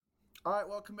All right,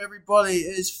 welcome everybody.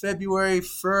 It is February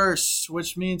 1st,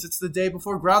 which means it's the day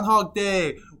before Groundhog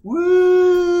Day.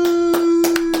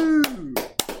 Woo!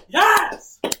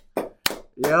 Yes!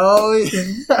 Yo,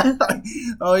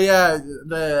 oh yeah,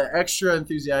 the extra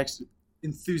enthusiastic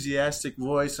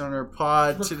voice on our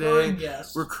pod today.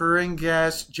 Recurring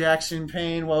guest, Jackson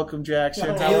Payne. Welcome,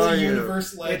 Jackson. How are you?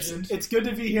 Universe legend. It's good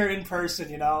to be here in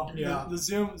person, you know? Yeah. The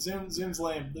Zoom's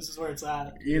lame. This is where it's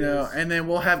at. You know, and then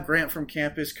we'll have Grant from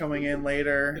campus coming in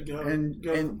later. Go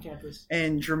from campus.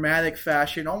 In dramatic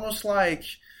fashion, almost like,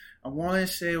 I want to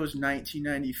say it was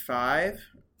 1995,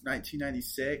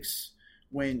 1996,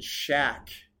 when Shaq,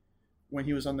 when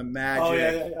he was on the Magic. Oh,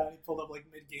 yeah. He pulled up like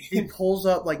mid-game. He pulls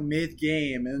up like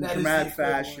mid-game in That dramatic is the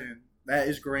equivalent. fashion. That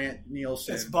is Grant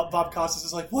Nielsen. Bob Costas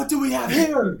is like, what do we have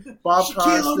here? Bob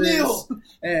Shaquille Costas. O'Neal.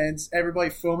 And everybody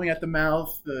foaming at the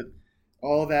mouth,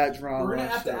 all that drama. We're gonna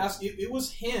have to ask. It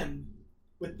was him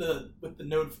with the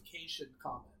notification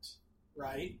comment,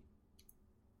 right?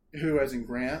 Who, as in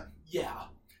Grant? Yeah.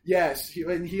 Yes. He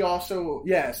was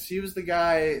the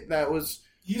guy that was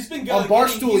He's been on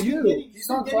Barstool U.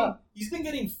 He's been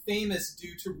getting famous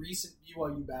due to recent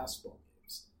BYU basketball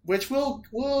games, which we'll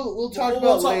talk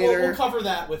about later. We'll cover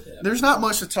that with him. There's not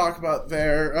much to talk about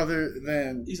there other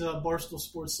than He's a Barstool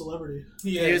Sports celebrity.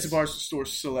 he is a Barstool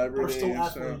Sports celebrity. Barstool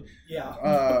athlete. So, Yeah.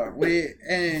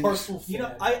 Barstool fan. You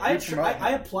know,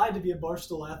 I applied to be a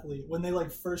Barstool athlete when they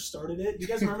like first started it. You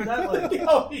guys remember that? Like,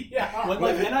 Oh yeah. when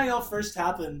like NIL first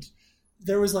happened,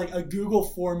 there was like a Google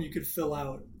form you could fill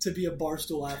out to be a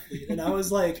Barstool athlete, and I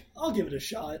was like, I'll give it a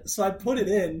shot. So I put it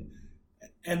in,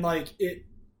 and like it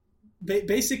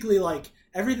basically like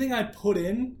everything I put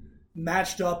in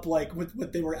matched up like with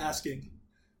what they were asking.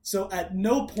 So at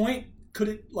no point could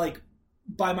it like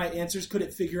by my answers could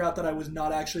it figure out that I was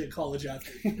not actually a college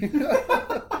athlete.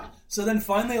 So then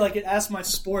finally, like, it asked my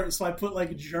sport, so I put,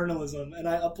 like, journalism, and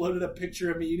I uploaded a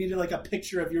picture of me. You needed, like, a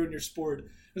picture of you and your sport.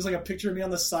 It was, like, a picture of me on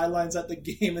the sidelines at the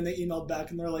game, and they emailed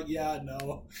back, and they're like, yeah,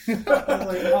 no. I was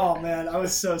like, oh, man, I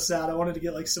was so sad. I wanted to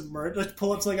get, like, some merch. Like,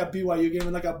 pull up to, like, a BYU game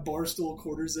and, like, a Barstool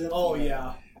quarter zip. Oh,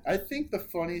 yeah. I think the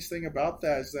funniest thing about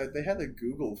that is that they had a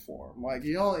Google form. Like,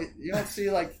 you don't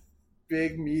see, like,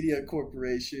 big media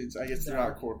corporations. I guess they're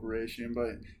not a corporation,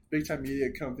 but big time media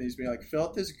companies being like, fill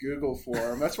out this Google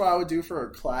form. That's what I would do for a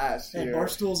class. Hey, here.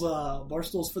 Barstool's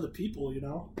for the people, you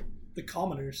know, the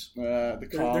commoners. They're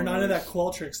not into that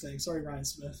Qualtrics thing. Sorry, Ryan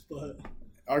Smith, but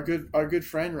our good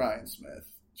friend Ryan Smith.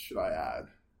 Should I add?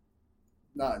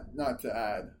 Not to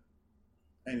add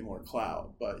any more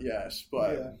clout, but yes,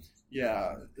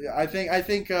 yeah.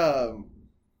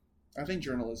 I think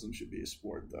journalism should be a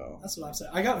sport, though. That's what I'm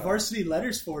saying. I got varsity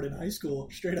letters for it in high school,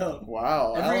 straight up.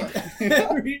 Wow.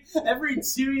 Every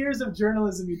 2 years of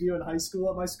journalism you do in high school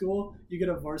at my school, you get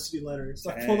a varsity letter.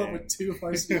 So I pulled up with 2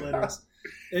 varsity letters.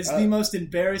 It's the most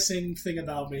embarrassing thing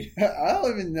about me. I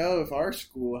don't even know if our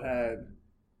school had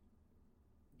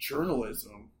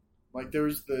journalism. Like,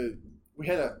 we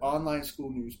had an online school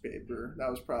newspaper. That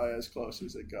was probably as close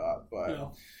as it got, but... Yeah.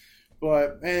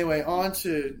 But anyway, on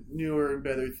to newer and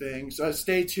better things.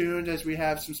 Stay tuned as we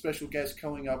have some special guests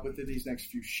coming up within these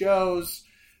next few shows.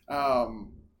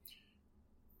 We'll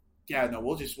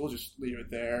just leave it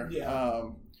there.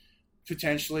 Yeah.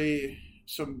 Potentially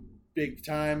some big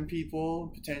time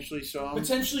people. Potentially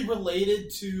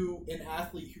related to an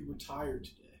athlete who retired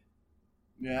today.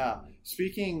 Yeah.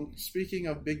 Speaking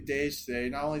of big days today,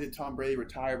 not only did Tom Brady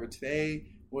retire, but today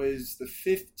was the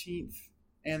 15th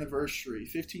anniversary.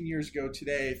 15 years ago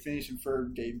today, Phineas and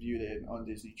Ferb debuted on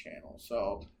Disney Channel.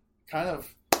 So kind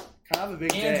of a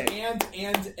big day.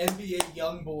 And NBA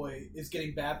Youngboy is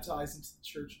getting baptized into the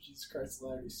Church of Jesus Christ of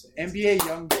Latter-day Saints. NBA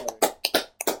Youngboy.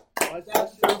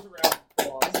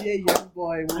 NBA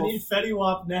Youngboy. I need Fetty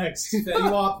Wap next.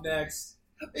 Fetty Wap next.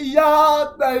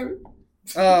 Yeah, baby.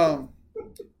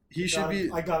 He should be.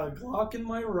 I got a Glock in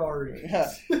my Rari. Yeah,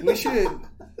 we should.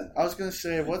 I was gonna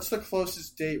say, what's the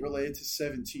closest date related to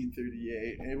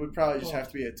 1738? It would probably just have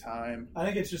to be a time. I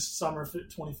think it's just summer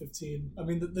 2015. I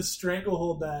mean, the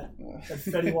stranglehold that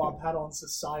Fetty Wap had on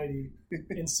society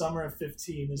in summer of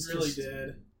 15 is really just,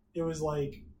 did. It was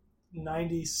like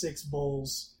 96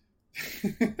 bowls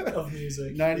of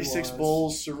music. 96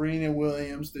 Bulls, Serena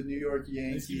Williams, the New York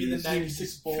Yankees. Give me the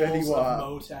 96 Bulls Fetty of Wap.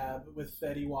 Motab with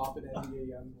Fetty Wap and NBA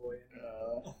Youngboy.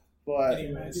 But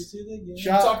anyways, can we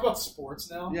talk about sports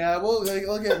now? Yeah, we'll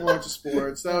get more into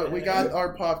sports. So we got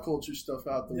our pop culture stuff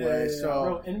out the way. Yeah.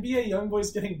 So Bro, NBA Youngboy's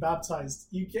getting baptized.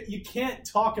 You can't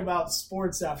talk about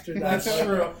sports after that. That's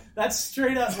true. That's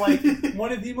straight up like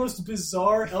one of the most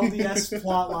bizarre LDS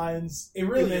plot lines. It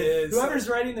really is. Whoever's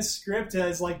writing the script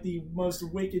has like the most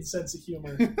wicked sense of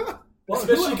humor. Well,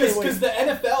 Especially because the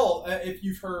NFL, if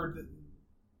you've heard,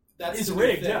 it's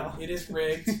rigged. Yeah, it is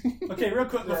rigged. Okay, real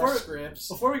quick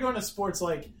before we go into sports,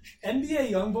 like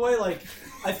NBA Youngboy, like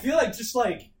I feel like just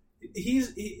like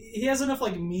he has enough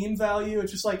like meme value.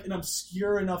 It's just like an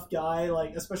obscure enough guy,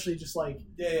 like especially just like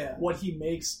what he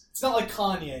makes. It's not like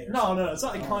Kanye. No, it's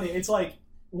not like Kanye. It's like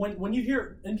when you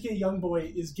hear NBA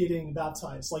Youngboy is getting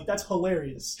baptized, like that's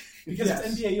hilarious because it's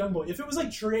NBA Youngboy. If it was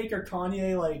like Drake or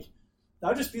Kanye, like that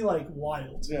would just be like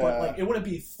wild, but like it wouldn't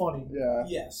be funny. Yeah.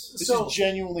 Yes. This is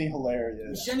genuinely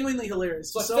hilarious. Genuinely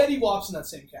hilarious. So Fetty Wap's in that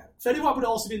same category. Fetty Wap would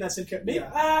also be in that same category. Maybe,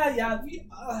 a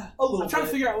little. I'm trying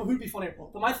to figure out who would be funny.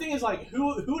 But my thing is like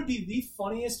who would be the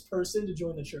funniest person to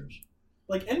join the church?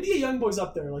 Like NBA Youngboy's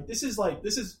up there. Like this is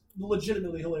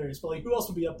legitimately hilarious. But like who else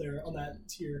would be up there on that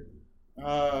tier?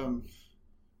 My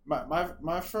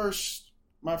first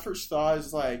thought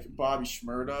is like Bobby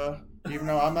Shmurda, even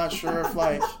though I'm not sure if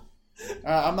like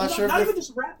I'm not sure. Not even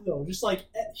just rap though, just like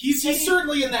he's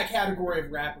certainly in that category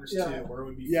of rappers too, where it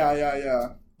would be.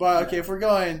 Yeah. But okay, if we're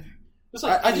going,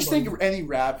 like I just think any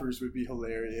rappers would be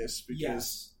hilarious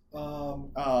because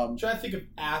trying to think of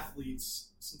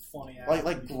athletes, some funny athletes.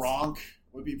 like Gronk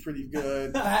would be pretty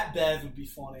good. Pat Bev would be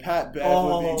funny. Pat Bev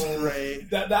would be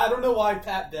great. I don't know why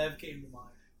Pat Bev came to mind.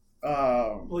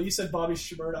 Well, you said Bobby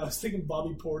Shmurda. I was thinking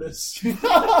Bobby Portis.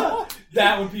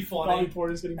 That would be funny. Bobby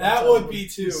Portis getting that would be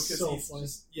too because so he's funny.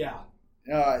 Just,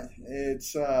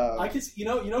 it's I could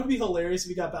what'd be hilarious if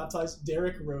he got baptized?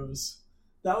 Derrick Rose.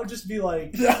 That would just be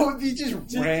like that would be just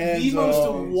random. The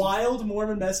most wild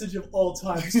Mormon message of all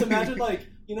time. Just imagine like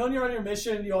when you're on your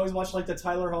mission, you always watch like the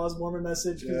Tyler Haws Mormon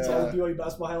message because it's all the BYU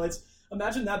basketball highlights.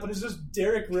 Imagine that, but it's just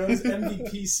Derrick Rose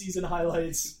MVP season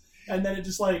highlights, and then it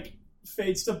just like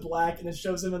fades to black and it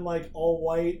shows him in like all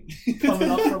white coming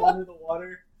up from under the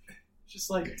water. Just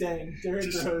like dang,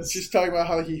 Derrick Rose. Just talking about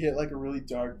how he hit like a really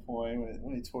dark point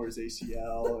when he tore his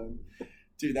ACL, and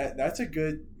dude, that's a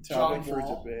good topic for a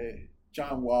debate.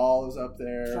 John Wall is up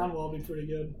there. John Wall would be pretty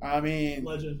good. I mean,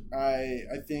 legend. I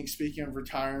think speaking of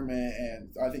retirement,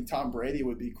 and I think Tom Brady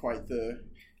would be quite the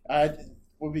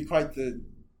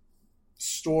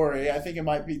story. I think it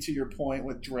might be to your point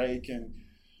with Drake and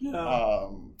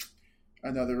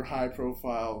another high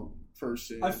profile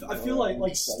person. I feel like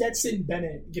Stetson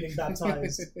Bennett getting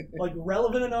baptized, like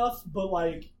relevant enough, but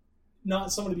like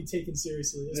not someone to be taken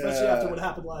seriously, especially after what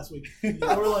happened last week.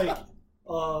 Or like,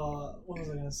 what was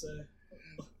I gonna say?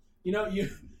 You know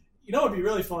it'd be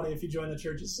really funny if you joined the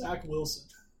church is Zach Wilson.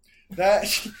 I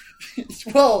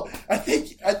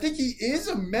think he is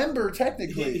a member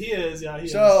technically. He is, yeah. He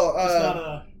is.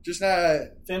 Just not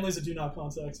families that do not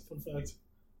contact. Fun fact.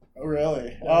 Oh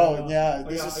really? Yeah.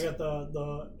 I got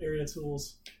the area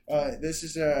tools. This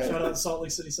is shout out Salt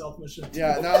Lake City, South Mission.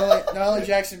 Yeah, not only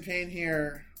Jackson Payne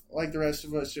here, like the rest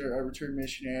of us, are returned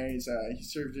missionaries. He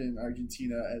served in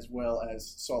Argentina as well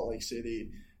as Salt Lake City,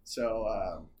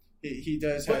 so he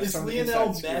does have some. But is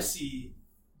Lionel Messi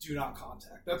do not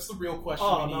contact? That's the real question.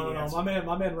 Oh no!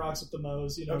 My man rocks with the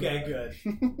Mo's. Okay, good.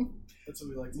 That's what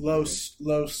we like to Los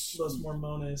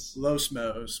Mormones. Los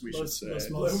Mos, we should say.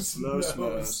 Los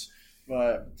Mos.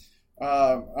 But,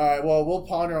 all right, well, we'll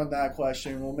ponder on that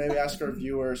question. We'll maybe ask our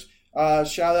viewers.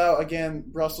 Shout out, again,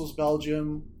 Brussels,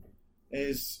 Belgium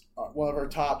is one of our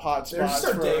top hot spots.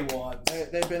 They're our day one.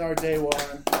 They've been our day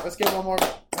one. Let's give one more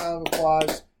round of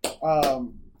applause.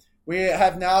 We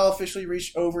have now officially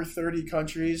reached over 30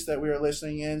 countries that we are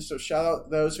listening in, so shout out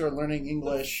those who are learning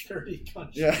English. 30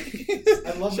 countries. Yeah.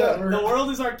 I love that. The world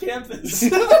is our campus.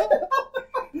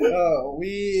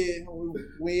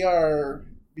 We are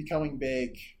becoming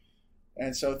big,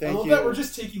 and so thank you. I love that we're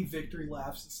just taking victory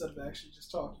laps instead of actually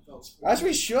just talking about sports. As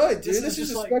we should, dude. This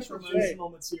is a like special promotional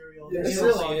material. Yeah, it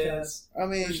really is. I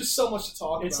mean, there's just so much to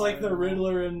talk about. It's like the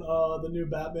Riddler in the new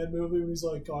Batman movie when he's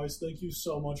like, guys, thank you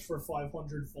so much for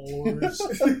 500 followers.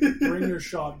 Bring your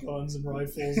shotguns and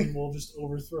rifles and we'll just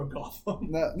overthrow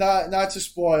Gotham. Not to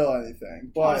spoil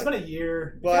anything, but it's been a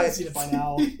year. I haven't seen it by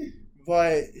now.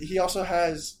 But he also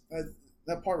has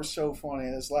that part was so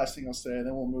funny. That's the last thing I'll say, and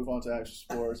then we'll move on to actual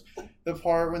sports. The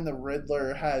part when the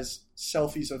Riddler has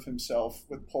selfies of himself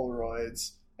with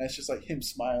Polaroids, and it's just like him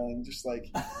smiling, just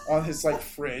like on his like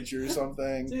fridge or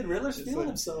something. Dude, Riddler's feeling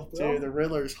himself, bro. Dude, the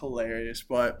Riddler's hilarious.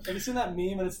 But have you seen that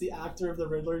meme? And it's the actor of the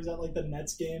Riddler. He's at like the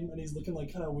Nets game, and he's looking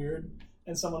like kind of weird.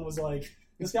 And someone was like,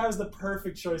 this guy was the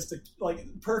perfect choice to, like,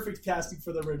 perfect casting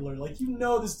for the Riddler. Like,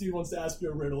 this dude wants to ask you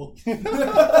a riddle.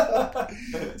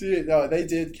 Dude, no, they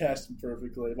did cast him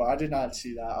perfectly, but I did not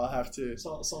see that. I'll have to...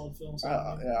 Solid film.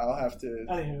 I'll have to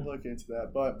look into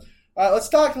that. But let's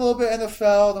talk a little bit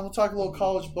NFL, then we'll talk a little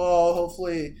college ball.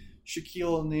 Hopefully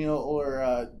Shaquille O'Neal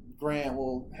or Grant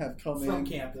will have come from in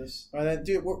campus.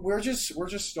 Dude, we're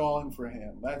just stalling for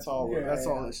him. That's all. That's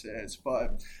all this is.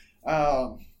 But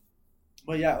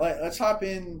yeah, let's hop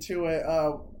into it.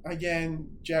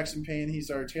 Again, Jackson Payne. He's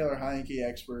our Taylor Heineke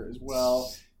expert as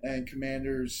well, and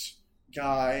Commanders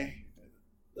guy.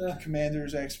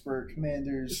 Commanders expert,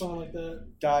 Commanders something like that.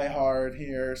 Die hard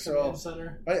here. Command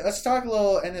center. Let's talk a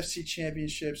little NFC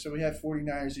Championship. So we have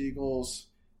 49ers Eagles.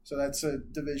 So that's a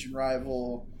division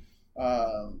rival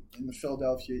in the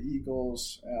Philadelphia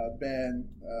Eagles. Ben,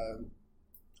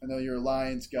 I know you're a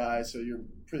Lions guy, so you're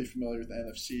pretty familiar with the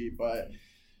NFC, but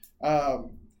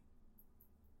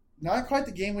not quite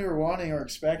the game we were wanting or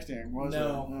expecting, was it?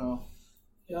 No.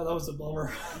 Yeah, that was a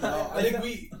bummer. No, I think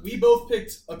we both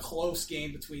picked a close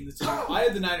game between the two. I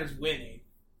had the Niners winning.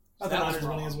 I had the Niners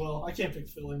winning as well. I can't pick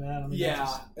Philly, man. I mean,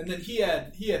 and then he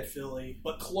had Philly,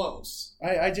 but close.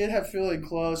 I did have Philly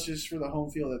close just for the home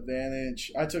field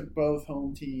advantage. I took both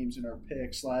home teams in our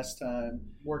picks last time.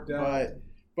 Worked out.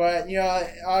 But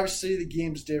obviously the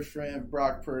game's different.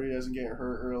 Brock Purdy doesn't get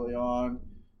hurt early on.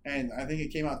 And I think it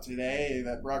came out today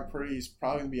that Brock Purdy is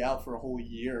probably going to be out for a whole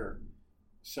year.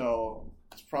 So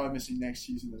he's probably missing next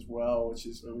season as well, which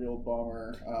is a real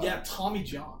bummer. Tommy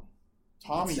John.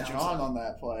 Tommy John on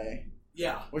that play.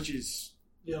 Yeah. Which is...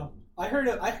 Yeah. I heard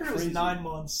it was 9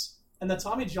 months. And the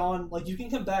Tommy John, like, you can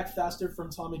come back faster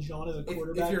from Tommy John as a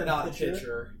quarterback if you're than not a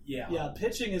pitcher. Yeah. Yeah,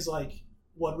 pitching is, like,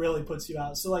 what really puts you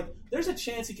out. So, like, there's a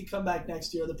chance he could come back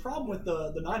next year. The problem with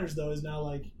the Niners, though, is now,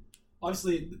 like,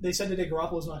 obviously, they said today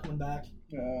Garoppolo's not coming back.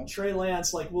 Yeah. Trey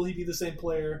Lance, like, will he be the same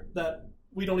player that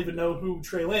we don't even know who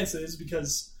Trey Lance is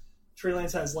because Trey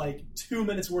Lance has, like, 2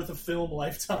 minutes worth of film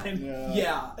lifetime.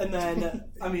 Yeah. And then,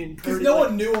 I mean... Because no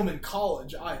one knew him in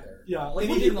college either. Yeah. Like,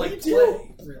 he didn't, like, play,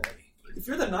 really. If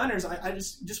you're the Niners, I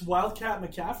just wildcat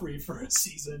McCaffrey for a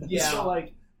season. Yeah. So,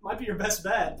 like, might be your best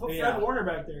bet. Put Fred Warner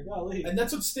back there. Golly. And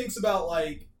that's what stinks about,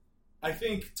 like, I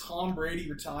think Tom Brady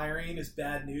retiring is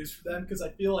bad news for them because I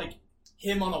feel like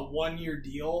him on a 1-year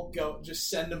deal, just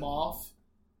send him off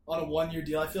on a 1-year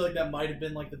deal. I feel like that might have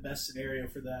been, like, the best scenario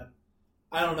for them.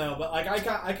 I don't know, but like I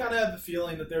kind of have the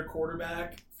feeling that their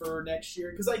quarterback for next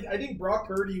year, because I think Brock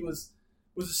Purdy was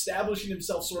establishing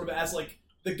himself sort of as like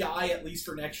the guy at least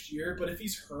for next year. But if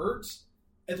he's hurt,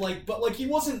 and but he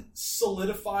wasn't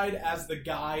solidified as the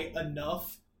guy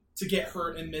enough to get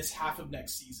hurt and miss half of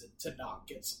next season to not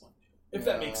get someone new. If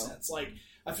that makes sense, like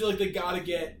I feel like they got to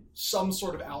get some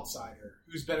sort of outsider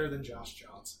who's better than Josh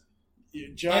Johnson.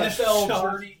 NFL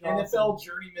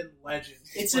journeyman legend.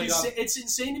 It's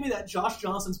insane to me that Josh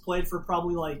Johnson's played for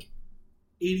probably like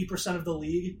 80% of the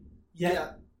league.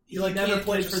 Yet he never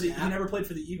played for the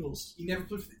Eagles. He never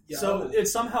played for the So it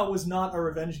somehow was not a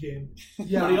revenge game.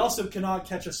 Yeah. But he also cannot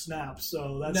catch a snap.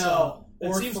 So that's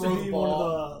it seems to be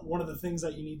one of the things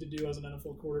that you need to do as an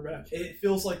NFL quarterback. It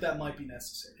feels like that might be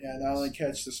necessary. Yeah, not only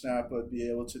catch the snap, but be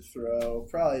able to throw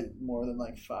probably more than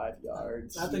like 5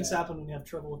 yards. Bad things happen when you have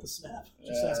trouble with the snap.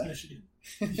 Just ask Michigan.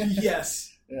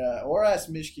 Yes. Yeah, or ask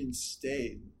Michigan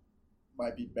State.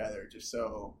 Might be better, just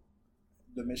so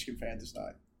the Michigan fan does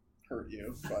not hurt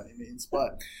you by any means.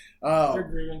 But they're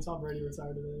grieving. Tom Brady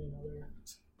retired today.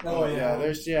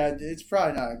 It's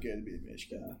probably not good to be a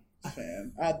Michigan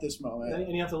fan at this moment.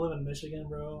 And you have to live in Michigan,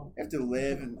 bro. You have to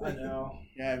live in. I know.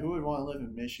 Yeah, who would want to live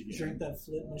in Michigan? Drink that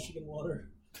Flint Michigan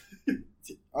water.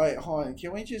 All right, hold on.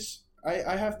 Can we just?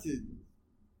 I have to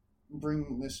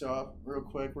bring this up real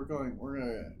quick. We're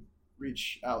gonna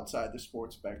reach outside the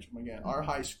sports spectrum again. Our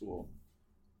high school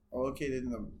are located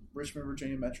in the Richmond,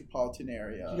 Virginia metropolitan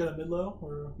area. You got a Midlow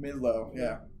or Midlow?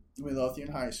 Yeah,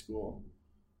 Midlothian High School.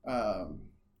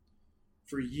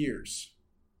 For years,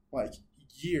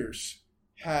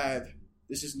 had,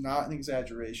 this is not an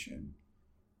exaggeration,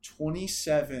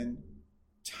 27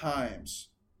 times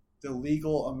the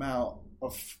legal amount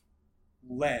of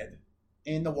lead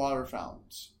in the water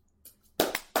fountains.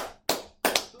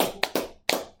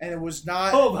 And it was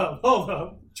not... Hold up.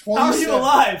 How are you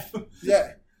alive?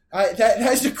 Yeah.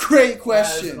 That's a great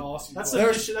question. That is an awesome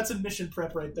that's a mission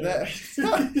prep right there.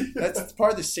 That's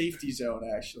part of the safety zone,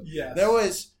 actually. Yes.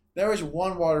 There was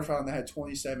one water fountain that had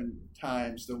 27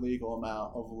 times the legal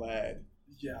amount of lead.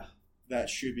 Yeah. That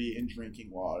should be in drinking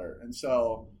water. And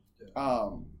so,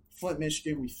 Flint,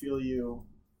 Michigan, we feel you.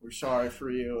 We're sorry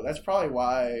for you. That's probably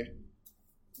why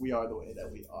we are the way that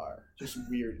we are. Just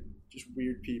weird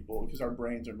people because our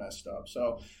brains are messed up.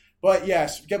 So, but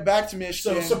yes, get back to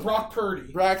Michigan. So Brock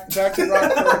Purdy. Back to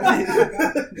Brock Purdy.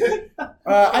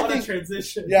 I think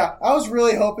transition. Yeah, I was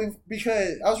really hoping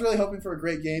for a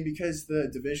great game because the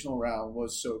divisional round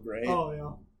was so great. Oh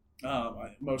yeah.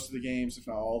 Most of the games, if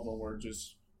not all of them, were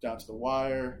just down to the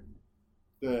wire.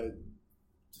 The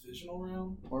Divisional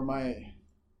round? Or am I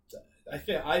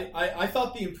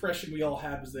thought the impression we all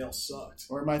had was they all sucked.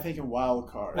 Or am I thinking wild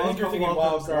card? I think you're thinking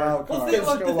wild card. Wild Well, card. the thing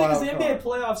Let's go is, wild the card. NBA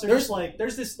playoffs are just like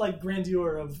there's this like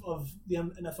grandeur of the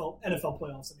NFL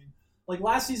playoffs. I mean, like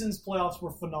last season's playoffs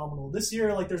were phenomenal. This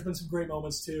year, like there's been some great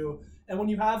moments too. And when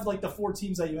you have like the 4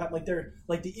 teams that you have, like they're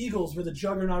like the Eagles were the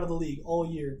juggernaut of the league all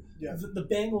year. Yeah. The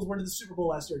Bengals went to the Super Bowl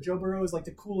last year. Joe Burrow is like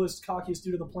the coolest, cockiest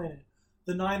dude on the planet.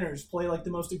 The Niners play like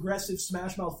the most aggressive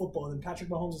smash mouth football, and Patrick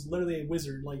Mahomes is literally a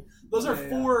wizard. Like those are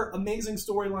 4 amazing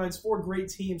storylines, 4 great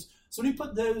teams. So when you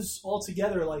put those all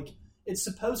together, like it's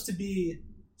supposed to be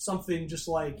something just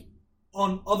like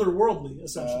otherworldly,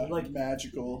 essentially. Like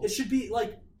magical. It should be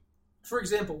like, for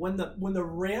example, when the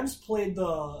Rams played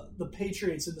the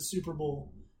Patriots in the Super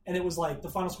Bowl, and it was like the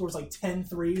final score was like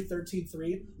 10-3,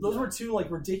 13-3. Those were 2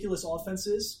 like ridiculous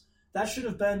offenses. That should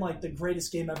have been like the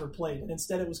greatest game ever played, and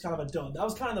instead it was kind of a dud. That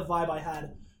was kind of the vibe I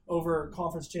had over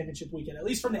conference championship weekend, at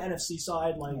least from the NFC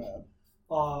side. Like,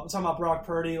 I'm talking about Brock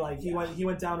Purdy. Like he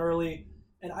went down early,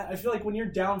 and I feel like when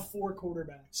you're down 4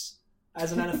 quarterbacks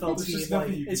as an NFL team, like,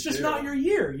 it's just not your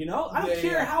year. You know, I don't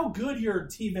care how good your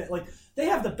team is. Like they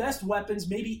have the best weapons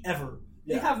maybe ever.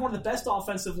 They have one of the best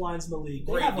offensive lines in the league.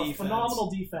 They have a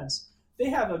phenomenal defense. They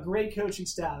have a great coaching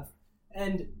staff,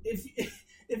 and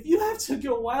if you have to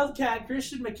go Wildcat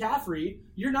Christian McCaffrey,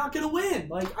 you're not going to win.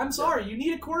 Like, I'm sorry. You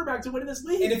need a quarterback to win in this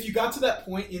league. And if you got to that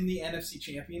point in the NFC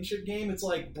Championship game, it's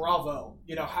like, bravo.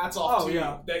 You know, hats off to you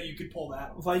that you could pull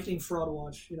that off. Viking fraud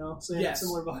watch, you know?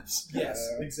 Similar vibes. Yes,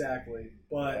 exactly.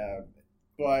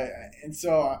 And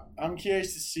so I'm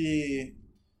curious to see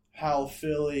how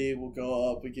Philly will go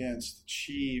up against the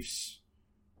Chiefs,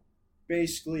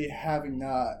 basically having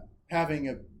a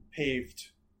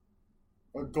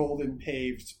golden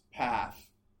paved path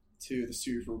to the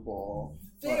Super Bowl.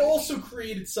 They also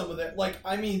created some of that. Like,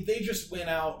 I mean, they just went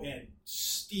out and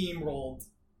steamrolled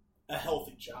a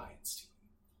healthy Giants team.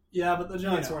 Yeah, but the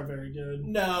Giants weren't very good.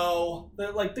 No.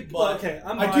 They're like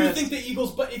I do think the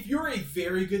Eagles, but if you're a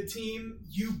very good team,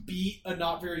 you beat a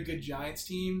not very good Giants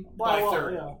team by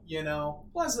 30. Yeah. You know?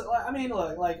 Plus, I mean,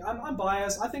 look, like, I'm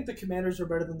biased. I think the Commanders are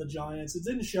better than the Giants. It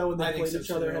didn't show when they played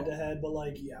each other head to head, but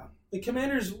like, the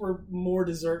Commanders were more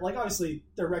deserved. Like, obviously,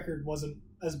 their record wasn't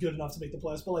as good enough to make the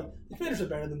playoffs, but like, the Commanders are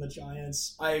better than the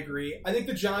Giants. I agree. I think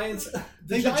the Giants.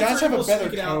 The Giants have a better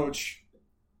coach.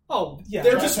 Oh yeah,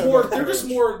 they're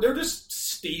just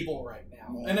stable right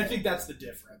now, and I think that's the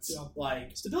difference. Yeah.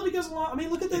 Like stability goes along. I mean,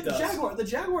 look at the Jaguars. The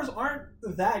Jaguars aren't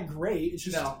that great. It's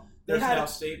just they're now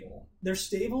stable. They're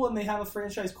stable, and they have a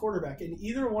franchise quarterback, and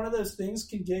either one of those things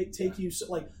can take you.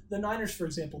 Like the Niners, for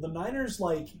example, the Niners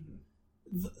like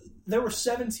there were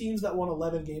 7 teams that won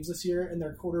 11 games this year, and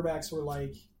their quarterbacks were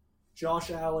like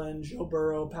Josh Allen, Joe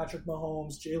Burrow, Patrick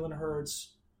Mahomes, Jalen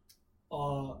Hurts,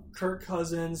 Kirk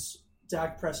Cousins,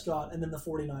 Dak Prescott, and then the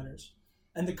 49ers.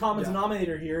 And the common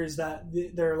denominator here is that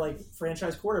they're like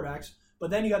franchise quarterbacks, but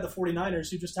then you got the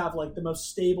 49ers who just have like the most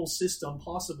stable system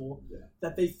possible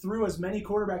that they threw as many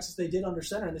quarterbacks as they did under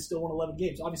center, and they still won 11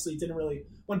 games. Obviously, it didn't really...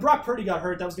 When Brock Purdy got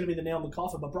hurt, that was going to be the nail in the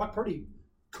coffin, but Brock Purdy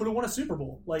could have won a Super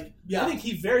Bowl. Like, I think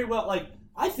he very well... Like,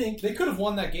 I think... They could have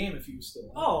won that game if he was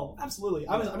still on. Oh, absolutely.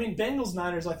 I mean,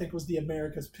 Bengals-Niners, I think, was the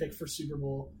America's pick for Super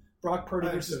Bowl. Brock Purdy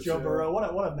versus Joe Burrow. What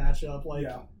a matchup. Like...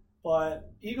 Yeah.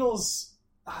 But Eagles,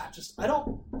 I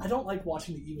don't like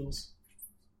watching the Eagles.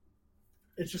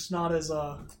 It's just not as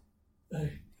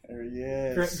There he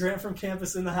is. Grant from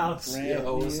campus in the house.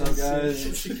 What's up, guys?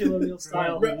 Shaquille O'Neal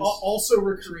style. Also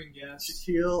recurring guest.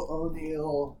 Shaquille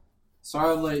O'Neal.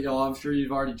 Sorry I'm late, y'all. I'm sure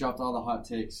you've already dropped all the hot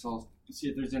takes, so I'll see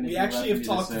if there's anything. We actually have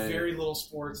talked to say. Very little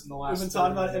sports in the last. We've been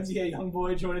talking about NBA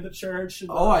Youngboy joining the church.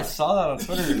 And, I saw that on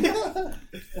Twitter.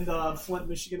 And Flint,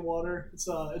 Michigan water. It's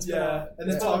and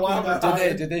then talking about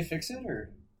did they fix it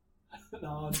or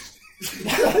no?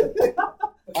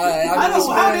 I don't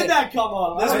know. How did that come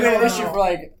up? That's been an issue for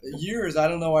like years. I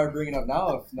don't know why we're bringing it up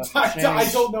now. If nothing changed.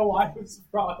 I don't know why it was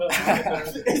brought up.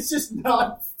 It's just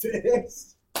not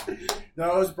fixed.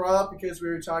 No, it was brought up because we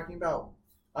were talking about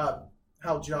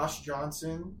how Josh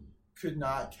Johnson could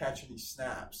not catch any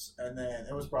snaps, and then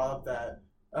it was brought up that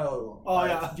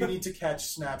you need to catch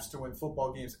snaps to win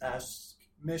football games. Ask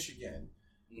Michigan.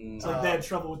 It's like they had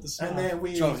trouble with the snap.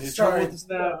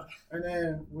 And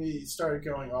then we started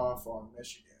going off on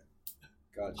Michigan.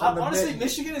 Gotcha. Honestly,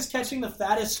 Michigan is catching the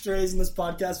fattest strays in this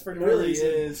podcast for no reason.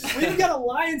 Is. We even got a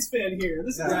Lions fan here.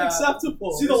 This is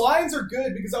unacceptable. See, the Lions are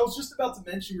good because I was just about to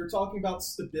mention we were talking about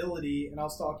stability, and I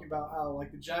was talking about how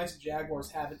like the Giants and Jaguars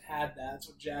haven't had that. That's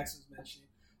what Jackson was mentioning.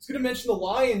 I was going to mention the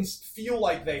Lions feel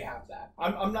like they have that.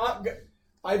 I'm not.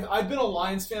 I've been a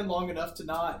Lions fan long enough to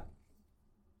not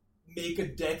make a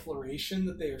declaration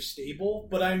that they are stable,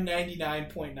 but I'm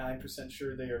 99.9%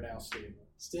 sure they are now stable.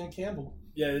 It's Dan Campbell.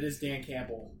 Yeah, it is Dan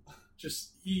Campbell.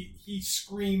 Just he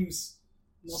screams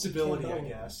stability, I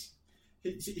guess.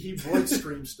 He would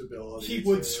scream stability. He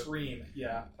would scream,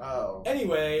 yeah. Oh.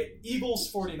 Anyway,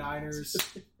 Eagles 49ers.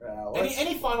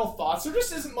 Any final thoughts? There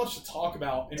just isn't much to talk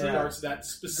about in regards to that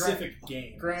specific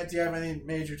game. Grant, do you have any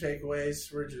major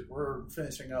takeaways? We're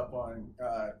finishing up on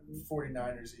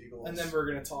 49ers Eagles. And then we're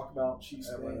going to talk about Chiefs.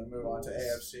 And we're going to move on to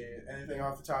AFC. Anything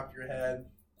off the top of your head?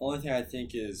 Only thing I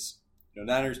think is,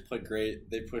 Niners played great.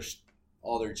 They pushed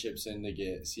all their chips in to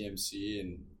get CMC,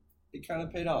 and it kind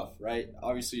of paid off, right?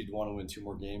 Obviously, you'd want to win 2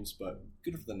 more games, but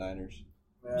good for the Niners.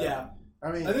 Yeah.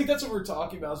 I mean, I think that's what we're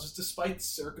talking about. Is just despite the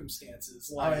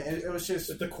circumstances, like it was just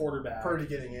with the quarterback, Purdy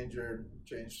getting injured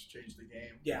changed the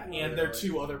game. Yeah, and their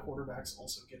 2 other quarterbacks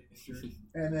also getting injured,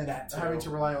 and then having to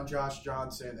rely on Josh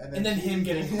Johnson, and then him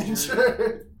getting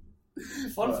injured.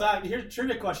 Fun fact: here's a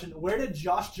trivia question: where did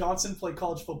Josh Johnson play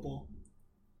college football?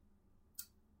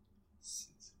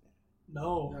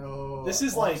 No. This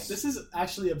is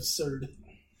actually absurd.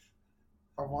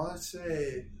 I want to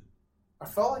say, I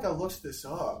felt like I looked this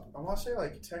up. I want to say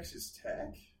like Texas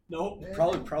Tech. Nope. Maybe?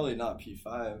 Probably not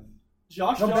P5.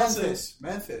 Johnson.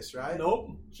 Memphis, right?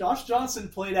 Nope. Josh Johnson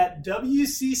played at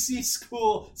WCC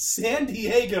School, San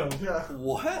Diego.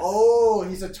 What? Oh,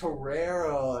 he's a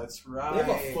Torero. That's right. They have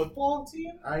a football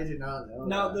team? I did not know.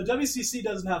 Now the WCC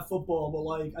doesn't have football,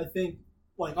 but I think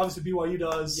obviously BYU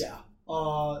does. Yeah.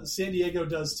 San Diego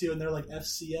does too, and they're like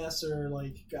FCS or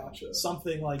gotcha.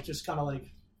 Something just kind of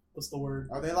what's the word?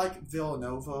 Are they like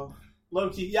Villanova? Low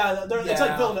key, yeah. It's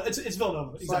like Villanova. It's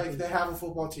Villanova. It's exactly. like they have a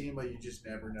football team, but you just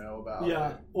never know about. Yeah.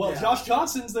 it. Well, Josh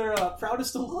Johnson's their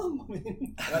proudest alum.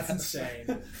 That's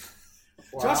insane.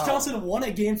 Wow. Josh Johnson won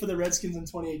a game for the Redskins in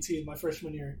 2018, my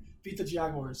freshman year. Beat the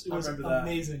Jaguars. It was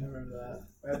amazing. I remember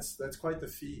that. That's quite the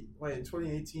feat. Wait, in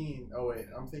 2018. Oh wait,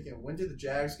 I'm thinking. When did the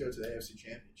Jags go to the AFC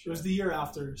Championship? It was the year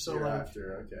after. So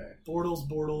okay.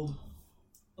 Bortles.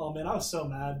 Oh man, I was so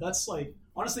mad. That's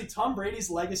honestly, Tom Brady's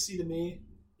legacy to me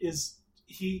is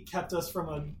he kept us from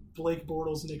a Blake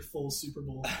Bortles Nick Foles Super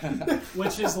Bowl,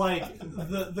 which is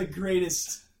the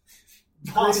greatest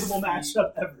possible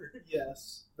matchup ever.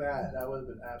 Yes, that would have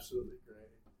been absolutely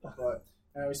great. But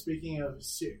speaking of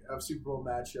Super Bowl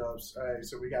matchups,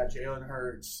 so we got Jalen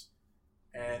Hurts,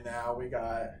 and now we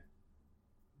got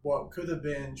what could have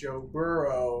been Joe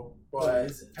Burrow,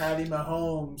 but Patty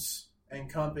Mahomes and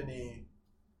company,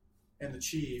 and the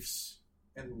Chiefs,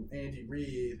 and Andy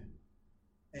Reid,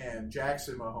 and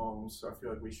Jackson Mahomes. So I feel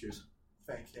like we should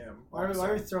thank him. Why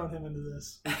are we throwing him into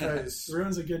this? Because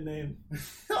ruins a good name.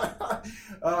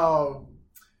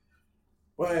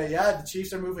 But yeah, the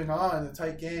Chiefs are moving on in a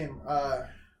tight game.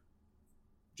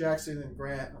 Jackson and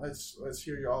Grant, let's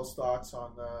hear y'all's thoughts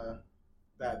on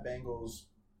that Bengals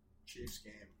Chiefs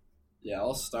game. Yeah,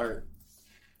 I'll start.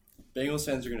 Bengals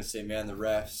fans are going to say, man, the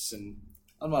refs, and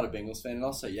I'm not a Bengals fan, and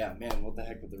I'll say, yeah, man, what the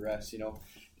heck with the refs,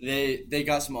 They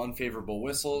got some unfavorable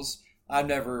whistles. I've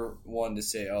never wanted to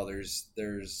say, oh,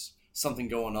 there's something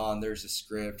going on, there's a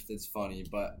script that's funny,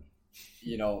 but,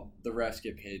 the refs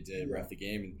get paid to ref the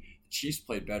game, and the Chiefs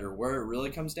played better. Where it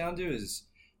really comes down to is,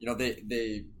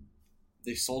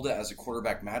 they sold it as a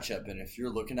quarterback matchup, and if you're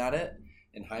looking at it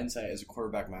in hindsight as a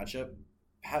quarterback matchup,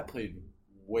 Pat played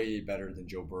way better than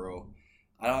Joe Burrow.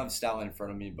 I don't have the stat line in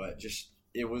front of me, but just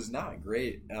it was not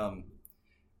great. And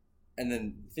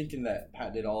then thinking that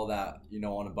Pat did all that,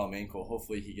 on a bum ankle,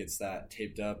 hopefully he gets that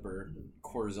taped up or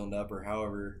cortisoned up or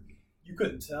however. You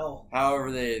couldn't tell.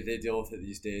 However they deal with it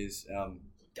these days.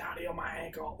 Daddy on my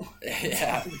ankle.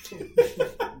 Yeah.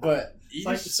 But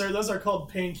sir, those are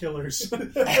called painkillers.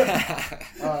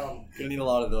 Gonna need a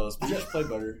lot of those, but just play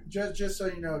better. Just so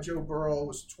you know, Joe Burrow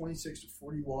was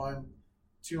 26-41,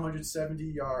 270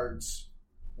 yards,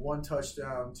 1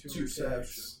 touchdown, 2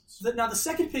 receptions. Now the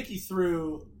second pick he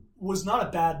threw was not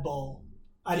a bad ball.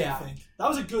 I didn't think that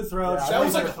was a good throw. Yeah, that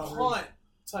was like a punt.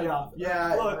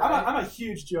 Yeah. Look, I'm a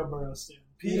huge Joe Burrow fan.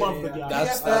 Love the guy.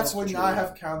 That's would not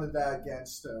have counted that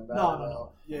against him.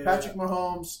 No. Yeah, Patrick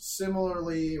Mahomes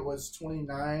similarly was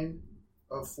 29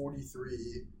 of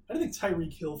 43. How do you think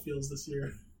Tyreek Hill feels this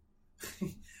year?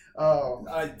 He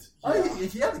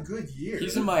had a good year.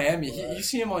 He's in Miami. You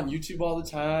see him on YouTube all the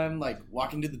time,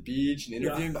 walking to the beach and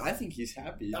interviewing. But I think he's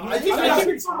happy. I think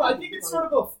it's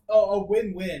sort of a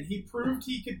win-win. He proved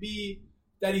he could be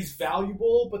that he's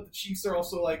valuable, but the Chiefs are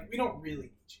also we don't really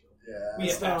need you. Yeah,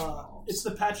 it's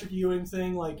the Patrick Ewing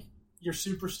thing. Your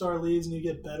superstar leaves and you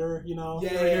get better. You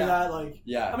hear that?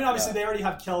 Yeah. I mean, obviously they already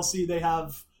have Kelsey. They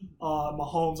have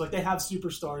Mahomes. They have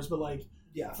superstars, but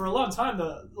Yeah. For a long time,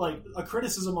 a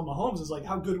criticism of Mahomes is like,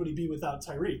 how good would he be without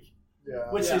Tyreek?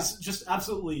 Yeah. Which is just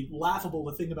absolutely laughable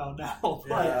to think about now.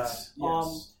 Yes.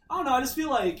 I don't know. I just feel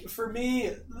like, for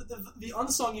me, the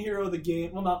unsung hero of the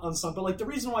game, well, not unsung, but like the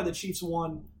reason why the Chiefs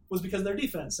won was because of their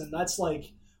defense. And that's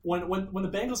like, when the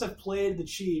Bengals have played the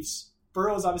Chiefs,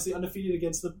 Burrow is obviously undefeated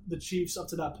against the Chiefs up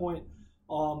to that point.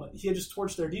 He had just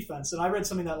torched their defense. And I read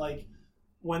something that, like,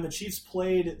 when the Chiefs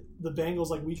played the Bengals,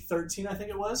 like week 13, I think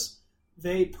it was,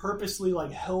 they purposely,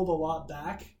 like, held a lot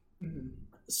back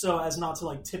so as not to,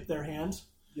 like, tip their hand.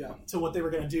 Yeah, to what they were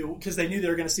going to do, because they knew they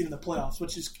were going to see it in the playoffs,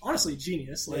 which is honestly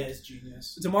genius. Like, yeah, it's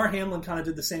genius. DeMar Hamlin kind of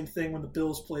did the same thing when the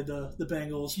Bills played the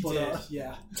Bengals. He did,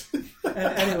 yeah.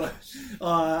 Anyway,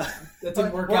 that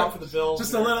didn't work out for the Bills.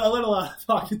 Just a little out of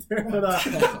pocket there, but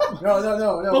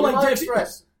no. But like,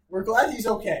 we're glad he's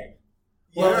okay.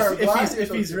 Well,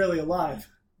 if he's really alive.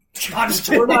 I'm just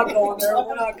kidding. We're not going there.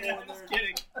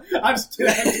 I'm just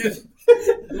kidding.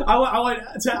 I went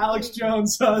to Alex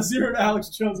Jones, 0 to Alex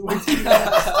Jones. I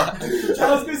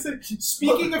was going to say,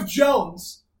 speaking of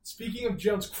Jones,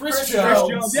 Chris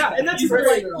Jones. Yeah, and that's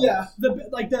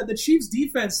like, the Chiefs'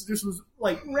 defense just was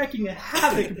like wrecking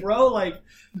havoc, bro. Like,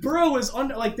 Burrow was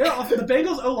under, like, the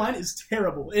Bengals O-line is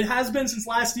terrible. It has been since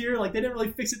last year. Like, they didn't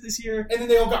really fix it this year. And then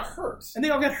they all got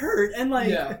hurt. And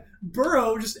like,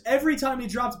 Burrow, just every time he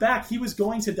dropped back, he was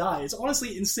going to die. It's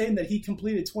honestly insane that he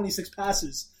completed 26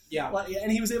 passes. Yeah.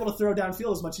 And he was able to throw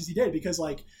downfield as much as he did, because,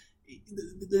 like,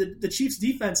 the Chiefs'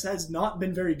 defense has not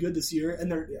been very good this year,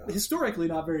 and they're historically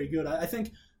not very good. I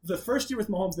think the first year with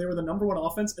Mahomes, they were the number 1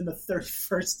 offense and the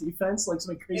 31st defense, like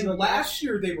something crazy. And like last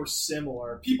year they were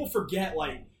similar. People forget,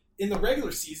 like, in the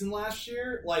regular season last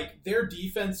year, like, their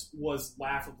defense was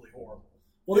laugably horrible.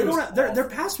 Well, their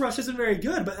pass rush isn't very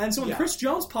good, so when Chris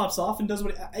Jones pops off and does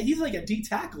he's like a D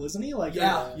tackle, isn't he? Like,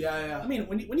 yeah. I mean,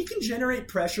 when you can generate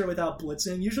pressure without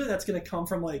blitzing, usually that's going to come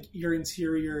from, like, your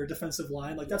interior defensive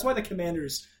line. Like, that's why the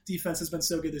Commanders' defense has been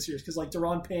so good this year, because, like,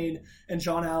 Deron Payne and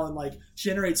John Allen, like,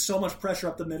 generate so much pressure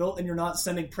up the middle, and you're not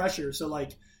sending pressure. So,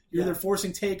 like, you're either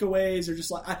forcing takeaways or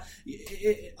just, like,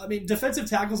 I mean, defensive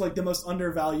tackle is, like, the most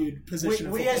undervalued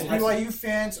position. We as BYU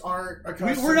fans aren't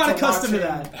accustomed. We're not accustomed to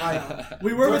that.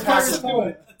 We were with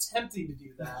attempting to do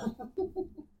that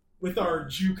with our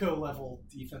JUCO level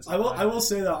defense. I will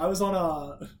say though, I was on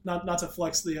a not to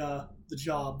flex the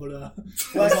job, but I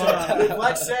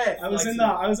was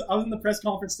in the press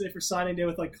conference today for signing day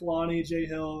with, like, Kalani, Jay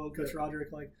Hill, Coach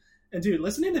Roderick, like, and dude,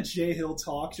 listening to Jay Hill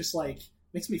talk just, like,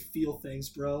 makes me feel things,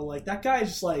 bro. Like, that guy is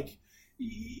just, like,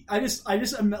 I just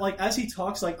like, as he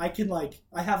talks, like, I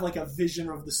have like a vision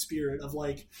of the spirit of,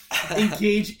 like,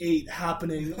 Engage 8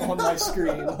 happening on my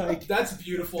screen. Like, that's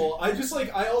beautiful. I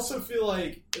also feel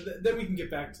like then we can get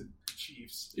back to the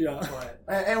Chiefs. Yeah.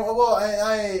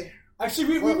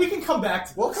 Actually, we can come back to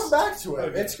this. We'll come back to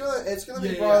it. Okay. It's gonna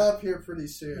be brought up here pretty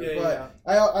soon.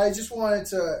 I just wanted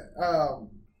to,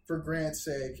 for Grant's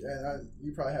sake, and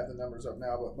you probably have the numbers up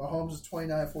now, but Mahomes is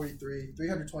 29-43,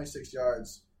 326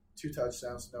 yards, 2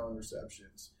 touchdowns, no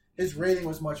interceptions. His rating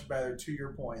was much better, to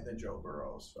your point, than Joe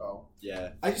Burrow. So yeah,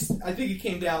 I think it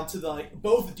came down to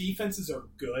both defenses are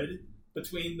good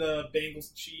between the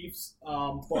Bengals and Chiefs,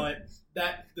 but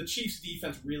that the Chiefs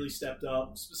defense really stepped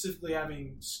up, specifically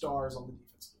having stars on the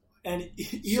defensive line.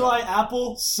 And Eli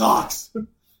Apple sucks.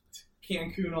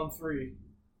 Cancun on 3.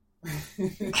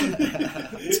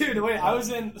 Dude, wait, I was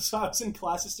in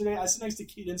class yesterday. I sit next to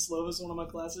Keaton Slovis in one of my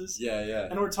classes. Yeah.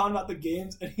 And we're talking about the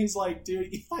games, and he's like,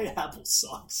 dude, Eli Apple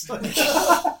sucks.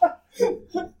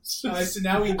 So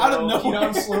now we know out of nowhere.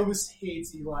 Keaton Slovis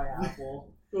hates Eli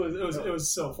Apple. It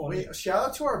was so funny. Shout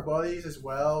out to our buddies as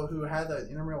well who had that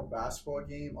intramural basketball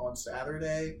game on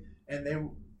Saturday, and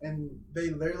they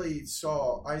literally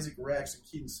saw Isaac Rex and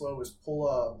Keaton Slovis pull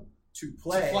up to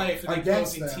play for the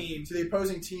against opposing team. To the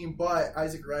opposing team, but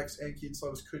Isaac Rex and Keaton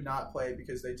Slovis could not play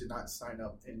because they did not sign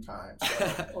up in time.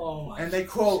 So. And they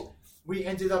quote, "We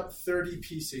ended up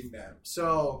 30-piecing them."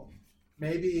 So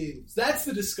maybe that's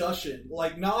the discussion.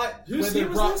 Like, not whose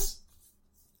team was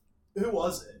this? Who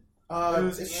was it? It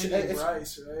was Andy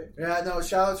Rice, right? Yeah, no.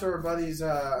 Shout out to our buddies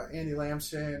Andy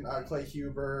Lamson, Clay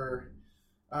Huber,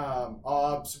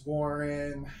 Obbs,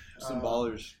 Warren. Some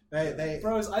ballers.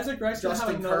 Bro, is Isaac Rice gonna have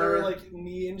another like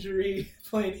knee injury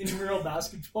playing intramural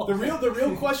basketball? The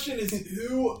real question is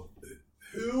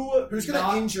who's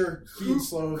gonna injure Keaton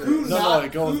Slovis?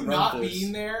 Who not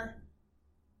being there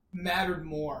mattered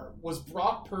more? Was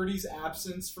Brock Purdy's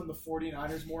absence from the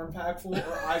 49ers more impactful,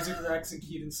 or Isaac Rex and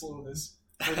Keaton Slovis?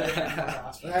 for the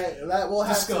basketball. Hey, we'll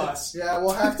have Discuss.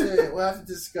 we'll have to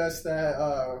discuss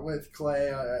that with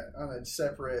Clay on a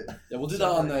separate. Yeah, we'll do that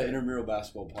on the intramural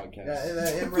basketball podcast. Yeah,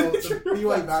 the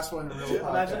BYU basketball intramural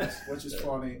podcast, which is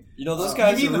funny. You know, those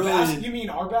guys you mean are really. you mean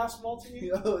our basketball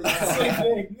team? Same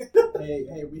thing.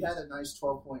 Hey, we had a nice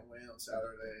 12-point win on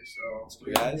Saturday, so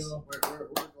Good guys. we're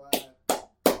glad.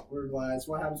 We're glad. It's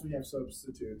what happens when you have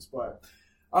substitutes. But,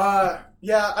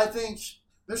 yeah, I think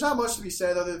there's not much to be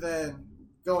said other than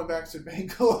going back to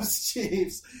Bengals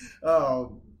Chiefs. I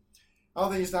don't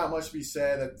think there's not much to be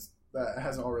said that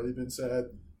hasn't already been said.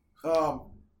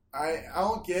 I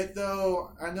don't get,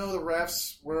 though. I know the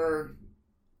refs were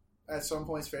at some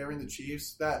points favoring the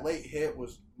Chiefs. That late hit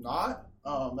was not.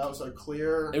 That was a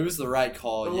clear. It was the right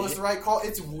call. It was the right call.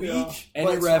 It's weak.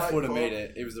 Any ref would have made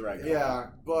it. It was the right call. Yeah,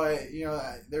 but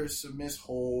there's some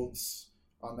misholds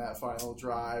on that final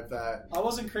drive that I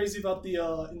wasn't crazy about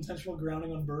the intentional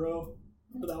grounding on Burrow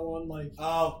for that one. Like,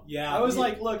 oh yeah, I was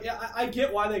like, look, I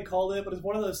get why they called it, but it's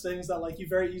one of those things that like you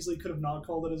very easily could have not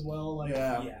called it as well. Like,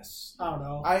 yes, I don't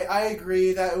know. I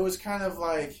agree that it was kind of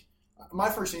like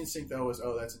my first instinct though was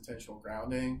that's intentional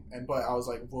grounding, but I was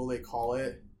like, will they call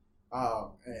it?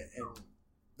 And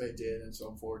they did. It's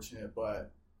unfortunate,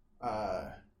 but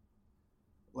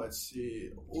let's see.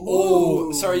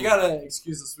 Oh, sorry, you gotta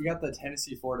excuse us. We got the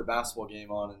Tennessee-Florida basketball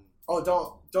game on, and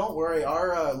don't worry.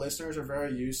 Our listeners are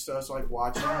very used to us like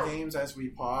watching games as we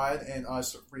pod and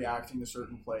us reacting to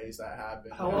certain plays that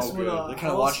happen. How else would, they're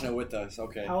kind of watching it with us.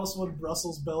 Okay. How else would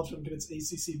Brussels, Belgium get its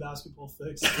ACC basketball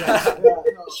fixed? Shout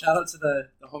out to the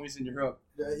homies in Europe.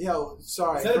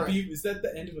 Sorry. Is that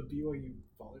the end of a BYU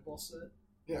volleyball set?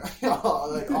 Yeah,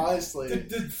 like honestly.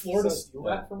 Did Florida steal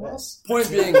that from us? Point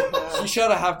being, he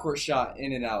shot a half-court shot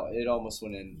in and out. It almost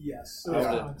went in. Yes. I would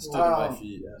have stood on my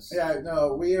feet. Yes. Yeah,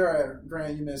 no, we are.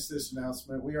 Grant, you missed this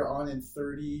announcement. We are on in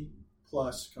 30+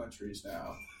 countries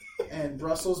now, and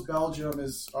Brussels, Belgium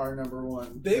is our number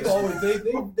one. They've always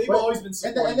been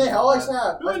supporting. And they always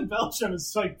have. Who in Belgium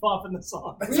is like popping this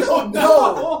on? We don't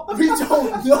know. We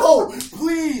don't know.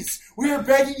 Please, we are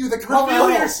begging you to come Reveal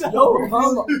out. yourself.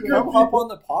 Come hop on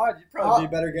the pod. You'd probably be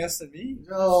a better guest than me.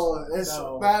 No,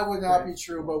 that would not be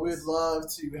true. But we'd love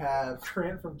to have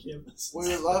Grant from campus. We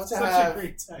would love to Such have. a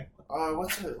great tag.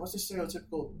 What's the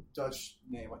stereotypical Dutch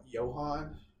name? Like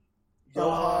Johan.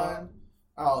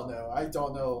 Oh no, I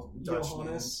don't know Dutch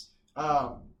Johannes.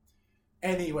 names.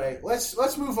 Anyway,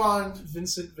 let's move on.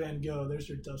 Vincent Van Gogh. There's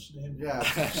your Dutch name. Yeah.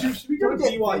 Should we go to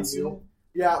BYU?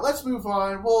 Yeah, let's move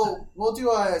on. We'll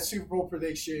do a Super Bowl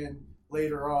prediction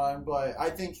later on, but I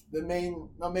think the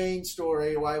main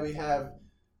story why we have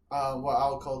what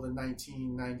I'll call the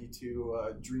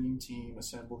 1992 Dream Team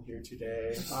assembled here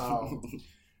today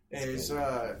is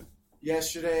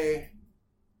yesterday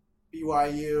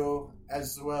BYU,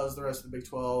 as well as the rest of the Big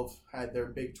 12, had their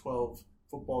Big 12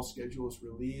 football schedules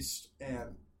released,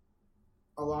 and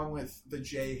along with the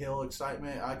Jay Hill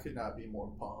excitement, I could not be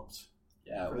more pumped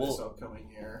for this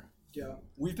upcoming year. Yeah.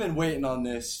 We've been waiting on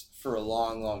this for a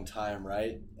long, long time,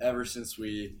 right? Ever since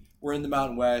we were in the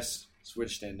Mountain West,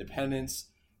 switched to independence.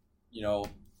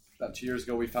 About 2 years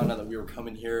ago, we found out that we were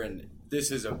coming here, and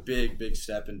this is a big, big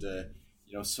step into,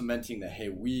 cementing that, hey,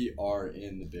 we are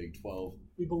in the Big 12.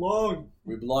 We belong.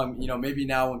 Maybe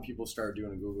now when people start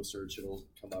doing a Google search, it'll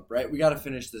come up, right? We got to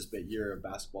finish this big year of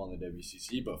basketball in the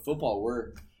WCC, but football,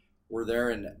 we're there,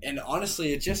 and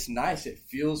honestly, it's just nice. It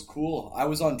feels cool. I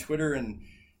was on Twitter, and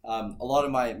a lot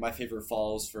of my favorite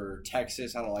follows for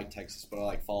Texas. I don't like Texas, but I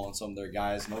like following some of their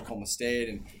guys in Oklahoma State,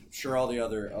 and I'm sure all the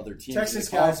other teams. Texas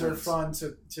guys are fun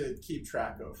to keep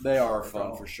track of. They are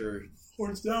fun for sure.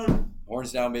 Horns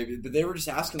down, baby. But they were just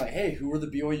asking, like, hey, who are the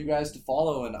BYU guys to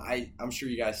follow? And I'm sure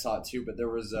you guys saw it too, but there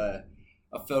was a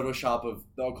Photoshop of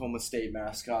the Oklahoma State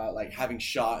mascot, like, having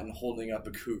shot and holding up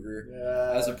a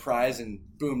cougar as a prize. And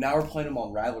boom, now we're playing them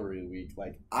on Rivalry Week.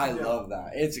 Like, I love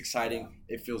that. It's exciting.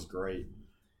 Yeah. It feels great.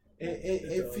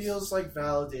 It feels, like,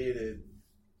 validated.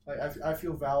 Like, I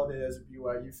feel validated as a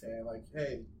BYU fan. Like,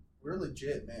 hey, we're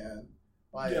legit, man.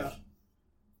 Like,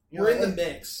 we're in the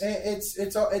mix.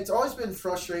 It's always been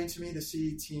frustrating to me to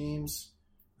see teams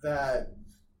that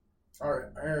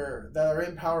are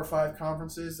in Power 5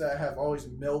 conferences that have always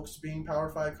milked being Power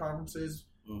 5 conferences.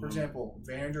 Mm-hmm. For example,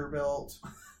 Vanderbilt,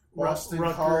 Boston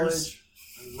College,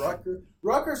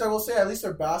 Rutgers. I will say, at least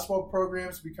their basketball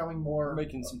programs becoming more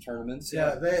making some tournaments.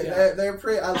 Yeah, they're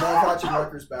pretty. I love watching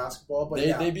Rutgers basketball, but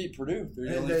they beat Purdue.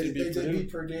 They did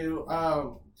beat Purdue.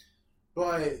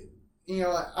 But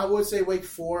I would say Wake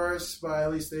Forest, but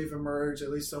at least they've emerged, at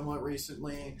least somewhat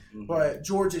recently. Mm-hmm. But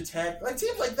Georgia Tech, like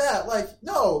teams like that, like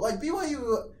no, like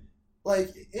BYU like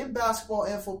in basketball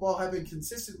and football, have been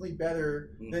consistently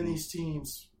better than Mhm. these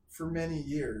teams for many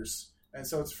years. And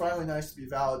so it's finally nice to be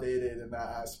validated in that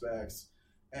aspect.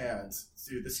 And,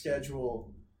 dude, the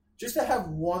schedule, just to have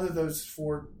one of those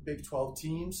 4 Big 12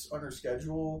 teams on their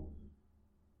schedule,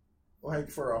 like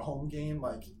for a home game,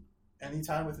 like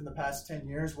anytime within the past 10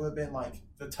 years would have been like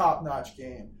the top-notch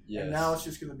game. Yes. And now it's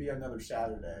just going to be another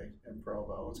Saturday in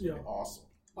Provo. It's going to be awesome.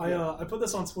 I put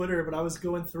this on Twitter, but I was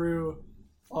going through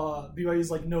BYU's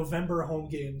like November home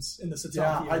games in the Sataki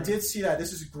Yeah, I area. did see that.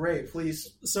 This is great. Please.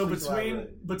 So please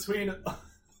between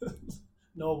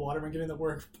Noah Waterman getting the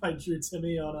work by Drew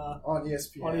Timme on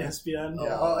ESPN. on ESPN.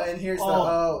 Yeah. Oh, and here's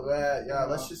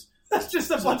let's just. That's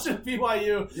just a bunch of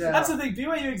BYU. Yeah. That's the thing.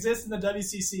 BYU exists in the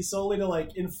WCC solely to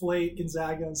like inflate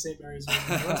Gonzaga and St. Mary's.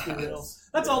 Let's be real.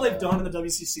 That's all they've done in the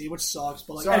WCC, which sucks.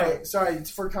 But like, anyway. Sorry.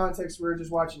 For context, we're just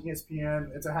watching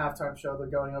ESPN. It's a halftime show. They're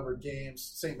going over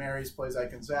games. St. Mary's plays at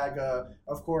Gonzaga.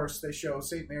 Of course, they show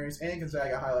St. Mary's and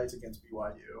Gonzaga highlights against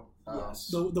BYU. Yes.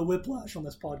 The whiplash on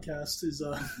this podcast is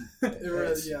It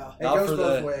really, yeah. It goes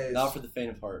both ways. Not for the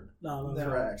faint of heart. no.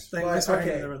 Correct. Thanks But, for hanging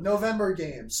okay, there with me. November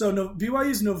games. So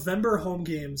BYU's November home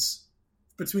games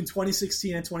between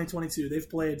 2016 and 2022, they've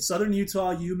played Southern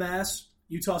Utah, UMass,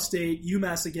 Utah State,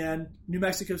 UMass again, New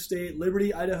Mexico State,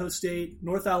 Liberty, Idaho State,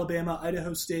 North Alabama,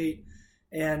 Idaho State,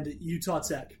 and Utah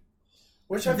Tech.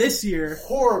 Which have This year,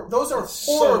 those are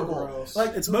so horrible. gross.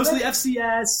 Like it's mostly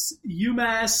FCS.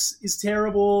 UMass is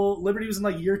terrible. Liberty was in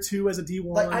like year 2 as a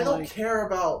D1. Like I don't care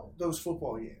about those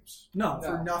football games No,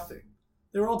 for nothing.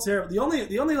 they were all terrible.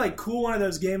 The only like cool one of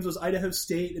those games was Idaho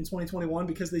State in 2021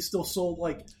 because they still sold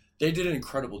like. They did an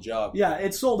incredible job. Yeah,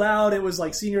 it sold out. It was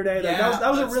like senior day. Like, Yeah, that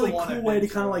was a that's really the one cool I've way to been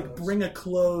kind of to like those. bring a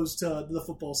close to the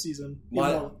football season.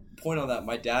 My point on that,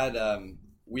 my dad,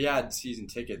 we had season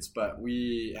tickets, but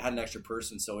we had an extra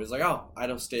person, so he was like, "Oh, I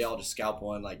don't stay. I'll just scalp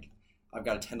one." Like, I've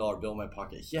got a $10 bill in my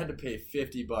pocket. He had to pay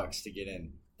 $50 to get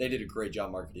in. They did a great job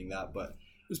marketing that, but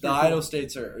the Idaho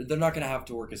States they're not going to have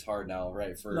to work as hard now,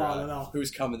 right? For No.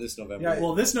 who's coming this November. Yeah,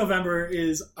 Well, this November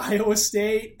is Iowa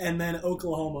State and then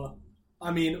Oklahoma.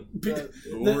 I mean,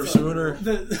 Sooner.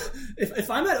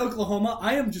 If I'm at Oklahoma,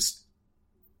 I am just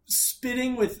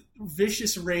spitting with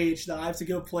vicious rage that I have to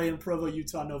go play in Provo,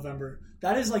 Utah in November.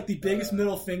 That is like the biggest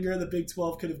middle finger the Big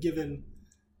 12 could have given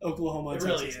Oklahoma. It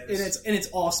really is. And it's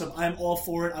awesome. I'm all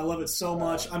for it. I love it so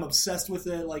much. I'm obsessed with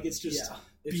it. Like it's just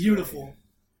it's beautiful. great.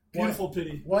 Beautiful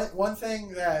pity. One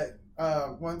thing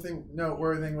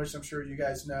noteworthy, which I'm sure you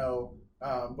guys know,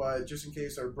 but just in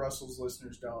case our Brussels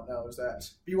listeners don't know, is that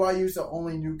BYU is the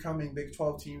only new coming Big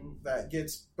 12 team that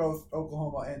gets both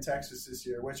Oklahoma and Texas this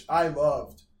year, which I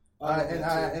loved.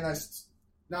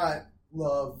 Not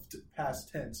loved past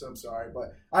tense. I'm sorry,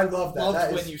 but I loved that.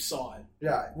 Loved when you saw it.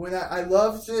 Yeah, I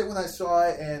loved it when I saw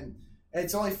it, and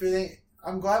it's only fitting.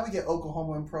 I'm glad we get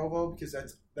Oklahoma and Provo because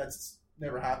that's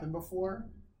never happened before.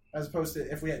 As opposed to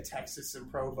if we had Texas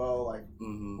and Provo, like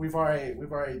we've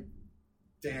already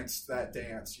danced that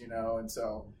dance, and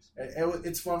so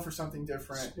it's fun for something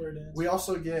different. Square dance. We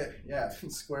also get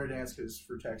square dance because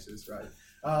for Texas, right?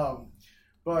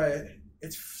 But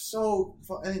it's so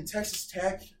fun. I mean, Texas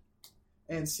Tech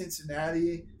and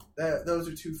Cincinnati, those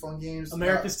are 2 fun games.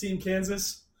 America's Team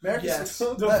Kansas. Yes.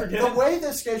 Don't forget. The way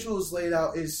the schedule is laid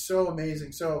out is so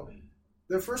amazing. So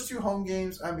the first 2 home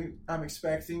games, I'm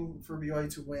expecting for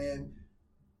BYU to win.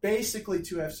 Basically,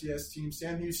 2 FCS teams.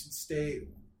 Sam Houston State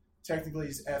technically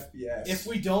is FBS. If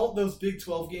we don't, those Big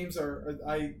 12 games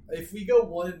if we go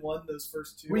 1-1 those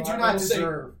first 2, we do I not will say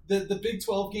deserve. the Big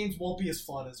 12 games won't be as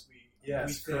fun as we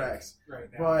Yes, think correct. right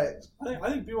now. But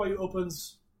I think BYU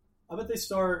opens. I bet they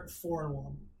start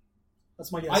 4-1.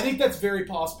 That's my guess. I think that's very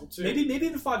possible too. maybe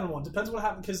even 5-1. Depends on what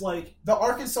happens because like the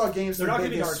Arkansas games, they're not going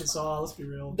to be biggest. Arkansas. Let's be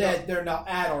real. that they're not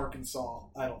at Arkansas.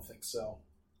 I don't think so.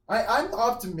 I'm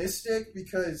optimistic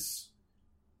because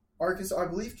Arkansas. I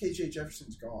believe KJ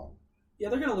Jefferson's gone. Yeah,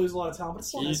 they're going to lose a lot of talent, but it's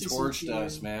still He an SEC torched team.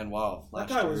 us, man. Wow. That Last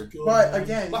guy year. was good. But man.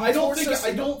 again, But he I don't torched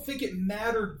us. think it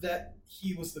mattered that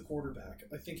he was the quarterback.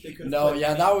 I think they could. No,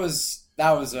 yeah, that was a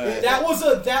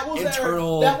that was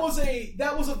internal- of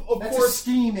That's a course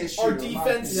scheme issue. our in my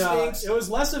defense- opinion. Yeah, it was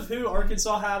less of who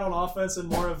Arkansas had on offense and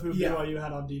more of who Yeah. BYU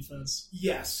had on defense.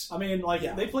 yes. I mean, like,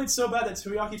 Yeah. they played so bad that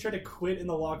Tuiaki tried to quit in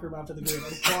the locker room after the game.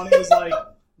 And Kwani was like,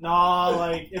 nah,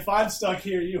 like, if I'm stuck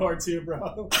here, you are too,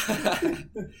 bro.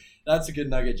 That's a good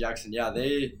nugget, Jackson. Yeah,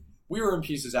 we were in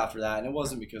pieces after that, and it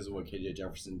wasn't because of what KJ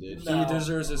Jefferson did. No. He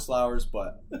deserves his flowers,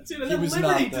 but Dude, and he then was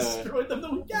Liberty not the... destroyed them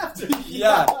the week after.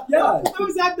 Yeah. I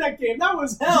was at that game. That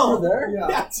was hell. You were there?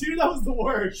 Yeah, dude, that was the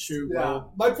worst. Shoot, Yeah.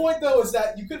 bro. My point, though, is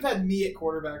that you could have had me at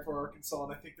quarterback for Arkansas,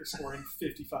 and I think they're scoring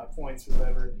 55 points or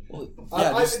whatever. Well,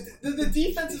 yeah, The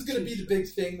defense is going to be the big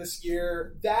thing this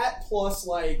year. That plus,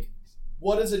 like,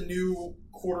 what does a new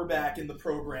quarterback in the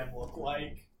program look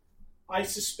like? I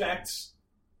suspect,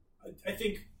 I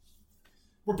think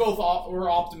we're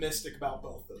optimistic about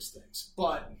both those things.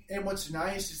 But And what's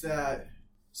nice is that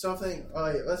something,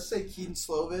 let's say Keaton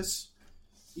Slovis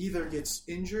either gets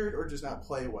injured or does not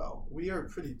play well. We are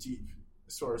pretty deep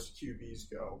as far as QBs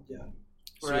go. Yeah.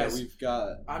 So yeah, we've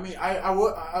got... I mean,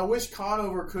 I wish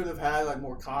Conover could have had like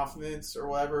more confidence or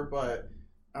whatever, but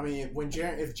I mean,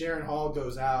 if Jaron Hall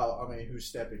goes out, I mean, who's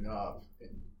stepping up? And,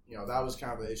 that was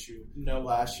kind of the issue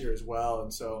last year as well.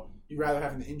 And so you'd rather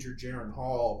have an injured Jaron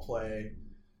Hall play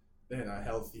than a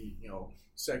healthy,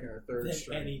 second or third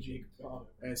string. any Jacob Conover.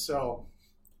 And so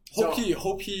Hope he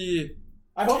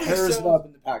I hope tears he's it up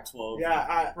in the Pac-12.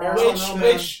 Yeah,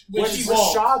 Which he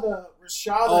won't. Rashada.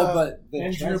 Oh, but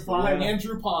Andrew Pine.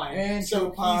 Andrew Pine.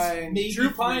 Pine. Drew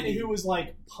Pine, who was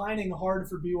like pining hard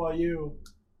for BYU,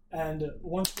 and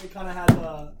once they kind of had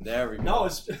the there we go. no,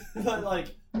 it's like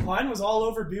Pine was all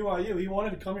over BYU. He wanted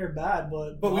to come here bad,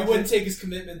 but we wouldn't take his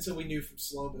commitment until we knew from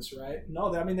Slovis, right?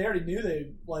 No, I mean they already knew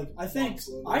they like. I think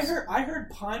I heard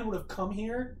Pine would have come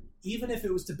here even if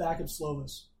it was to back up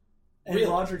Slovis, and Really?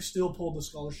 Roderick still pulled the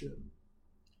scholarship.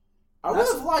 I would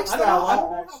have liked that a I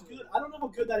lot. don't know how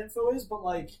good that info is, but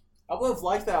like I would have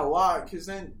liked that a lot because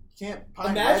then can't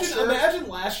Pine Imagine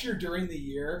last year during the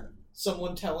year,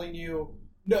 someone telling you,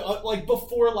 like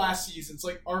before last season, it's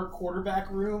like our quarterback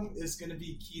room is going to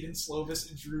be Keaton Slovis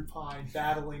and Drew Pine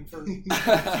battling for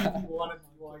QB1 and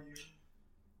BYU.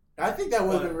 I think that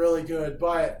would have been really good,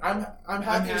 but I'm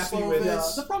happy with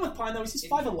Slovis. The problem with Pine though is he's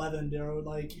 5'11", bro.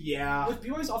 Like Yeah. with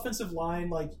BYU's offensive line,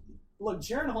 like look,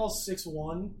 Jaron Hall's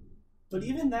 6'1", but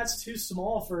even that's too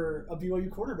small for a BYU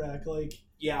quarterback. Like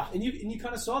Yeah. and you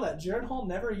kind of saw that Jaron Hall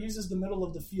never uses the middle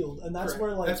of the field, and that's Correct.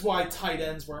 where like That's why tight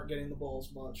ends weren't getting the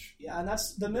balls much. yeah, and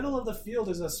that's the middle of the field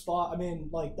is a spot. I mean,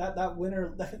 like that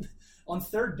winner on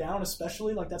third down,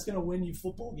 especially like that's going to win you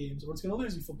football games, or it's going to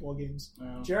lose you football games. Yeah.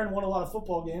 Jaron won a lot of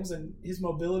football games, and his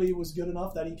mobility was good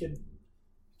enough that he could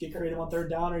get creative on third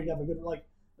down, or he'd have a good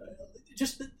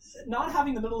just not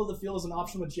having the middle of the field as an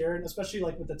option with Jaron, especially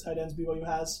like with the tight ends BYU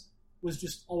has, was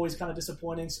just always kind of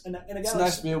disappointing. And again, it's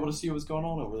nice to be able to see what's going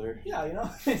on over there. Yeah,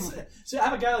 so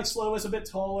have a guy like Slovis, a bit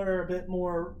taller, a bit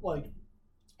more like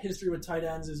history with tight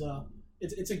ends is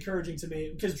it's encouraging to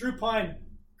me because Drew Pine,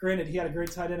 granted, he had a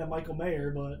great tight end at Michael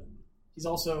Mayer, but he's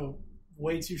also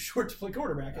way too short to play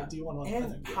quarterback at D1 level.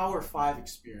 and Power 5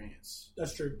 experience.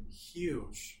 That's true.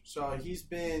 Huge. So he's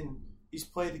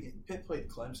played Pitt played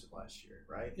Clemson last year,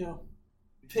 right? Yeah.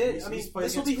 Pitt. He's I mean, played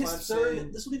this will be his against third.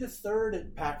 Clemson, This will be the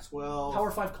third Pac-12 Power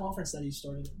 5 conference that he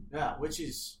started. Yeah, which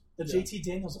is The JT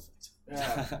Daniels effect.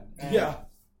 yeah, and, Yeah.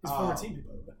 His former teammate,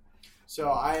 by the way. So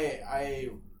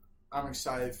I'm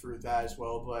excited for that as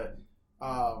well, but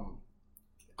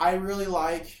I really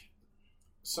like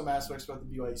some aspects about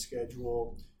the BYU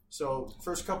schedule. So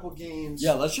first couple games.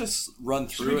 Yeah, let's just run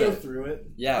Should through we go it. through it?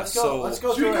 Yeah, Let's go. so Let's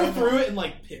go Should we through go it. through it and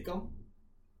like pick them?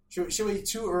 Should we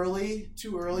too early?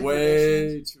 Too early? way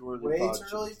predictions? too early. Way too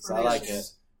predictions. early. I like it.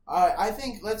 predictions. I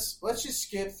think let's just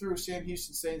skip through Sam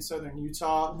Houston State and Southern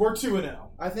Utah. We're 2-0.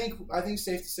 I think it's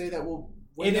safe to say that we'll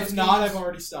win. And if those not, games. I've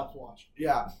already stopped watching.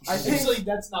 Yeah, I think Actually,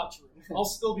 that's not true. I'll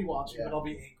still be watching, Yeah. but I'll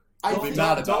be angry. I Don't be think,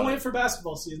 mad about Don't it. wait for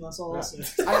basketball season. That's all I'll say.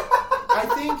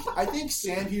 I think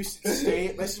Sam Houston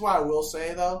State. This is what I will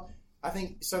say though. I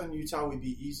think Southern Utah would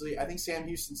be easily. I think Sam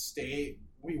Houston State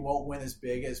we won't win as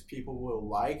big as people will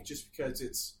like, just because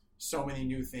it's so many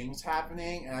new things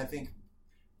happening, and I think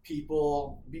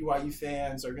BYU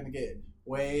fans are going to get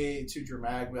way too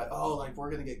dramatic. Like, we're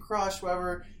going to get crushed,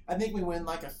 whatever. I think we win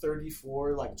like a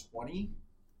 34-20.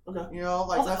 Okay.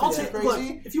 Nothing too crazy.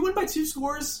 Look, if you win by 2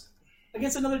 scores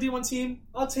against another D1 team,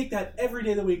 I'll take that every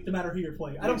day of the week, no matter who you're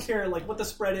playing. I don't care what the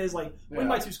spread is. Win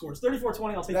by 2 scores,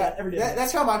 34-20. I'll take that every day.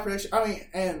 That's how my prediction. I mean,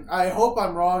 and I hope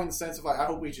I'm wrong in the sense of I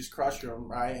hope we just crush them,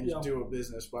 right, and just do a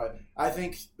business. But I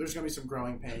think there's going to be some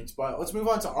growing pains. But let's move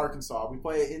on to Arkansas. We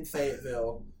play in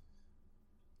Fayetteville.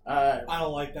 I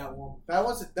don't like that one. That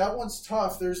one's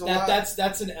tough. There's a lot.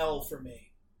 That's an L for me.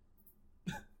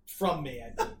 From me, I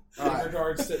think. In Right.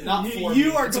 regards to not for You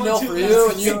me. are It's an going L to for you,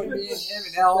 and you That- and me and him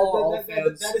and L. all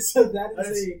fans.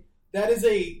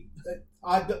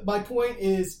 My point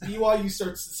is BYU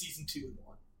starts the season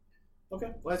 2-1.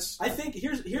 Okay. Let's. I think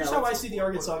here's how I see the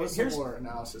Arkansas game. Here's more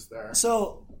analysis there.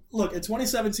 So, look, in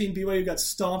 2017, BYU got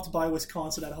stomped by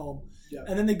Wisconsin at home. Yeah.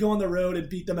 And then they go on the road and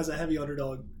beat them as a heavy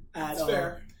underdog at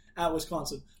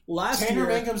Wisconsin. Last Tanner year,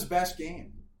 Mangum's best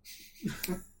game.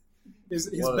 his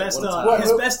what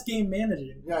best game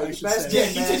managing. Yeah, his should best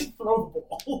say. game. Yeah, he didn't throw the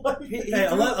ball. Hey,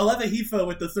 Aleva Hifo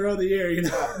with the throw of the year, you know.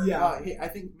 I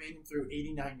think Mangum threw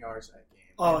 89 yards that game.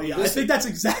 Oh yeah, I think that's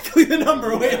exactly the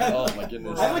number. Oh my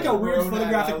goodness! I have like a weird Road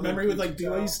photographic out, memory with like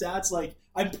Luke BYU stats. Like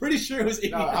I'm pretty sure it was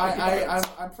 89 No, yards.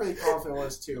 I'm pretty confident it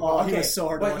was too. Oh, he was so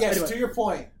hard to But watch. yes, Anyway. to your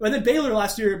point. And then Baylor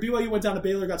last year, BYU went down to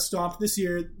Baylor, got stomped. This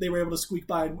year, they were able to squeak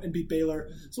by and beat Baylor.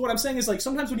 So what I'm saying is, like,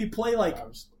 sometimes when you play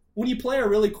a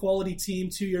really quality team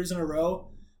 2 years in a row,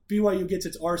 BYU gets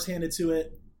its arse handed to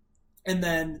it, and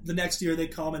then the next year they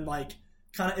come and like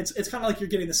kind of it's kind of like you're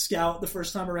getting the scout the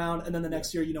first time around, and then the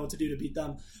next year you know what to do to beat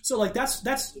them. So like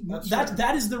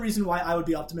that is the reason why I would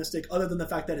be optimistic. Other than the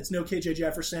fact that it's no KJ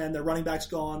Jefferson, their running back's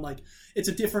gone, like it's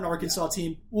a different Arkansas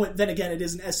team. Well, then again, it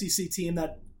is an SEC team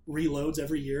that reloads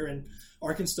every year, and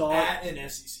Arkansas At an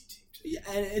SEC team. Yeah,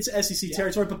 and it's SEC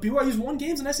territory, but BYU's won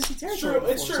games in SEC territory. True,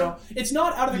 it's before, true. So it's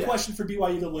not out of the question for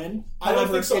BYU to win. I don't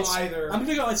However, think so either. I'm going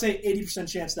to go and say 80%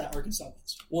 chance that Arkansas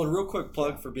wins. Well, a real quick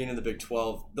plug for being in the Big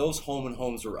 12. Those home and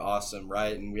homes were awesome,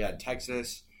 right? And we had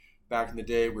Texas back in the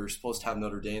day. We were supposed to have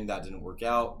Notre Dame. That didn't work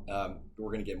out.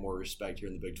 We're going to get more respect here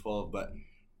in the Big 12. But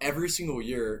every single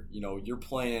year, you know, you're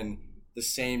playing the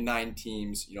same 9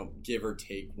 teams, you know, give or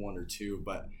take 1 or 2.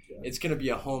 But it's going to be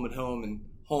a home and home and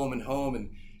home and home.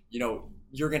 And, you know,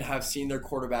 you're going to have seen their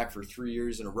quarterback for 3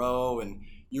 years in a row, and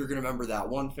you're going to remember that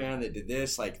one fan that did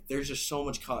this. Like, there's just so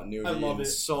much continuity. I love and it.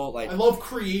 So, like, I love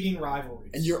creating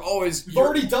rivalries. and you're always... We've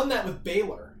already done that with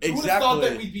Baylor. Who would have thought Exactly.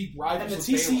 that we'd be rivals And with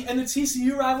the Baylor? and the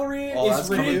TCU rivalry Oh, is that's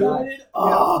gonna be reunited.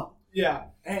 Yeah.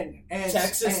 And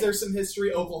Texas, and, there's some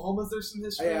history. Oklahoma's, there's some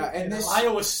history. Yeah, and this-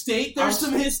 Iowa State, there's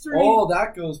some history. Oh,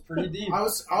 that goes pretty deep. I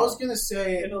was gonna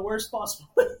say In the worst possible.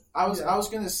 I was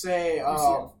gonna say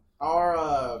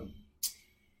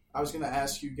I was gonna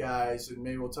ask you guys, and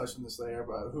maybe we'll touch on this later,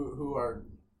 but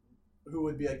who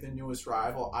would be like the newest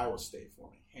rival? Iowa State for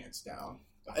me, hands down.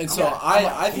 And so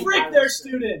I think Freak their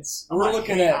students. we're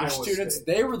looking at Iowa their students. State.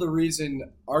 They were the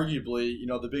reason, arguably, you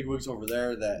know, the big wigs over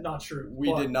there that Not true.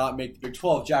 we did not make the Big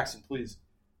 12. Jackson, please.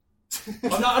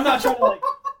 I'm not trying to like.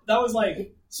 That was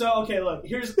like. So okay, look.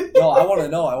 Here's. No, I want to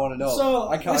know. So,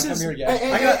 I come this here is- to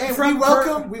And,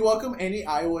 get. we welcome any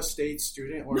Iowa State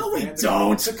student or No, we fan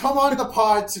don't. to come on the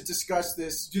pod to discuss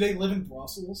this. Do they live in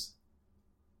Brussels?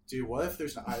 Dude, what if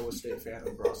there's an Iowa State fan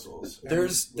in Brussels?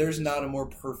 There's not a more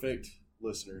perfect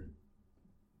listener.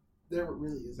 There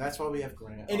really is. That's why we have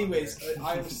Grant. on Anyways, here.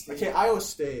 Iowa State. Okay, Iowa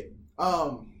State.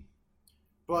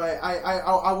 But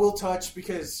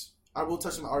I will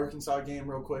touch on the Arkansas game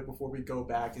real quick before we go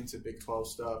back into Big 12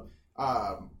 stuff.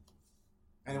 And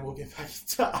then we'll get back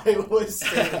into Iowa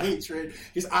State hatred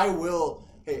because I will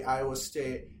hate Iowa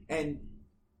State. And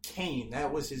Payne,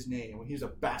 that was his name when he was a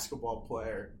basketball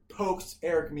player, poked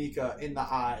Eric Mika in the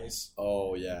eyes,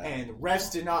 Oh yeah. and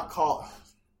refs did not call.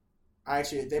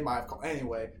 Actually, they might have called.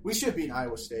 Anyway, we should beat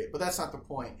Iowa State, but that's not the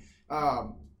point.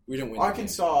 We didn't win.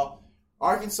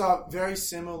 Arkansas very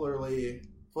similarly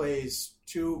plays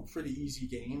 2 pretty easy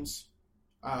games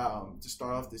to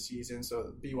start off the season.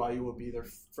 So BYU will be their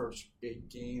first big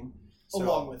game. So,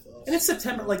 Along with us. And it's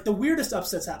September. Like the weirdest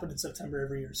upsets happen in September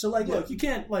every year. So like, look, you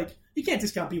can't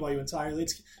discount BYU entirely.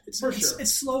 It's For sure.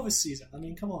 It's slow this season. I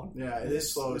mean, come on. yeah, it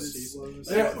is slow this season. slow this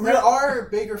There, season. there are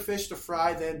bigger fish to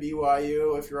fry than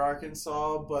BYU if you're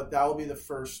Arkansas, but that will be the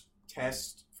first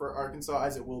test for Arkansas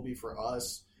as it will be for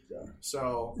us.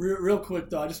 So Real quick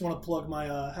though, I just want to plug my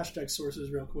hashtag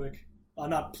sources real quick.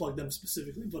 Not plug them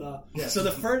specifically, but Yeah. so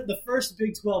the first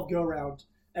Big 12 go round.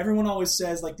 Everyone always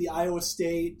says like the Iowa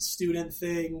State student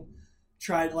thing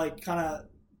tried like kind of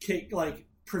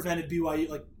prevented BYU,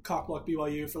 like cockblock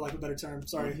BYU for lack of a better term.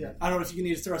 Sorry, Yeah. I don't know if you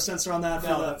need to throw a censor on that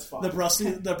No, for that's fine. the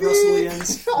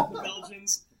Brusselians, the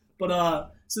Belgians.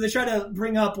 But so they try to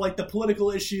bring up like the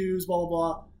political issues, blah blah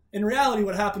blah. In reality,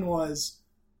 what happened was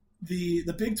the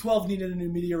Big 12 needed a new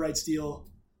media rights deal,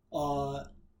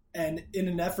 and in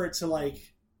an effort to like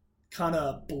kind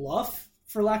of bluff,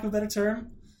 for lack of a better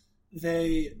term,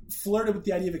 they flirted with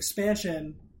the idea of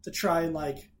expansion to try and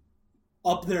like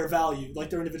up their value, like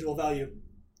their individual value.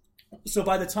 So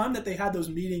by the time that they had those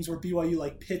meetings where BYU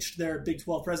like pitched their Big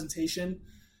 12 presentation,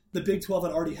 the Big 12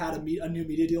 had already had a new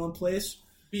media deal in place.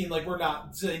 being like we're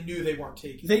not. So they knew they weren't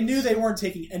taking. They knew they weren't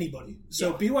taking anybody.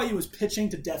 So Yeah. BYU was pitching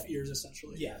to deaf ears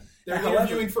essentially. Yeah, they're However-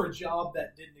 interviewing for a job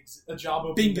that didn't exist, a job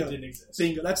opening that didn't exist.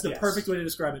 Bingo. That's the Yes. perfect way to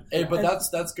describe it. Hey, but And-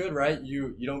 that's good, right?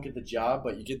 You don't get the job,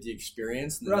 but you get the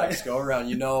experience. And the Right. next go around,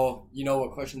 you know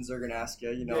what questions they're gonna ask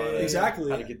you. You know Yeah,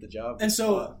 exactly. how to get the job. And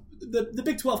so the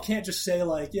Big 12 can't just say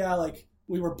like, yeah, like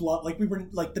we were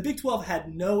the Big 12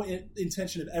 had no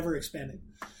intention of ever expanding.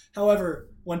 However,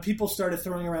 when people started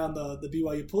throwing around the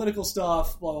BYU political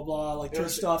stuff, blah blah blah, like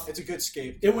church stuff, It's a good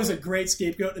scapegoat. it was a great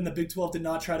scapegoat, and the Big 12 did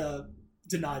not try to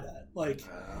deny that. Like,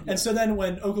 and so then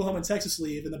when Oklahoma and Texas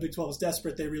leave, and the Big 12 is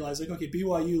desperate, they realize like, okay,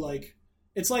 BYU like.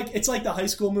 It's like the high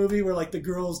school movie where like the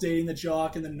girl's dating the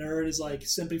jock and the nerd is like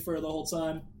simping for her the whole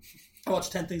time. I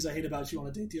watched 10 Things I Hate About You on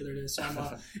a date the other day, so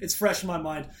it's fresh in my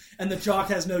mind. And the jock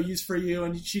has no use for you,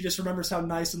 and she just remembers how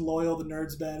nice and loyal the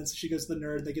nerd's been, and so she goes to the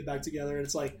nerd, and they get back together, and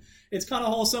it's like, it's kind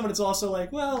of wholesome, and it's also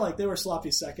like, well, like, they were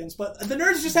sloppy seconds, but the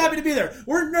nerd's just happy to be there.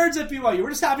 We're nerds at BYU. We're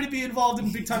just happy to be involved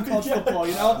in big-time college football,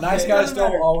 you know? Nice It guys doesn't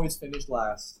don't matter. always finish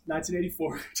last.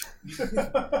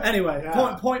 1984. Anyway,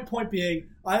 Yeah. point being,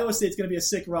 Iowa State's going to be a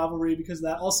sick rivalry because of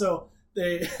that. Also,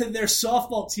 their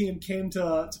softball team came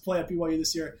to play at BYU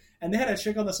this year, and they had a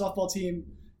chick on the softball team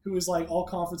who was like all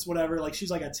conference whatever. Like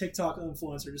she's like a TikTok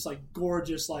influencer, just like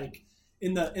gorgeous, like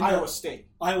in the Iowa State.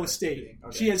 Iowa State.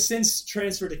 Okay. She has since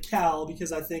transferred to Cal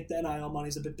because I think the NIL money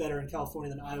is a bit better in California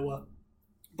than Iowa.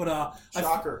 But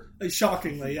Shocker.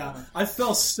 shockingly, yeah. I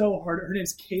fell so hard. Her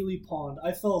name's Kaylee Pond.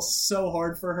 I fell so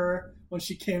hard for her when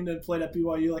she came to play at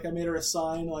BYU. Like I made her a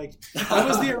sign. Like I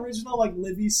was the original like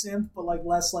Livy simp, but like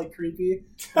less like creepy.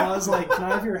 And I was like, "Can I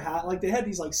have your hat?" Like they had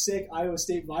these like sick Iowa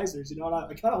State visors, you know. And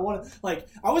I kind of wanted, like,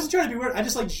 I wasn't trying to be weird. I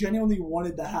just like genuinely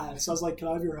wanted the hat. So I was like, "Can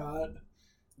I have your hat?"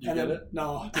 You And get then- it?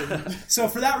 No, I didn't. So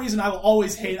for that reason, I will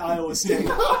always hate Iowa State.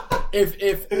 If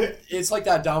it's like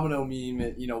that domino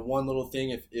meme, you know, one little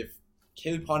thing. If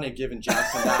Kaylee Pond had given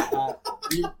Jackson that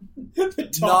hat,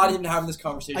 not even having this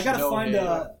conversation. I gotta no find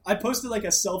way. I posted like a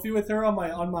selfie with her on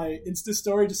my Insta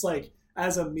story, just like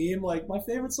as a meme, like my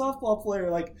favorite softball player.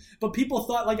 Like, but people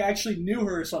thought like I actually knew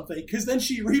her or something because then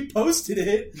she reposted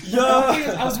it.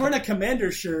 Yeah. I was wearing a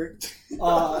Commander shirt,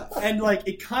 and like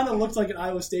it kind of looked like an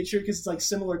Iowa State shirt because it's like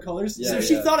similar colors. Yeah, so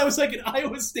she yeah. thought I was like an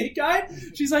Iowa State guy.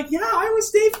 She's like, "Yeah, Iowa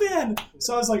State fan."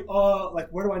 So I was like, like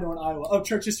where do I know in Iowa? Oh,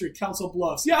 church history, Council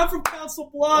Bluffs. Yeah, I'm from Council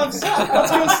Bluffs.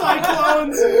 Let's go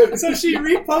Cyclones. So she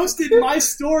reposted my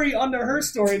story under her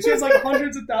story. And she has like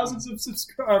hundreds of thousands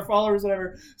of followers,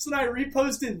 whatever. So then I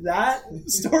reposted that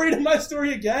story to my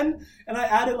story again, and I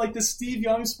added like the Steve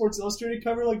Young Sports Illustrated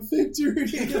cover, like victory.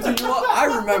 You know what? I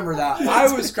remember that.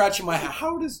 I was scratching my head.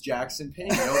 How does Jackson Payne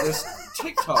know this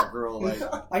TikTok girl? Like,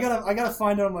 I gotta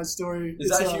find it on my story. is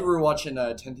that you were watching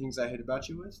 10 Things I Hate About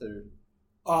You with? Or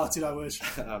Oh, dude, I wish.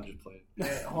 I'm just playing.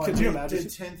 Yeah, hold on. Could you Did imagine?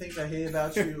 10 Things I Hate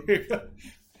About You.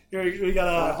 Here we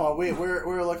got Hold on, wait,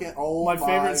 we're looking at my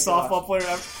favorite softball player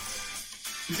ever.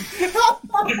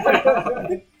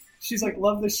 She's like,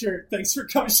 "Love the shirt. Thanks for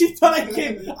coming." She thought I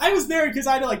came. I was there because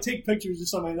I had to like take pictures or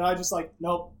something. And I just like,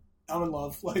 nope, I'm in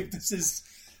love. Like this is.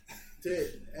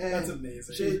 That's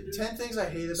amazing. Did 10 Things I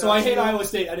Hate About So I hate You. Iowa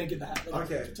State. I didn't get the hat.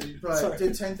 Okay, Sorry. but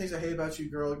did 10 Things I Hate About You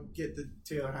girl get the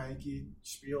Taylor Heineke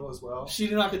spiel as well? She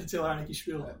did not get the Taylor Heineke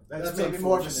spiel. That's That's maybe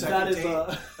more of a unfortunate. second That is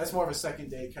date. That's more of a second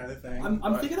date kind of thing. I'm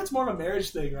but- thinking that's more of a marriage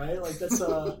thing, right? Like that's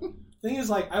thing is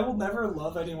like I will never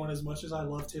love anyone as much as I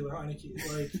love Taylor Heineke.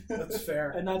 Like That's fair.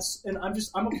 and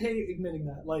I'm okay admitting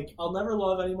that. Like I'll never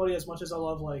love anybody as much as I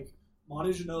love like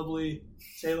Manu Ginobili,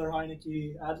 Taylor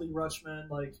Heineke, Adley Rutschman.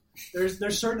 Like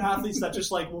there's certain athletes that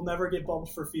just like will never get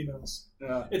bumped for females.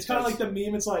 Yeah, It's kind of like the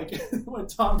meme. It's like when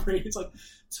Tom Brady. It's like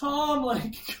Tom,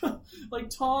 like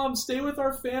Tom, stay with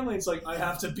our family. It's like I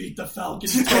have to beat the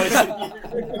Falcons twice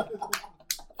a year.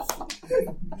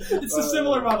 It's a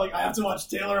similar amount. Like I have to watch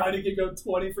Taylor Heineke go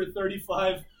 20 for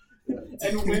 35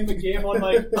 and win the game on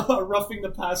like a roughing the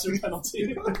passer penalty.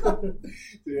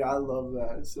 Dude, I love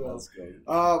that. So, That's great.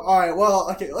 all right. Well,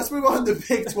 okay. Let's move on to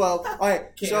Big 12. All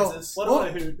right. Kansas. What well,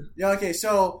 a hoot! yeah. Okay.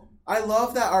 So I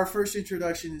love that our first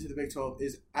introduction into the Big 12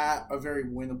 is at a very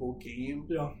winnable game.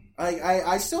 Yeah.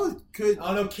 I still could.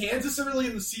 I don't know. Kansas early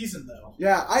in the season, though.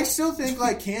 Yeah, I still think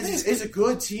like Kansas is a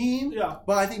good team. Yeah.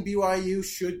 But I think BYU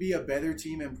should be a better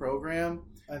team and program.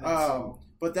 I think so.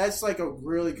 But that's like a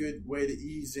really good way to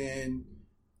ease in.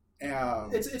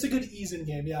 It's a good ease-in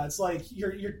game. Yeah, it's like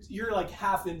you're like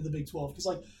half into the Big 12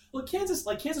 because Kansas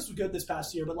was good this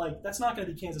past year, but like that's not going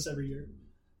to be Kansas every year.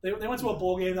 They went to a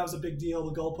bowl game. That was a big deal.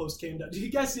 The goalpost came down. Did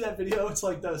you guys see that video? It's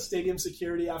like the stadium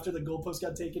security after the goalpost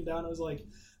got taken down. It was like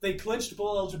they clinched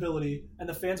bowl eligibility and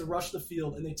the fans rushed the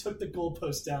field and they took the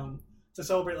goalpost down to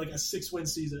celebrate like a 6-win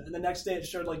season. And the next day it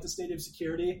showed like the stadium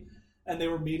security and they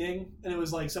were meeting and it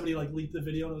was like somebody like leaked the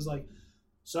video and it was like,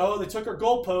 so they took our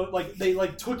goalpost, like they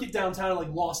like took it downtown and like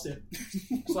lost it.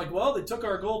 It's like, well, they took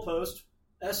our goalpost.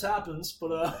 This happens,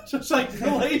 but just like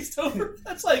glazed over.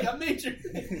 That's like a major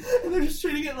thing. And they're just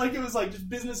treating it like it was like just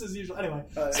business as usual. Anyway,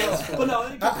 but no.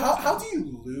 How do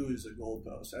you lose a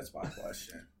goalpost? That's my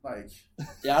question. Like,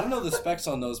 yeah, I don't know the specs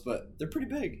on those, but they're pretty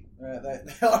big.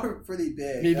 They are pretty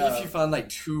big. Maybe if you find like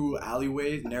 2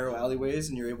 narrow alleyways,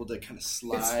 and you're able to kind of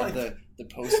slide like, the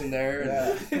post in there.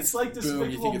 Yeah. And it's like boom,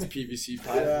 you think it's PVC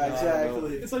pipe. Yeah,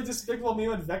 exactly. It's like Despicable Me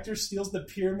when Vector steals the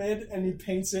pyramid and he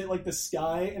paints it like the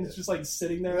sky, and it's just like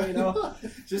sitting there, you know,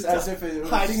 just as if it was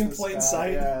hiding in plain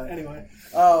sight. Yeah. Anyway,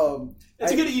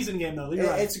 it's a good easing game though. You're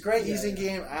right. It's a great easing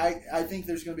game. I think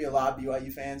there's going to be a lot of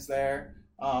BYU fans there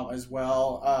as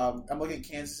well. I'm looking at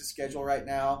Kansas' schedule right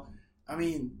now. I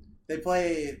mean, they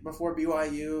play before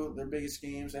BYU, their biggest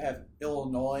games. They have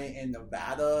Illinois and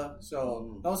Nevada,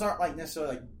 so those aren't like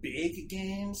necessarily like big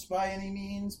games by any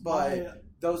means, but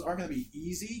those aren't going to be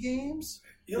easy games.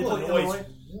 Illinois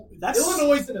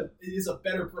is a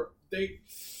better. They're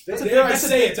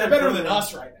better than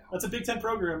us right now. That's a Big Ten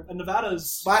program, and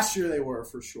Nevada's last year they were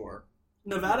for sure.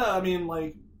 Nevada, I mean,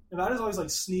 like Nevada's always like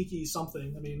sneaky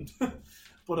something. I mean,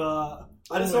 but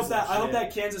I just hope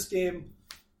that Kansas game.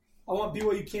 I want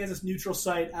BYU Kansas neutral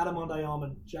site,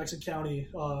 Adam-on-Diamond, Jackson County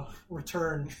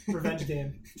return revenge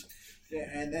game. Yeah,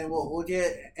 and then we'll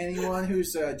get anyone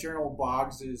whose General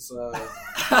Boggs is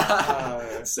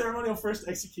ceremonial first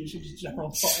execution,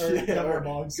 Governor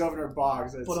Boggs. Governor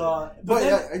Boggs.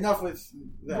 But enough with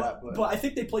that. But I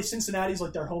think they play Cincinnati's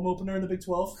like their home opener in the Big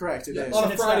 12. Correct, it is.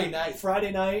 On a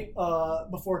Friday night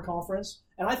before conference,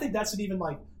 and I think that's an even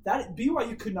like that.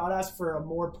 BYU could not ask for a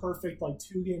more perfect like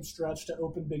 2-game stretch to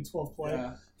open Big 12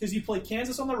 play because you play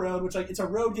Kansas on the road, which like it's a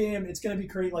road game. It's going to be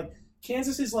great. Like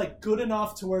Kansas is like good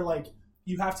enough to where like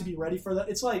you have to be ready for that.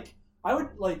 It's like I would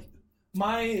like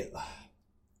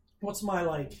what's my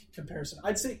like comparison?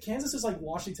 I'd say Kansas is like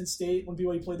Washington State when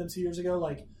BYU played them 2 years ago.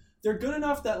 Like they're good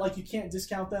enough that like you can't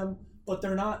discount them, but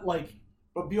they're not like.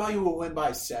 But BYU will win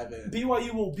by 7.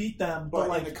 BYU will beat them, but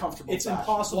like in a comfortable it's fashion.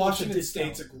 impossible. Washington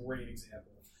State's a great example.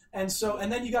 And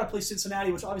then you got to play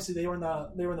Cincinnati, which obviously they were in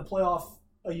the playoff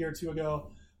a year or two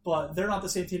ago, but they're not the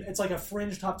same team. It's like a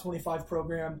fringe top 25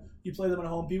 program. You play them at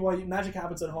home. BYU Magic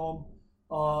happens at home.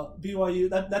 BYU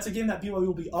that's a game that BYU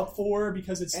will be up for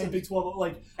because it's the Big 12.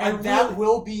 Like, and that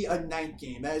will be a night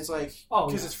game. That is like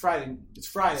because it's Friday. It's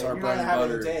Friday. It's our You're bread not and having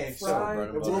butter. a day,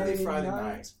 so it will be Friday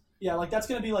night. Yeah, like that's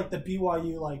gonna be like the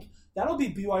BYU like that'll be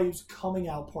BYU's coming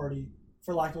out party,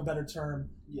 for lack of a better term,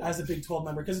 as a Big 12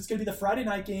 member, because it's gonna be the Friday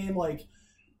night game. Like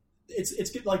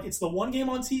it's like it's the one game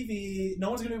on TV. No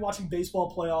one's gonna be watching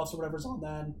baseball playoffs or whatever's on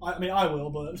then. I mean, I will,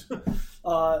 but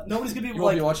nobody's gonna be. You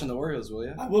won't be watching the Orioles, will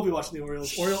you? I will be watching the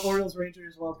Orioles. Orioles,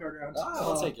 Rangers, wild card round.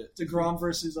 I'll take it. DeGrom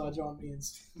versus John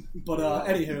Means. But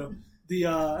anywho,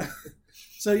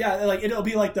 so yeah, like it'll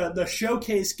be like the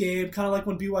showcase game, kind of like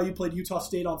when BYU played Utah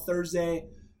State on Thursday,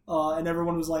 and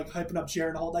everyone was like hyping up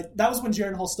Jaren Hall. Like that was when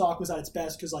Jaren Hall stock was at its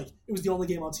best because like it was the only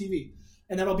game on TV.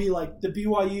 And that'll be like the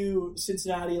BYU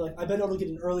Cincinnati. Like I bet it'll get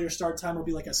an earlier start time. It'll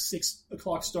be like a 6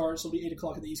 o'clock start, so it'll be 8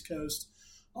 o'clock on the East Coast.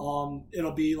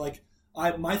 It'll be like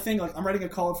my thing. Like I'm writing a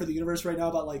column for the Universe right now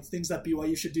about like things that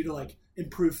BYU should do to like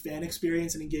improve fan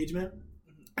experience and engagement.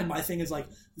 And my thing is like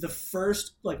the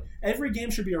first like every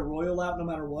game should be a royal out no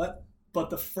matter what. But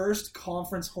the first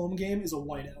conference home game is a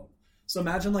whiteout. So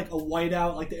imagine like a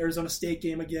whiteout like the Arizona State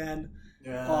game again.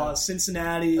 Yeah.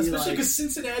 Cincinnati, especially because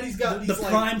Cincinnati's got the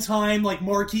prime time like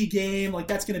marquee game, like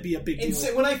that's going to be a big deal.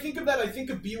 And when I think of that, I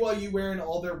think of BYU wearing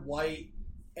all their white,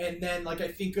 and then like I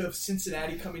think of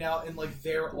Cincinnati coming out and like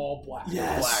they're all black.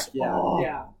 Yes, black. Yeah,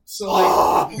 yeah. So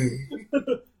like,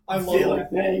 I love it.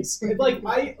 Thanks. Like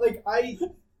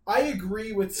I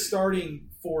agree with starting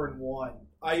 4-1.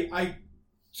 I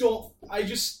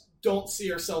just don't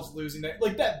see ourselves losing that.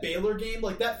 Like that Baylor game,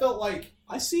 like that felt like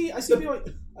I see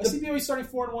BYU starting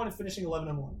 4-1 and finishing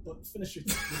 11-1. But finish your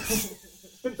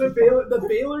the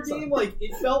Baylor game, like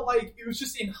it felt like it was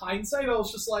just in hindsight. I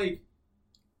was just like,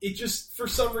 it just for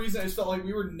some reason I just felt like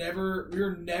we were never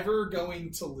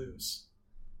going to lose,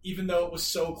 even though it was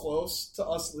so close to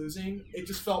us losing. It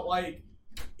just felt like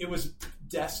it was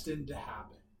destined to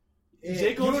happen.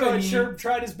 Jake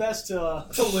tried his best to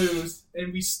lose,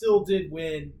 and we still did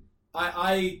win.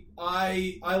 I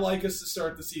like us to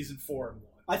start the season 4-1.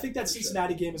 I think that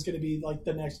Cincinnati game is going to be like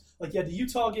the next. Like you had the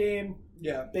Utah game,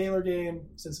 Baylor game,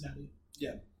 Cincinnati.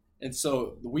 Yeah, and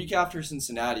so the week after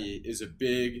Cincinnati is a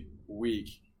big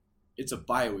week. It's a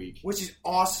bye week, which is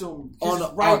awesome. On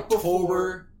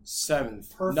October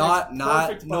 7th. Perfect- not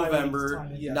perfect bye week November.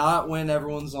 timing. Yeah. Not when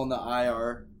everyone's on the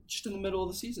IR. Just in the middle of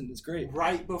the season. It's great.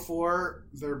 Right before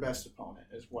their best opponent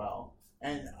as well.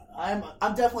 And I'm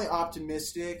definitely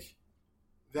optimistic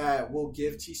that we'll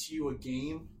give TCU a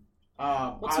game.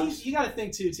 You got to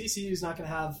think too. TCU is not going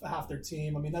to have half their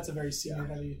team. I mean, that's a very senior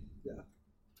heavy.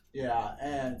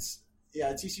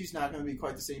 TCU's not going to be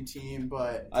quite the same team,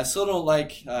 but I still don't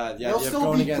like the idea of still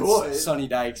going be against good. Sonny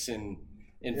Dykes in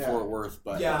Fort Worth,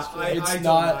 but Yeah, it's I don't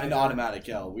not an either. automatic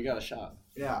L. We got a shot.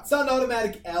 yeah. It's not an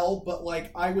automatic L, but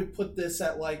like I would put this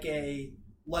at like a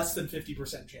less than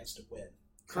 50% chance to win.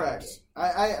 Correct. For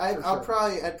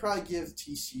sure. I'd probably give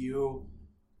TCU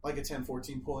like a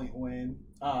 10-14 point win.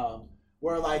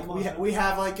 Where like we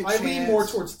have like a I chance. lean more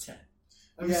towards 10.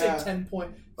 I would Yeah. say 10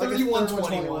 point. like a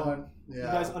 31-21. You Yeah.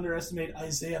 guys underestimate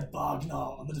Isaiah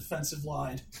Bognaw on the defensive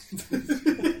line.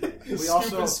 We Scoop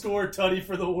also- and score Tutty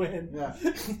for the win. Yeah.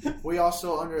 We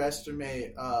also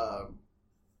underestimate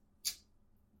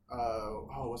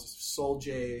what's his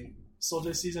Soljay.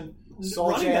 Soljay season.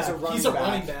 Soljay Running as back. a running He's a back.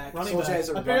 running back. Running Soljay back. is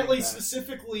a Apparently, running back.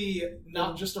 specifically,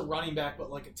 not just a running back,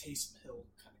 but like a Taysom Hill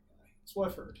kind of guy. That's what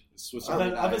I've heard. Swiss I've been-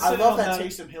 Army I've been knife. I sitting love on that that-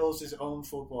 Taysom Hill is his own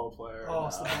football player. Oh,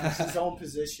 it's the best. It's his own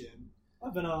position.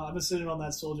 I've been sitting on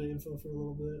that Soljay info for a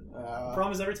little bit. Uh,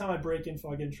 Problem is, every time I break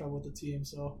info, I get in trouble with the team.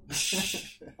 So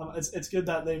it's good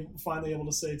that they finally able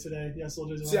to say today, yeah,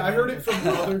 Soljay's. See, I heard it from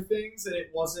other things, and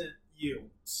it wasn't you.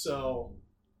 So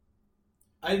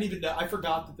I didn't even know. I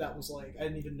forgot that was like. I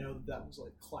didn't even know that was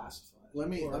like classified. let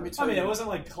me I tell mean, you. it wasn't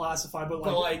like classified, but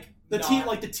But like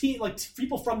like the team,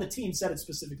 people from the team said it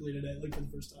specifically today, like for the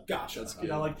first time. Gotcha. That's You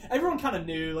know, like everyone kind of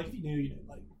knew. Like if you knew, you knew.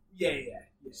 Like Yeah.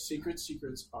 Secrets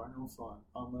are no fun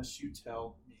unless you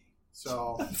tell me.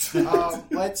 So let's move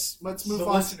The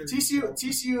on. listener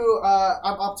TCU.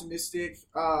 I'm optimistic,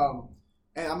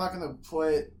 and I'm not gonna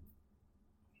put.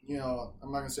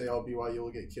 I'm not gonna say BYU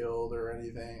will get killed or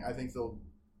anything. I think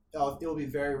it'll be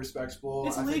very respectable.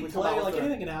 it's I think league we come play. out Like with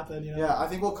anything can happen. You know? Yeah, I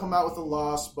think we'll come out with a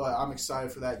loss, but I'm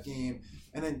excited for that game.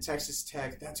 And then Texas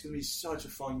Tech, that's going to be such a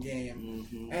fun game.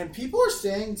 Mhm. And people are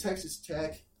saying Texas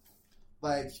Tech,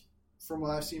 like, from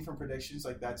what I've seen from predictions,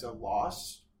 like, that's a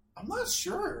loss. I'm not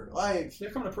sure. Like,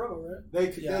 They're coming to Provo, right?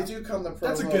 they Yeah. do come to Provo.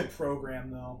 That's a good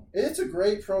program, though. It's a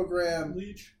great program.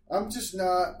 Leach. I'm just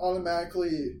not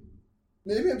automatically...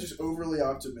 Maybe I'm just overly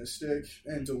optimistic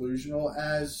and delusional,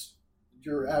 as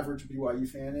your average BYU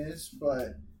fan is,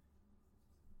 but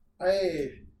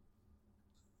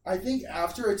I think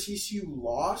after a TCU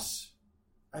loss,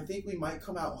 I think we might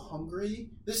come out hungry.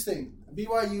 This thing,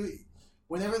 BYU,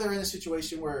 whenever they're in a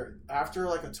situation where after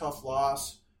like a tough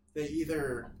loss, they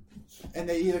either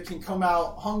can come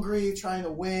out hungry trying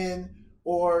to win,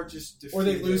 or just Or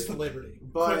they defeated. lose to Liberty.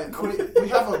 But Quick. we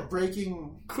have a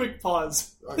breaking. Quick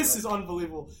pause. Okay. This is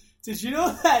unbelievable. Did you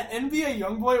know that NBA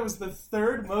Youngboy was the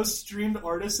third most streamed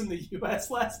artist in the U.S.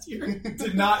 last year?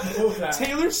 Did not know that.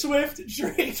 Taylor Swift,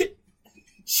 Drake,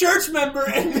 church member,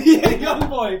 NBA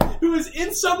Youngboy, who was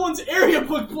in someone's area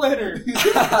book planner.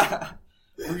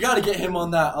 We got to get him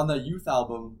on that youth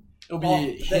album. It'll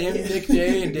be him, Nick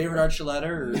Day, and David Archuleta,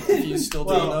 or if he's still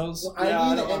doing those. I Yeah,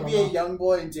 I need don't NBA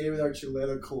Youngboy and David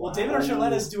Archuleta collab. Well, David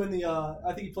Archuleta is doing the.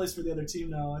 I think he plays for the other team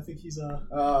now. I think he's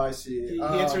Oh, I see. he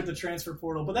entered the transfer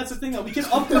portal. But that's the thing, though. We can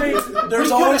upgrade.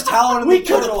 There's always talent in We the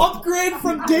could portal. upgrade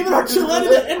from David Archuleta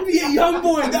to NBA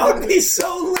Youngboy. That would be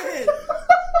so lit.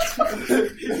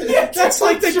 Yeah, that's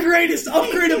like the greatest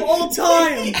upgrade of all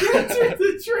time.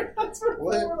 the transfer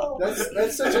portal.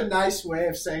 That's such a nice way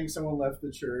of saying someone left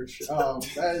the church. I'm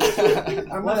Left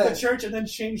gonna. the church and then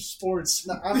changed sports.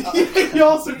 He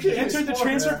also Entered the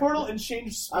transfer portal and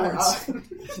changed sports.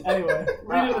 Anyway,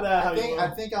 read into that how you I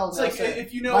will. think I'll It's like say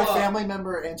if you know my family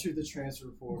member entered the transfer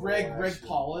portal. Greg actually.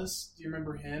 Paulus. Do you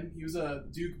remember him? He was a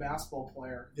Duke basketball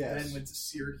player. Yes. And then went to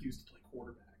Syracuse to play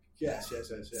quarterback. Yes.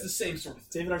 It's the same sort of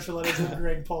thing. David Archuleta is the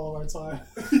Greg Paul of our time.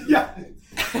 Yeah.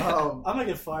 I'm gonna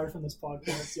get fired from this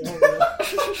podcast.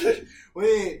 Yeah.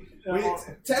 Wait.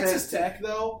 Texas Tech,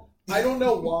 though, I don't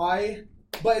know why,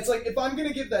 but it's like if I'm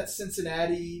gonna give that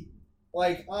Cincinnati,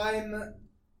 like I'm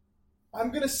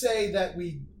gonna say that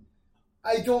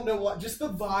I don't know what. Just the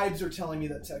vibes are telling me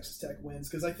that Texas Tech wins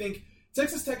because I think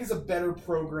Texas Tech is a better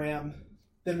program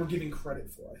than we're giving credit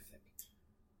for. I think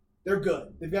they're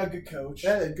good. They've got a good coach. They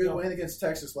had a good win against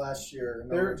Texas last year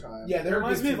in overtime. Yeah, It they're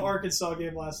reminds a good me of team. Arkansas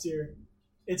game last year.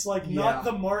 It's like not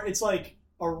the It's like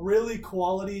a really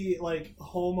quality like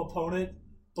home opponent,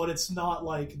 but it's not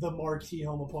like the marquee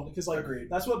home opponent because like Agreed.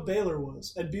 that's what Baylor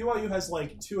was, and BYU has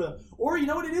like two of them. Or you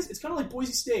know what it is? It's kind of like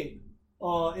Boise State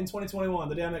in 2021,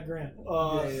 the day I met Grant.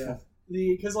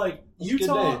 Because like It was a good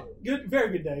Utah, very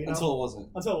good day. You know? Until it wasn't.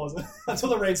 Until it wasn't. Until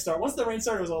the rain started. Once the rain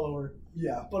started, it was all over.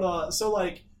 Yeah. But so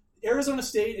like Arizona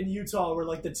State and Utah were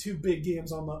like the two big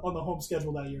games on the home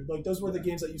schedule that year. Like those were the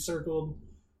games that you circled.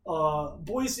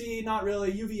 Boise, not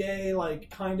really. UVA, like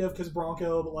kind of because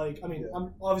Bronco, but like I mean,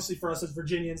 obviously for us as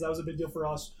Virginians, that was a big deal for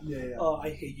us. Yeah. I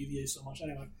hate UVA so much.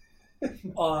 Anyway,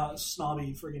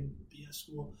 snobby friggin' BS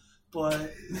school.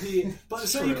 But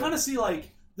so you kind of see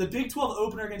like the Big 12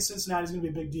 opener against Cincinnati is going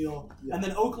to be a big deal, and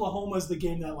then Oklahoma is the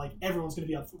game that like everyone's going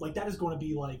to be up for. Like that is going to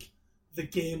be like the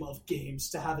game of games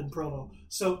to have in Provo.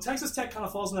 So Texas Tech kind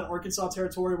of falls in that Arkansas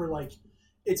territory where like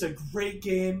it's a great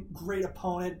game, great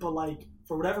opponent, but like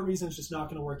for whatever reason it's just not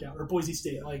going to work out. Or Boise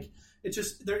State, like it's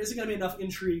just there isn't going to be enough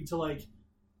intrigue to like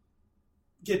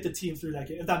get the team through that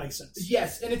game, if that makes sense.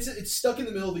 Yes, and it's stuck in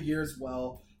the middle of the year as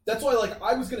well. That's why, like,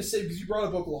 I was going to say, because you brought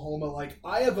up Oklahoma, like,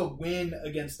 I have a win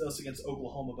against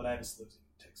Oklahoma, but I have us losing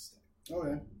Texas Tech.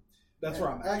 Okay. That's where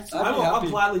I'm at. I'll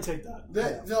gladly take that.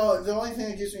 The only thing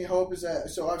that gives me hope is that,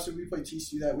 so obviously we played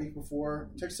TCU that week before.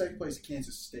 Texas Tech plays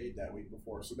Kansas State that week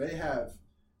before.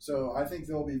 So I think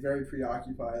they'll be very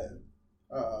preoccupied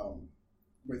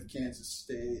with Kansas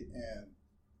State.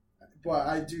 But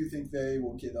I do think they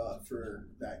will get up for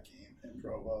that game in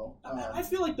Provo. I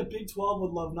feel like the Big 12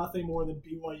 would love nothing more than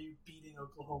BYU beating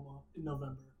Oklahoma in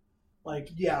November. Like,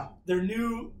 yeah, their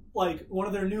new, like, one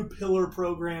of their new pillar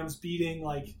programs beating,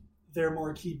 like, their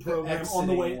marquee program on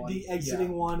the way, the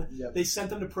exiting one. Yep. They sent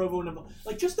them to Provo in November.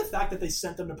 Like, just the fact that they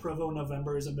sent them to Provo in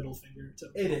November is a middle finger to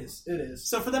It is.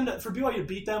 So for BYU to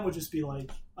beat them would just be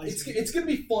like, it's going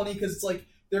to be funny because it's like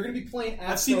they're going to be playing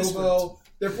at Provo.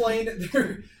 They're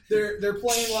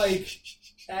playing like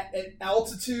at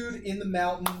altitude in the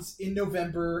mountains in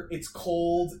November. It's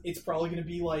cold. It's probably going to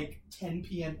be like 10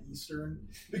 p.m. Eastern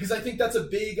because I think that's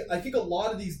I think a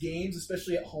lot of these games,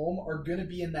 especially at home, are going to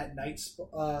be in that night.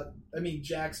 I mean,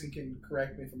 Jackson can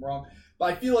correct me if I'm wrong,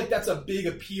 but I feel like that's a big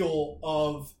appeal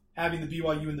of having the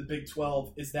BYU in the Big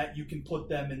 12 is that you can put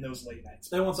them in those late night spots.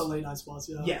 They want the late night spots,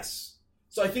 yeah. Yes.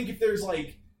 So I think if there's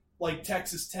like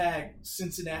Texas Tech,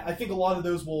 Cincinnati, I think a lot of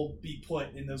those will be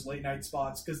put in those late night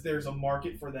spots because there's a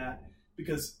market for that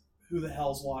because who the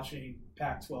hell's watching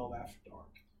Pac-12 after dark?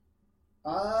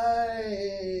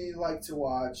 I like to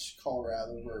watch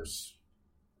Colorado versus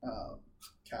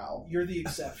Cal. You're the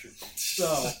exception. So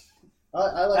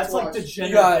I like that's to like watch.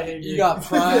 You got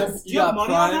Prime. You got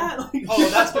money on that? Like, oh,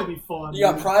 that's gonna be fun. You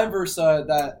got Prime versus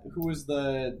who was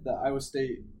the Iowa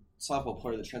State softball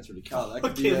player that transferred to Cal. That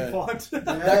could be that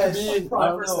could be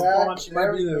Prime versus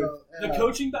the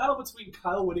coaching battle between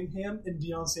Kyle Whittingham and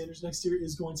Deion Sanders next year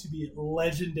is going to be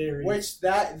legendary. Which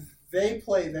they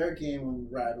play their game in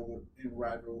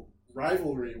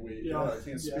rivalry week. Yeah. I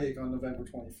can't speak on November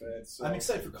 25th. So. I'm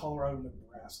excited for Colorado and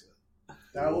Nebraska.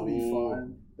 That will be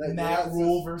fun. Matt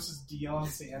Rule versus Deion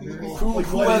Sanders.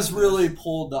 Who has really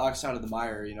pulled the ox out of the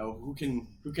mire? You know, who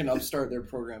can upstart their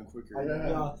program quicker?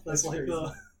 Yeah, that's like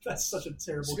that's such a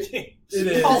terrible game. It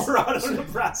is. Colorado and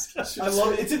Nebraska. I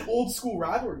love it. It's an old school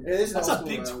rivalry. It is. That's a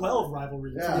Big 12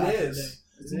 rivalry. Yeah, it is.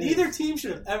 Neither team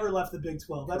should have ever left the Big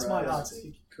 12. That's my hot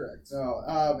take. Correct.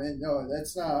 No,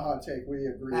 that's not a hot take. We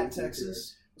agree. At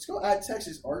Texas. Let's go at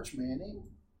Texas. Arch Manning.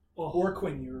 Or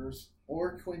Quinn Ewers. I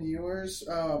want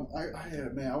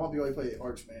BYU to play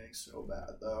Arch Manning so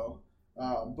bad though.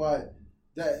 But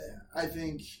I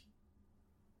think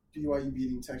BYU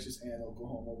beating Texas and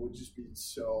Oklahoma would just be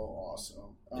so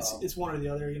awesome. It's one or the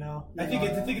other, you know. I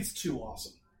think it's too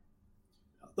awesome.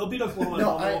 They'll beat Oklahoma.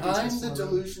 No, I'm the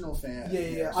delusional fan.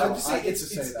 Yeah. I would say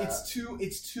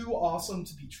it's too awesome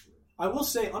to be true. I will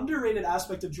say underrated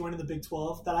aspect of joining the Big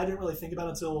 12 that I didn't really think about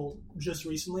until just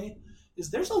recently is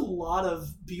there's a lot of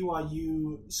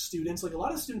BYU students, like a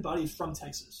lot of student bodies from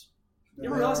Texas. You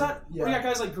ever realize that? Yeah. We got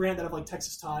guys like Grant that have like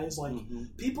Texas ties. Like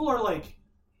people are like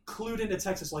clued into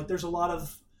Texas. Like there are a lot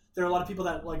of people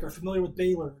that like are familiar with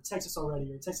Baylor, or Texas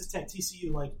already, or Texas Tech,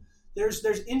 TCU. Like there's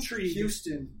intrigue.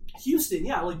 Houston,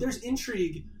 yeah. Like there's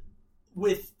intrigue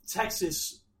with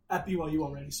Texas at BYU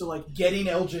already. So like getting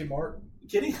LJ Martin,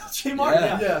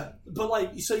 yeah. But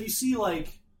like so you see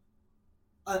like.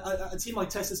 A team like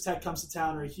Texas Tech comes to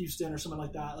town, or Houston, or something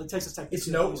like that. Like Texas Tech, it's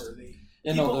noteworthy.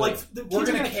 People the kids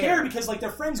are gonna care because like their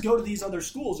friends go to these other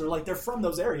schools, or like they're from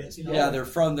those areas. You know? Yeah, they're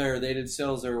from there. They did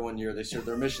sales there one year. They started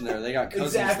their mission there. They got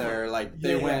cousins there. Like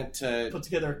they went to put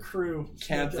together a crew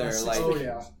camp there. Like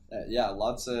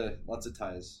lots of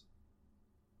ties.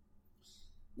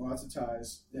 Lots of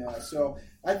ties. Yeah. So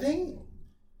I think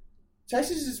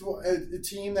Texas is a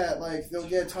team that like they'll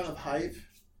get a ton of hype.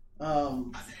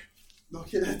 They'll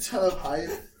get a ton of hype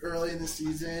early in the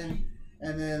season.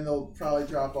 and then they'll probably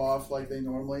drop off like they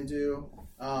normally do.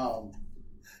 But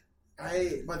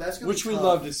that's gonna Which be we tough.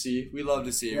 love to see. We love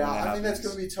to see it. Yeah, when that I think that's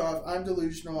happens. going to be tough. I'm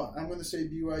delusional. I'm going to say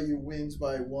BYU wins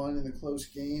by 1 in a close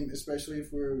game, especially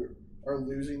if we are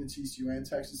losing to TCU and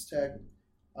Texas Tech.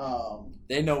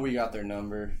 They know we got their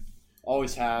number.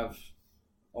 Always have.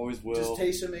 Always will. Does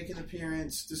Taysom make an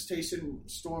appearance? Does Taysom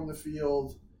storm the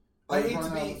field? I Run out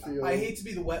of the field? hate to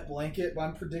be the wet blanket, but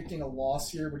I'm predicting a loss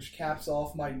here, which caps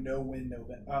off my no-win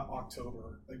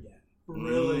October again.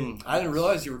 Really? I didn't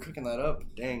realize you were cooking that up.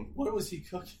 Dang. What was he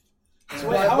cooking? So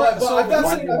Wait, I've got why-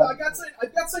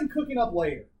 something cooking up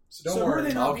later. So don't So who are worry.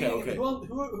 they not Okay, beating? okay.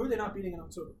 Who are they not beating in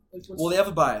October? Like, what's Well, they have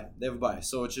a bye.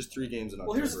 So it's just 3 games in October.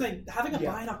 Well, here's the thing. Having a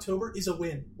bye in October is a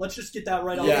win. Let's just get that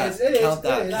right off. Yeah. It is. count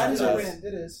that. That is a Count win.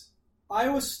 It is.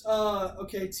 Iowa's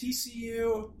okay.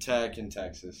 TCU, Tech and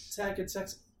Texas. Tech, and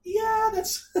Texas. Yeah,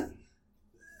 that's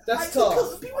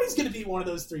Tough. BYU's going to be one of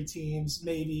those 3 teams,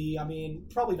 maybe. I mean,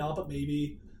 probably not, but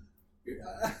maybe.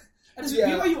 I just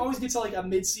BYU always gets like a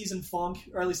mid-season funk,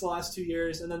 or at least the last 2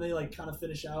 years, and then they like kind of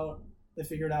finish out. They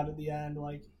figure it out at the end.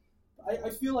 Like, I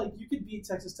feel like you could beat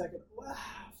Texas Tech.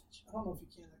 I don't know if you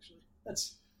can actually.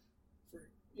 That's.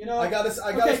 I got us.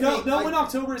 No win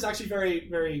October is actually very,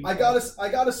 very. I got us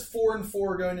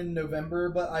 4-4 going into November,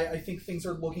 but I think things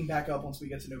are looking back up once we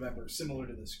get to November, similar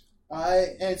to this.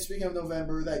 And speaking of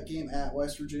November, that game at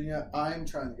West Virginia, I'm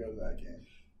trying to go to that game.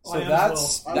 So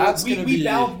that's going to be...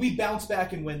 We bounce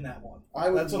back and win that one.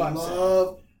 That's what I'm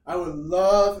saying. I would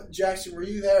love... Jackson, were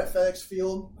you there at FedEx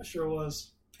Field? I sure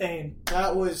was. Payne.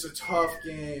 That was a tough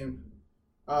game.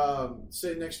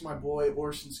 Sitting next to my boy,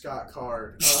 Orson Scott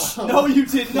Card. No, you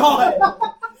did not.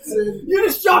 You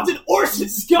just dropped an Orson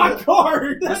Scott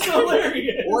Card. That's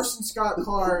hilarious. Orson Scott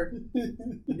Card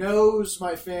knows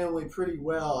my family pretty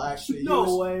well, actually.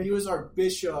 No way. He was our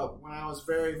bishop when I was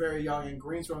very, very young in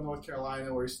Greensboro, North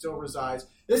Carolina, where he still resides.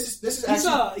 This is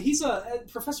actually... He's a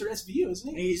professor at SVU,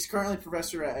 isn't he? He's currently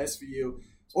professor at SVU.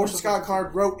 Orson Scott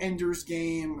Card wrote Ender's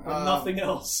Game. Nothing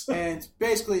else. And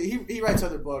basically, he writes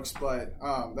other books, but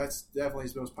that's definitely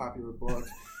his most popular book.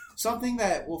 Something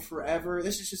that will forever...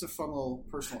 This is just a fun little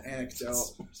personal anecdote.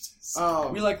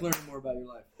 We like learning more about your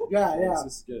life. Yeah.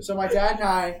 This is good. So my dad and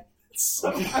I...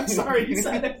 I'm sorry, you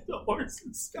sat next to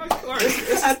Orson Scott Card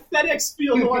at FedEx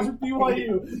Field to watch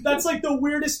BYU. That's like the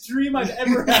weirdest dream I've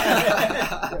ever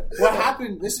had. What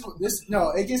happened... No,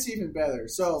 it gets even better.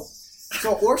 So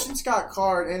Orson Scott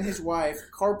Card and his wife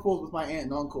carpooled with my aunt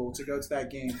and uncle to go to that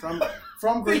game from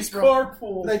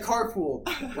Greensboro. They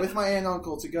carpooled with my aunt and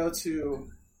uncle to go to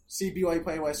see BYU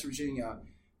play West Virginia.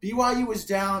 BYU was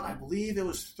down, I believe it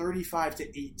was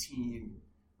 35-18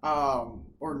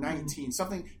 or 19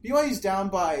 something. BYU's down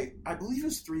by, I believe it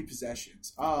was 3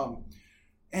 possessions. And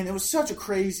it was such a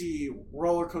crazy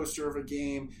roller coaster of a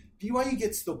game. BYU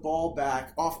gets the ball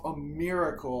back off a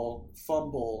miracle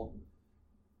fumble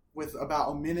with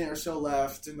about a minute or so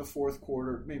left in the fourth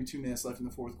quarter, maybe 2 minutes left in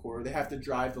the fourth quarter. They have to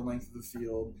drive the length of the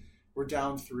field. We're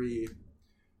down 3.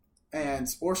 And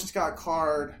Orson Scott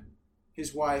Card,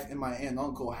 his wife, and my aunt and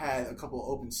uncle had a couple of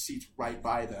open seats right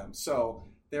by them. So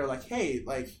they were like, hey,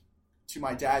 to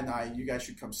my dad and I, you guys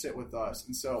should come sit with us.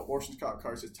 And so Orson Scott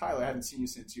Card says, Tyler, I haven't seen you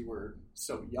since you were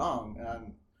so young.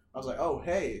 And I was like, oh,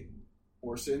 hey,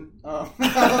 Orson. I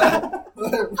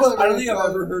don't think I've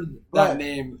ever heard that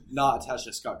name not attached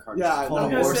to Scott Card. Yeah, I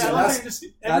was Orson. gonna say, That's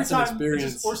an every time experience.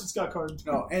 it's just Orson Scott Card.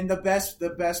 No, and the best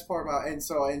part about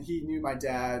and he knew my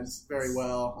dad very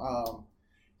well.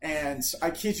 And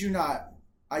I kid you not,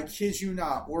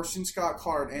 Orson Scott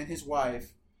Card and his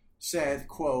wife said,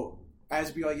 quote,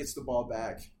 as BYU gets the ball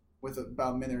back with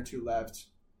about a minute or 2 left,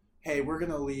 hey, we're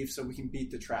gonna leave so we can beat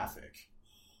the traffic.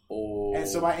 Oh. And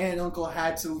so my aunt and uncle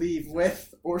had to leave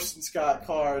with Orson Scott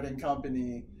Card and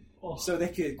company so they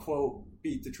could, quote,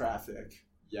 beat the traffic.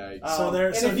 Yikes.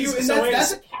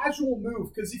 That's a casual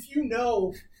move, because if you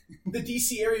know the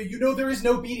DC area, you know there is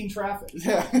no beating traffic.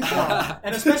 Yeah.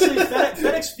 And especially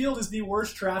FedEx Field is the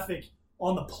worst traffic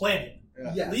on the planet.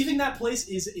 Yeah. Yes. Leaving that place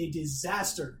is a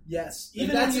disaster. Yes.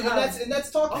 Even and when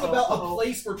that's talking about a Uh-oh.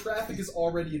 place where traffic is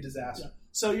already a disaster. Yeah.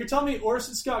 So you're telling me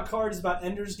Orson Scott Card is about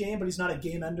Ender's Game, but he's not a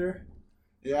game ender?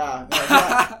 Yeah,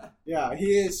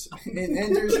 he is in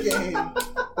Ender's Game,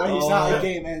 but he's not a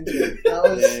game ender.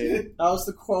 That was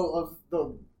the quote of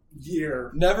the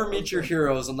year. Never meet your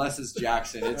heroes unless it's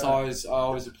Jackson. It's always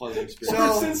a pleasant experience.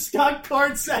 Orson Scott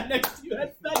Card sat next to you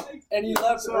at FedEx. And he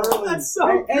left early. That's so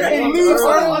And great. lose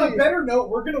On early. a better note,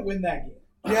 we're going to win that game.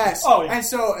 Yes. Oh, yeah. And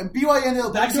BYU ended up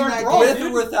losing Backyard that brawl, game. With or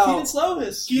dude. without- Keaton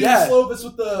Slovis. Keaton Yeah. Slovis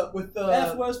with the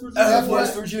F West Virginia. F West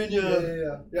West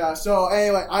Virginia. Yeah. So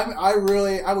anyway,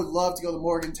 I would love to go to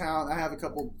Morgantown. I have a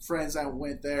couple friends that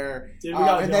went there, Dude, we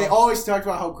gotta and go. they always talked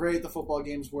about how great the football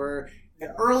games were.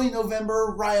 Early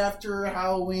November, right after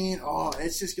Halloween. Oh,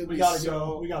 it's just gonna We be gotta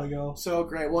go. We gotta go. so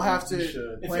great. We'll have to. We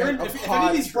should. If, plan a if any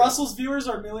pod of these trip. Brussels viewers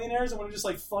are millionaires and want to just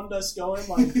like fund us going,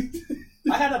 like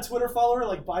I had a Twitter follower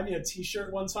like buy me a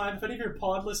T-shirt one time. If any of your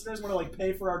pod listeners want to like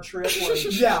pay for our trip,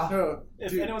 like, Yeah. No,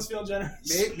 if dude, anyone's feeling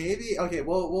generous, maybe okay.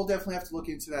 We'll definitely have to look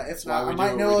into that. If That's why not, we I do might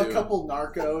what know we a do. couple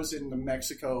narcos in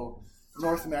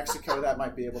North Mexico that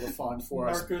might be able to fund for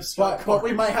us. Marcos But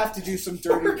we might have to do some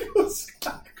dirty.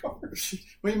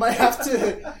 we might have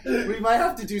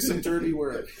to do some dirty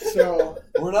work. So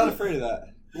We're not afraid of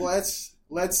that. let's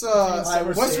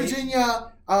Iowa West State.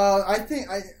 Virginia. I think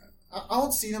I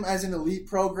don't see them as an elite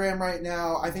program right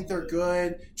now. I think they're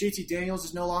good. JT Daniels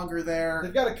is no longer there.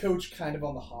 They've got a coach kind of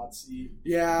on the hot seat.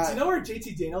 Yeah, Do you know where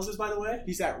JT Daniels is, by the way?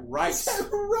 he's at Rice.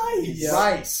 Right. Yeah.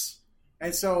 Rice.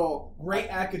 And so, Great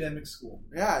academic school.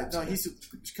 yeah, no, he's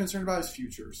concerned about his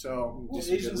future. So, Well, Do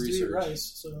some good Asians do eat research.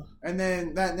 rice, so and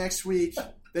then that next week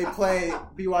they play.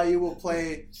 BYU will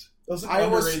play. That was an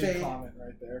Iowa underrated State. comment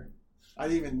right there. I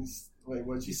didn't even wait.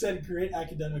 What he said great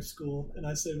academic school, and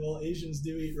I said, well, Asians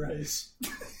do eat rice.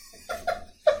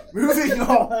 Moving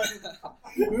on.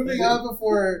 Moving on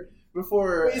before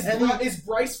Is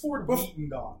Bryce Ford Bef- Wheaton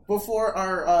gone? before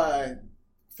our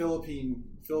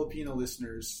Filipino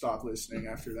listeners stop listening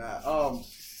after that.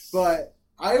 But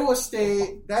Iowa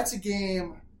State, that's a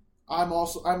game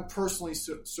I'm personally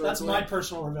circling. That's my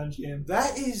personal revenge game.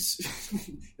 That is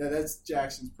that's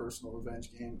Jackson's personal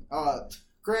revenge game.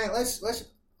 Grant,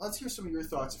 let's hear some of your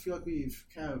thoughts. I feel like we've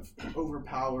kind of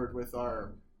overpowered with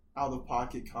our out of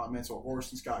pocket comments or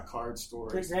Orson Scott Card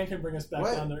stories. Grant can bring us back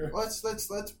down there. Let's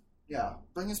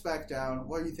bring us back down.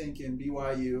 What are you thinking?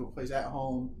 BYU plays at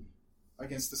home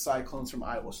against the Cyclones from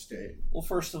Iowa State. Well,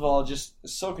 first of all, just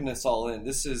soaking this all in.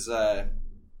 This is like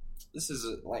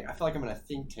I feel like I'm in a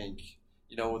think tank,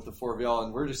 with the four of y'all,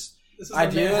 and we're just This is a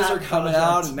ideas are Manhattan coming Project.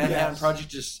 out, and Manhattan Yes. Project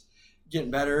just getting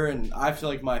better, and I feel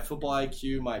like my football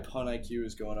IQ, my pun IQ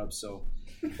is going up, so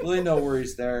really no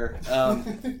worries there. Yeah,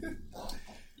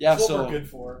 That's what so we're good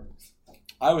for.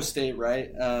 Iowa State,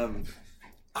 right?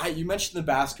 You mentioned the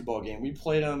basketball game. We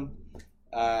played them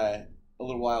a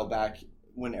little while back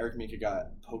when Eric Mika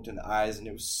got poked in the eyes, and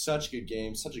it was such a good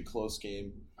game, such a close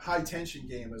game. High tension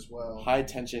game as well. High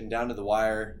tension, down to the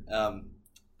wire.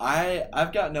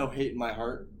 I've got no hate in my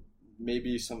heart.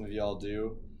 Maybe some of y'all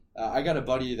do. I got a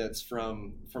buddy that's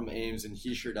from Ames, and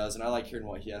he sure does, and I like hearing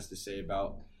what he has to say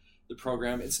about the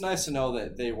program. It's nice to know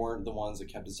that they weren't the ones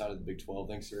that kept us out of the Big 12.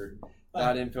 Thanks for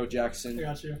that info, I Jackson.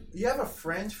 got you. You have a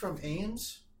friend from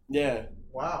Ames? Yeah,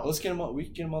 Wow. let's get him on. We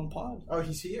can get him on the pod. Oh,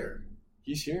 he's here.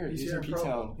 He's here. He's here in Provo.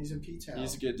 P-Town. He's in P-Town.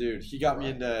 He's a good dude. He got me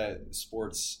Right. into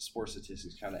sports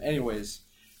statistics, kind of. Anyways,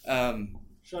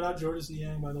 Shout out Jordan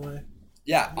Niang, by the way.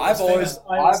 yeah, Most famous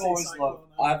Iowa State Cyclone.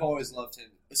 I've always loved him.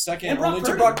 Second And Brock only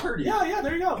Purdy. to Brock Purdy. Yeah,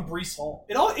 there you go. Brees Hall.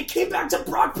 It came back to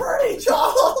Brock Purdy. It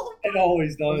always I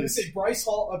was gonna does. say Brees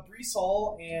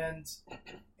Hall,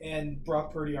 and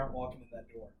Brock Purdy aren't walking in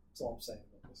that door. That's all I'm saying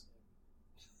about this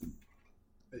game.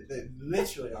 They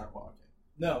literally aren't walking.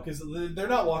 No, because they're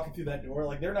not walking through that door.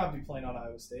 Like they're not be playing on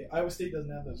Iowa State. Iowa State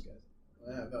doesn't have those guys.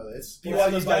 Yeah, no, it's You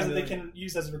have those guys by that they the- can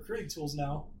use as recruiting tools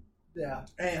now. Yeah,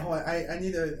 Hey, hold on. I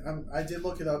need to. I did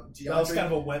look it up. that was kind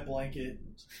of a wet blanket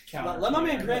counter. Let my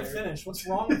man right Grant there. finish. What's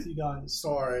wrong with you guys?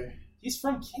 Sorry. He's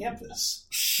from campus.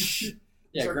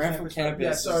 Yeah, Sorry, Grant from campus.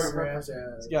 Yeah, sorry, Grant.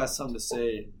 Grant. He's got something to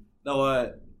say.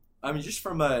 No, I mean, just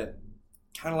from a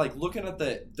kind of like looking at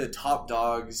the top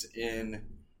dogs in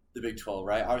the Big 12,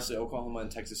 right? Obviously, Oklahoma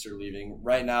and Texas are leaving.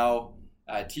 Right now,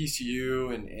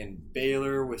 TCU and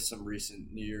Baylor with some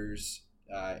recent New Year's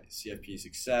CFP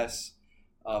success.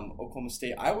 Oklahoma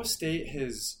State. Iowa State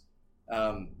has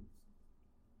I'm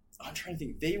trying to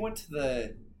think. They went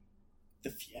to the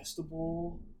Fiesta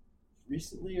Bowl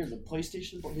recently, or the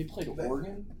PlayStation Bowl. They played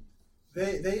Oregon.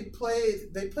 They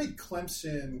played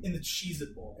Clemson in the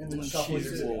Cheez-It Bowl. in the A couple Cheez-It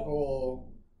years ago.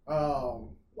 Bowl.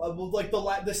 Well, like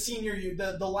the senior year,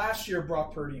 the last year of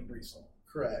Brock Purdy and Brees Hall.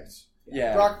 Correct.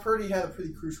 Yeah. Brock Purdy had a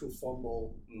pretty crucial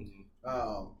fumble.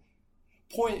 Mhm.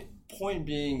 Point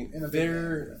being, In a big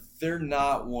they're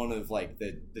not one of like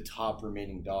the top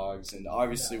remaining dogs, and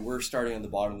obviously we're starting on the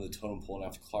bottom of the totem pole and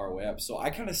have to claw our way up. So I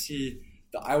kind of see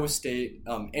the Iowa State,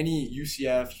 any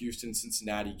UCF, Houston,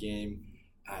 Cincinnati game,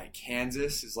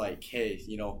 Kansas is like, hey,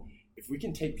 if we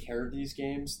can take care of these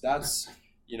games, that's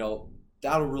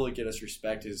that'll really get us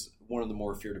respect as one of the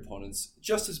more feared opponents.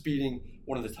 Just as beating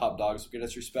one of the top dogs will get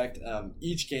us respect.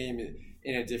 Each game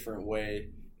in a different way,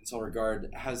 in some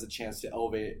regard, has the chance to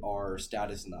elevate our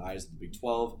status in the eyes of the Big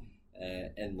 12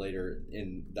 and later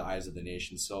in the eyes of the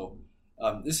nation. So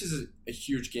this is a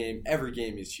huge game. Every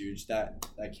game is huge. That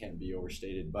can't be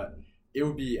overstated. But it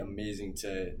would be amazing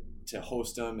to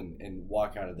host them and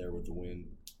walk out of there with the win.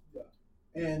 Yeah.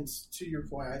 And to your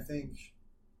point, I think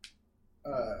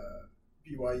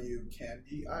BYU can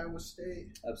beat Iowa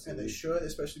State. Absolutely. And they should,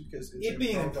 especially because it's It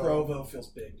being in Provo feels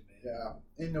big to me. Yeah,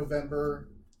 in November.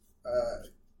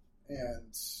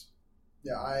 And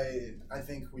yeah, I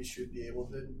think we should be able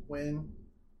to win.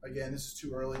 Again, this is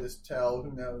too early to tell.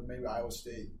 Who knows? Maybe Iowa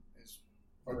State is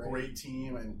a great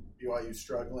team and BYU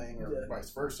struggling, or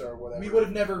vice versa, or whatever. We would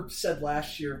have never said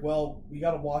last year, well, we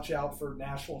got to watch out for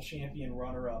national champion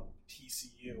runner-up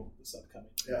TCU this upcoming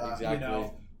year. Yeah,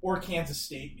 exactly. Or Kansas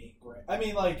State being great. I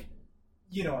mean, like,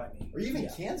 you know what I mean. Or even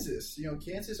Kansas.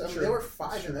 Kansas. I mean, True. they were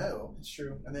 5-0. It's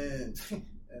true. And then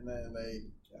they.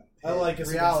 I like us.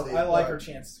 Reality. I like our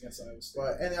chances against Iowa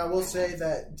State. And I will say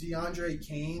that DeAndre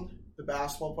Kane, the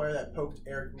basketball player that poked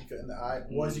Eric Mika in the eye,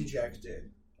 was ejected.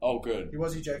 Oh, good. He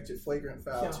was ejected. Flagrant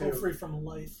foul, Can't hold too. free from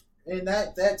life. And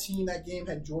that team, that game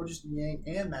had Georges Niang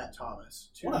and Matt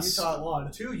Thomas. What a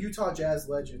squad. Two Utah Jazz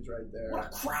legends right there. What a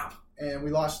crap. And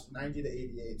we lost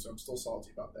 90-88, so I'm still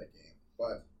salty about that game.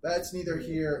 But that's neither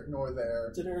here nor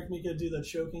there. Did Eric Mika do the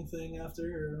choking thing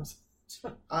after? Or...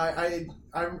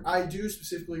 I do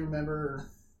specifically remember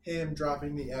him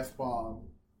dropping the F-bomb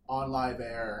on live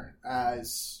air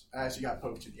as he got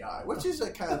poked to the eye, which is a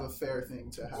kind of a fair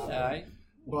thing to happen. Yeah,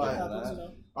 But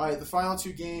all right, the final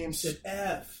two games. He said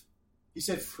F. He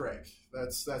said frick.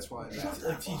 That's why.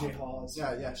 Like TJ Hawes.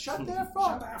 Yeah. Shut the F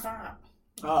up.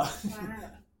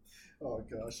 Oh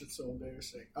gosh, it's so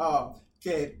embarrassing.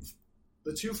 Okay,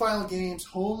 the two final games: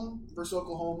 home versus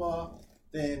Oklahoma,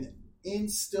 then in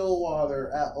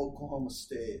Stillwater at Oklahoma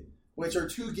State, which are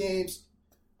two games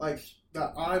like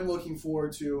that I'm looking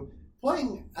forward to.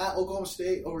 Playing at Oklahoma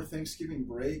State over Thanksgiving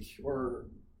break or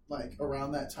like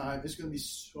around that time is going to be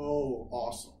so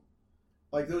awesome.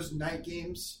 Like those night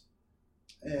games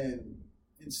and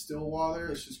in Stillwater,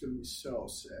 it's just going to be so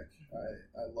sick.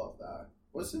 I love that.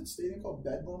 What's that stadium called?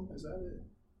 Bedlam? Is that it?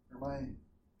 Or am I?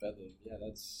 Bedlam. Yeah,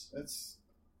 that's. Is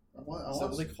that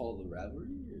what they call the rivalry?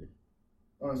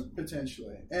 Or? Oh,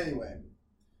 potentially. Anyway.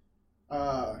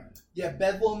 Yeah,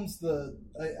 Bedlam's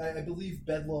I believe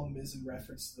Bedlam is in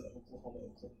reference to the Oklahoma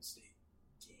State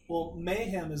game. Well,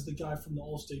 Mayhem is the guy from the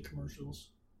Allstate commercials.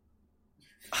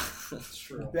 That's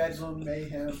true. Bedlam,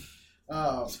 Mayhem.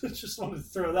 Just wanted to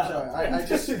throw that out. I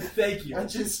just thank you. I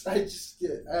just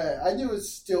get. I knew it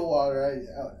was Stillwater.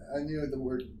 I knew the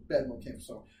word Bedlam came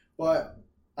from. But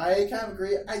I kind of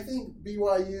agree. I think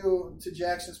BYU, to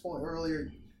Jackson's point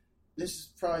earlier, this is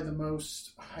probably the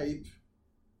most hype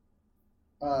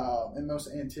and most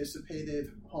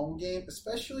anticipated home game,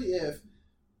 especially if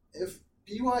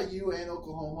BYU and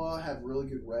Oklahoma have really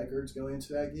good records going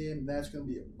into that game. That's going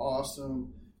to be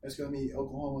awesome. It's going to be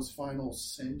Oklahoma's final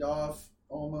send-off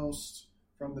almost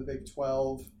from the Big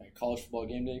 12. College football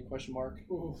game day, question mark?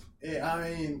 I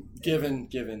mean... Given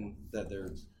that they're...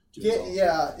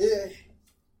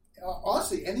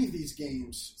 honestly, any of these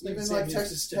games, even like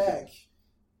Texas Tech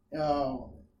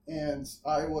and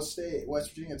Iowa State, West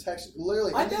Virginia, Texas,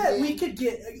 literally... I bet we could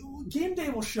get... Game day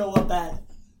will show up at,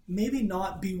 maybe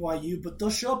not BYU, but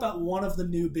they'll show up at one of the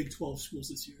new Big 12 schools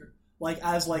this year. Like,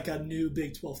 as like a new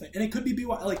Big 12 thing. And it could be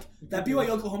BYU. Like, that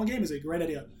BYU-Oklahoma game is a great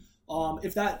idea.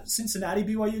 If that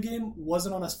Cincinnati-BYU game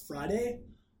wasn't on a Friday,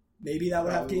 maybe that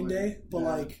would have game day. But,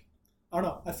 like, I don't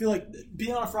know. I feel like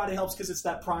being on a Friday helps because it's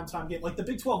that primetime game. Like, the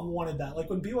Big 12 wanted that. Like,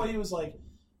 when BYU was like,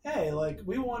 hey, like,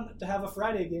 we want to have a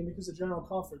Friday game because of General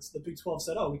Conference, the Big 12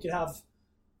 said, we could have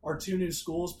our two new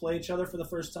schools play each other for the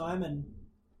first time and,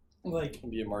 like... It can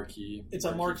be a marquee. It's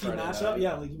a marquee matchup.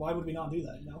 Yeah, like, why would we not do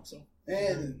that, So...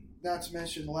 And not to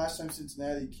mention, the last time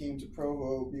Cincinnati came to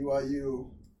Provo,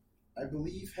 BYU, I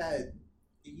believe, had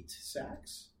 8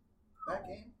 sacks that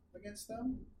game against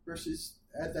them. Versus,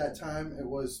 at that time, it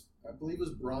was, I believe it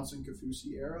was Bronson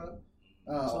Kafusi era.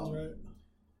 Sounds right.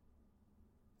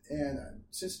 And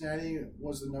Cincinnati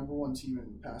was the number 1 team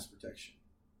in pass protection.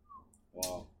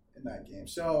 Wow. In that game.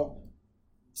 So,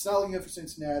 it's not looking good for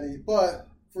Cincinnati. But,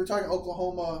 if we're talking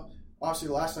Oklahoma... Obviously,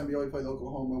 the last time BYU played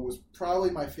Oklahoma was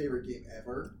probably my favorite game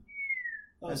ever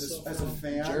as a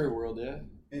fan. Jerry World, yeah.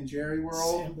 In Jerry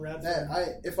World. Sam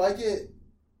Bradford.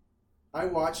 I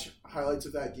watch highlights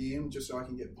of that game just so I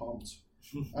can get pumped.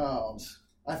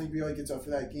 I think BYU gets up for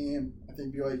that game. I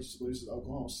think BYU just loses to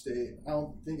Oklahoma State. I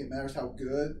don't think it matters how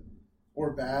good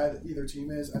or bad either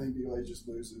team is, I think BYU just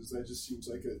loses. That just seems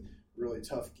like a really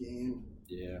tough game.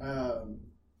 Yeah.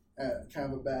 At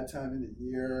kind of a bad time in the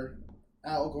year.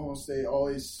 At Oklahoma State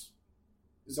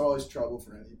is always trouble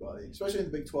for anybody, especially in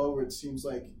the Big 12 where it seems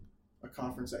like a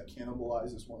conference that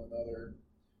cannibalizes one another.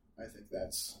 I think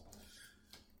that's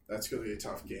going to be a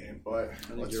tough game. But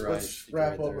let's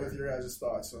wrap up with your guys'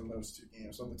 thoughts on those two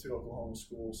games, on the two Oklahoma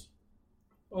schools.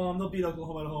 They'll beat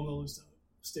Oklahoma at home. They'll lose to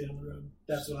State on the road.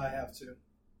 That's what I have too.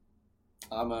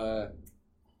 I'm a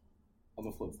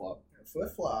flip-flop.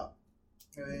 Flip-flop.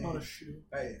 Not a shoe.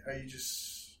 Are you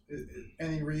just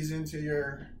any reason to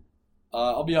your?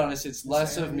 I'll be honest. It's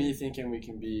less of me thinking we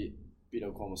can beat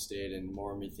Oklahoma State, and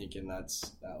more of me thinking that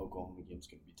Oklahoma game's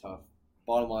going to be tough.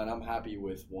 Bottom line, I'm happy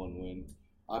with one win.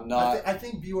 I'm not. I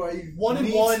think BYU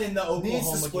 1-1 in the Oklahoma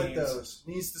needs to split games. those.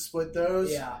 Needs to split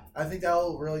those. Yeah, I think that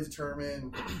will really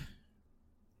determine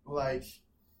like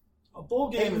a bowl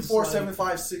game 8-4, 7-5,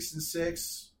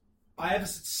 6-6. I have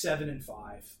us at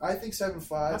 7-5. I think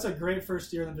 7-5. That's a great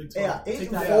first year in the Big 12. Yeah,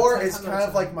 8-4 is kind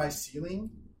of like my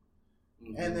ceiling,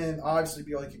 and then obviously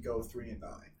BYU could go 3-9.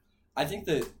 I think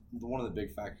that one of the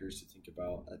big factors to think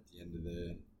about at the end of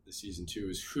the season too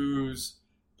is who's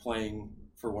playing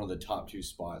for one of the top two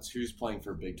spots, who's playing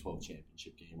for a Big 12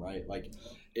 championship game, right? Like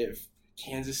if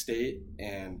Kansas State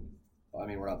and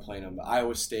we're not playing them, but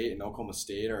Iowa State and Oklahoma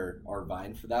State are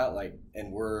vying for that, like,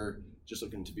 and we're just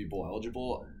looking to be bowl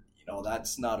eligible.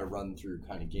 That's not a run-through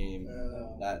kind of game.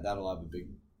 That'll have a big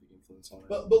influence on it.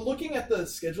 But looking at the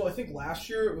schedule, I think last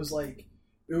year it was like,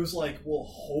 well,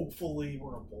 hopefully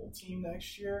we're a bowl team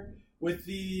next year with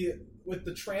the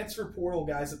transfer portal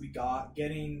guys that we got,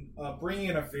 bringing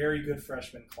in a very good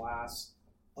freshman class.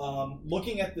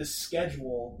 Looking at this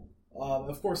schedule,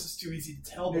 of course it's too easy to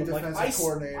tell, new but defensive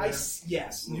coordinator.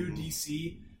 New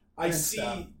DC. I see.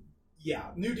 Staff.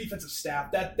 Yeah, new defensive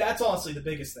staff. That's honestly the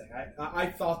biggest thing. I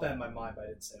thought that in my mind, but I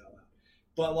didn't say it out loud.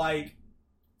 But like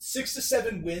 6 to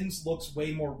 7 wins looks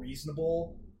way more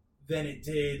reasonable than it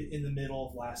did in the middle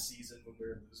of last season when we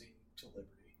were losing to Liberty.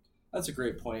 That's a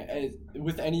great point.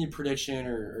 With any prediction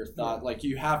or thought, like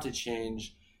you have to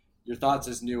change your thoughts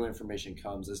as new information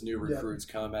comes, as new recruits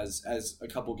come, as a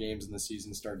couple games in the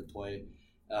season start to play.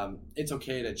 It's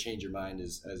okay to change your mind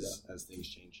as things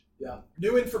change. Yeah.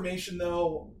 New information,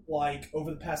 though, like over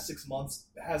the past 6 months,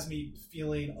 has me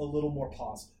feeling a little more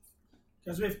positive.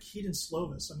 Because we have Keaton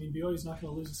Slovis. BYU's not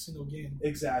going to lose a single game.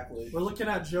 Exactly. We're looking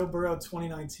at Joe Burrow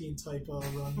 2019 type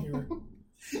run here.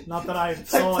 Not that I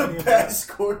saw any of that.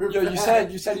 Yo, you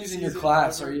said he's in your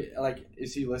class. Are you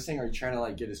is he listening? Are you trying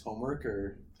to get his homework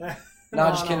or? No,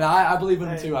 just kidding. I believe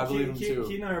him too. I believe him too.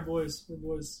 Keaton and I are boys. We're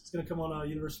boys. It's going to come on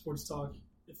Universe Sports Talk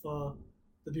if the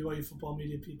BYU football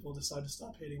media people decide to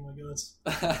stop hating my guts.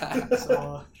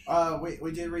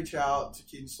 We did reach out to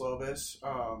Keaton Slovis.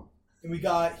 And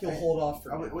he'll hold off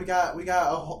for we got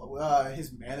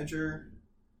his manager.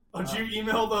 Oh, did you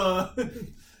email the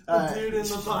dude in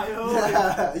the bio?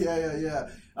 Yeah.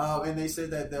 And they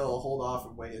said that they'll hold off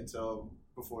and wait until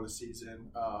before the season.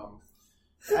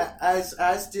 You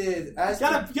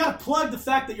gotta plug the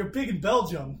fact that you're big in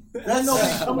Belgium.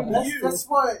 That's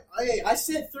why I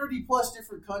said 30 plus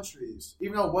different countries,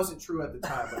 even though it wasn't true at the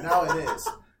time, but now it is.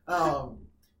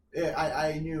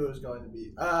 I knew it was going to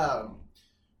be.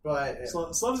 But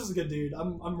Slovis is a good dude.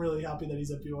 I'm really happy that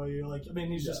he's at BYU.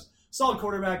 He's just solid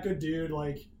quarterback, good dude.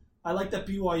 I like that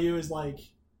BYU is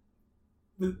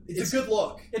it's a good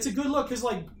look. It's a good look because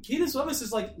Keaton Slovis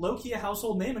is low key a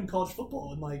household name in college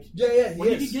football, and when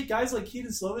you can get guys like Keaton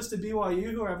Slovis to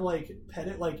BYU who have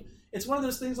petted it's one of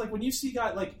those things when you see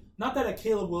guys not that a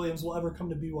Caleb Williams will ever come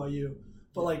to BYU,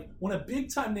 but when a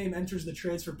big time name enters the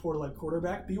transfer portal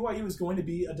quarterback, BYU is going to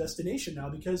be a destination now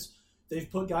because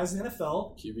they've put guys in the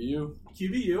NFL, QBU,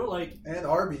 and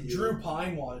RBU. Drew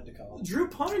Pine wanted to come. Drew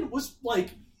Pine was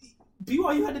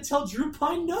BYU had to tell Drew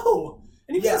Pine no.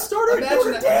 And he was a starter at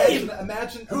Notre Dame.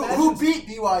 Imagine who beat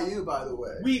BYU, by the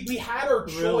way. We had our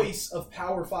choice of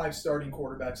Power 5 starting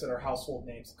quarterbacks that are household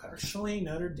names. Actually,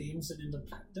 Notre Dame's an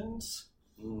independent.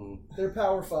 They're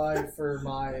Power 5 for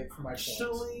my points.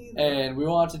 And we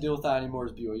won't have to deal with that anymore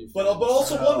as BYU fans. But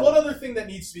also one other thing that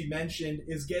needs to be mentioned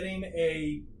is getting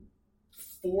a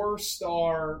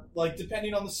 4-star,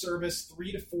 depending on the service,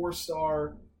 3 to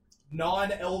 4-star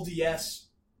non-LDS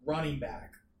running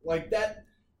back. That.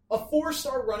 A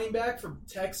 4-star running back from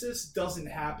Texas doesn't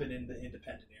happen in the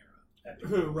independent era.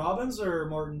 Who, Robbins or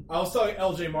Martin? I was talking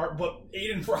LJ Martin, but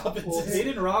Aiden Robbins. Well,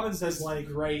 Aiden Robbins has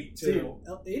great too.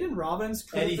 Dude, Aiden Robbins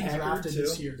could have been drafted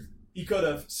this year. He could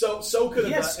have. So could have.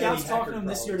 He has scouts talking to him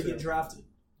this year to get drafted.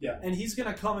 Yeah, and he's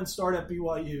going to come and start at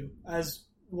BYU as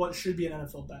what should be an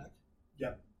NFL back.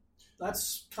 Yep.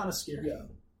 That's kind of scary. Yeah.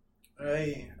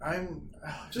 I'm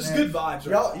Just man, good vibes.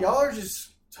 Y'all are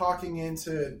just talking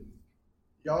into.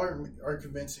 Y'all are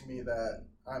convincing me that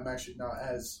I'm actually not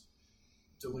as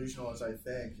delusional as I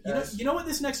think. You know what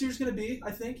this next year is going to be,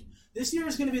 I think? This year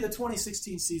is going to be the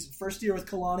 2016 season. First year with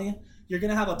Kalani. You're going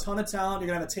to have a ton of talent. You're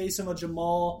going to have a Taysom, a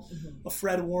Jamal, a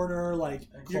Fred Warner. And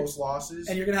close losses.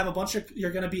 And you're going to have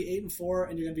you're going to be 8-4,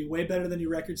 and you're going to be way better than your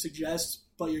record suggests,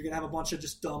 but you're going to have a bunch of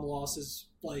just dumb losses.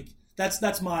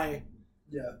 That's my...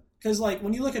 Yeah. Because,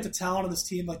 when you look at the talent of this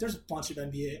team, there's a bunch of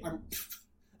NBA...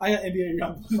 I got NBA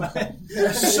Youngboy.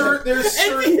 There's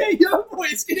NBA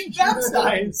Youngboy is getting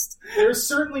baptized. There's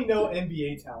certainly no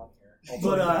NBA talent here.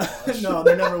 But no,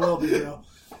 there never will be, bro.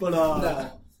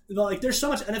 But there's so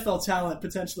much NFL talent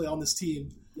potentially on this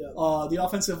team. Yeah. The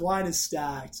offensive line is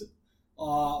stacked.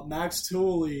 Max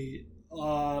Tooley,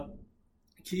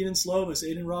 Keenan Slovis,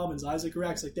 Aiden Robbins, Isaac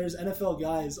Rex. There's NFL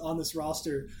guys on this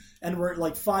roster, and we're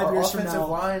 5 years from now. Our offensive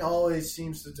line always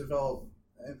seems to develop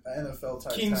NFL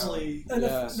type Kingsley. And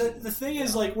the thing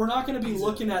is, we're not going to be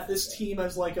looking at this team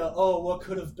as what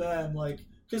could have been,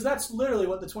 because that's literally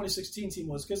what the 2016 team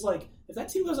was. Because if that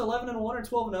team goes 11-1 or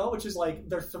 12-0, which is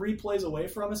they're 3 plays away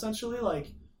from essentially,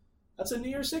 that's a New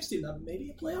Year's Six team. That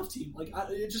maybe a playoff team.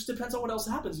 It just depends on what else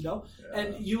happens, you know. Yeah.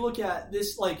 And you look at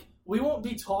this, we won't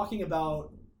be talking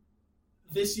about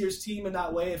this year's team in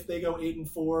that way if they go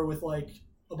 8-4 with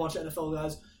a bunch of NFL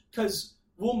guys, because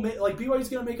we'll make BYU's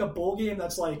going to make a bowl game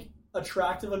that's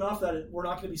attractive enough that we're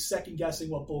not going to be second guessing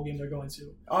what bowl game they're going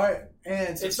to. All right,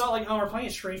 and it's not we're playing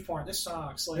at Shreveport. This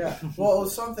sucks. Yeah. Well,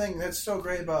 something that's so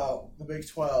great about the Big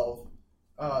 12,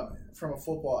 from a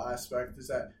football aspect, is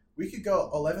that we could go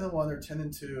 11-1 or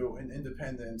 10-2 in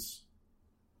Independence,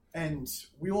 and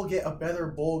we will get a better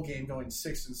bowl game going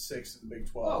 6-6 in the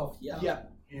Big 12. Oh yeah.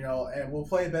 You know, and we'll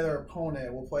play a better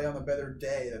opponent. We'll play on a better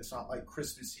day. That's not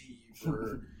Christmas Eve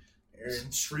or in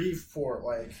Shreveport,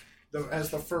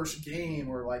 as the first game,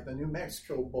 or the New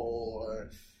Mexico Bowl, or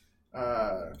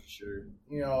sure,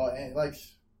 you know, and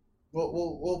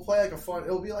we'll play a fun.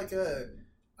 It'll be I'd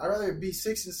rather be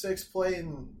 6-6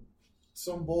 playing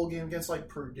some bowl game against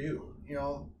Purdue. You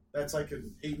know, that's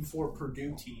an 8-4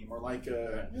 Purdue team, or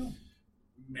a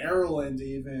Maryland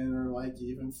even, or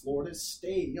even Florida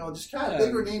State. You know, just kind of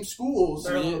bigger name schools.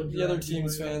 The other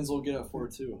team's fans will get up for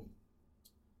it too.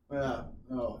 Yeah,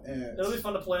 no, and it'll be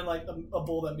fun to play in a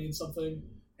bowl that means something.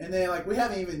 And then we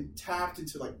haven't even tapped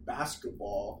into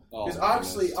basketball, because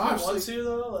obviously, want to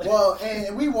though. Well,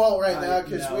 and we won't right now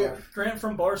because we're Grant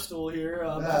from Barstool here,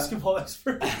 basketball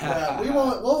expert. Yeah, we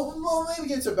won't. We'll maybe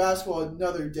get to basketball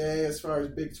another day as far as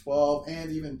Big 12,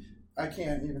 and even I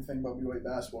can't even think about BYU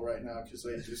basketball right now because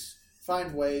they just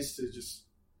find ways to just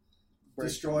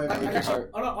destroy me.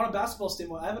 On a basketball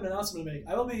standpoint, I have an announcement to make.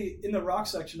 I will be in the rock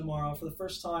section tomorrow for the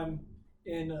first time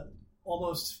in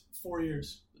almost 4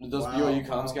 years. Did those BYU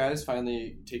comms guys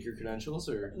finally take your credentials,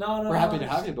 or no? We're happy to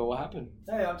have you, but what happened?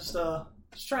 Hey, I'm just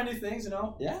trying new things, you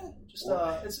know. Yeah. Just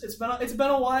it's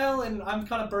been a while, and I'm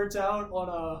kind of burnt out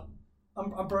on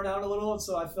I'm burnt out a little, and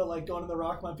so I feel like going to the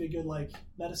rock might be a good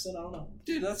medicine. I don't know.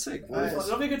 Dude, that's sick. Nice.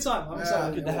 It'll be a good time. I'm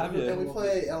excited. Good to have you. And we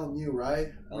play LMU, right?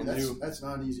 LMU. That's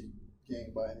not an easy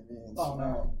game by any means. Oh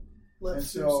no.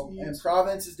 And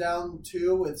Providence is down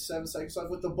 2 with 7 seconds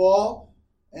left with the ball.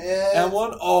 And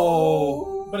one.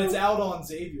 Oh. But it's out on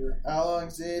Xavier.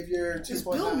 Is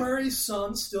Bill Murray's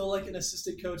son still an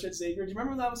assistant coach at Xavier? Do you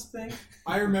remember when that was a thing?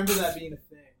 I remember that being a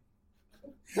thing.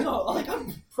 No,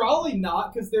 I'm probably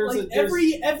not, because there's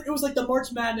every it was the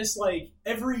March Madness,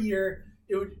 every year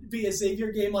it would be a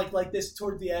Xavier game like this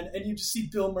toward the end, and you just see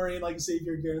Bill Murray in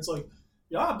Xavier gear, and it's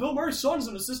yeah, Bill Murray's son's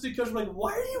an assistant coach. I'm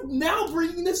why are you now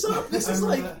bringing this up? This is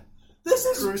this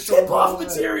is tip-off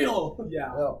material.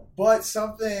 Yeah. No, but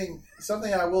something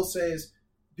I will say is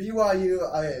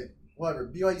BYU's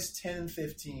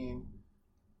 10-15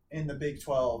 in the Big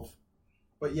 12,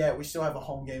 but yeah, we still have a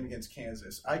home game against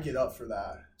Kansas. I get up for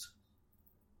that.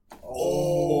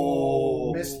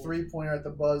 Oh, missed 3-pointer at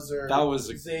the buzzer. That was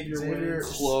a Xavier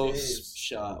close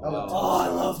shot. Wow. Oh, I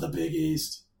love the Big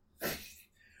East.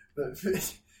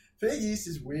 The Big East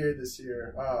is weird this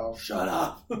year. Oh, shut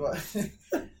up. But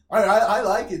I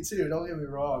like it too. Don't get me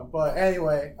wrong. But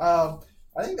anyway, I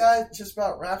think that just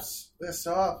about wraps this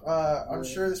up. I'm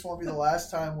sure this won't be the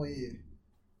last time we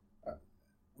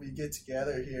get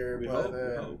together here. We but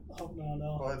hope.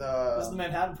 No. But this is the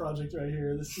Manhattan Project right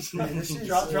here. This is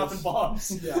dropping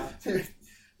bombs. Yeah.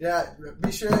 Yeah.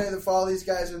 Be sure to follow these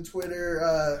guys on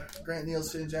Twitter. Grant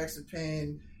Nielsen, Jackson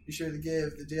Payne. Be sure to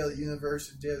give the Daily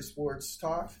Universe and Daily Sports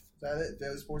Talk. Is that it?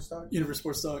 Daily Sports Talk?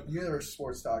 Universe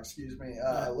Sports Talk. Excuse me.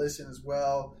 Listen as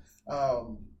well.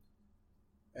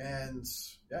 And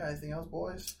yeah, anything else,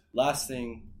 boys? Last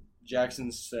thing,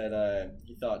 Jackson said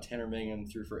he thought Tanner Mangum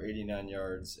threw for 89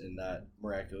 yards in that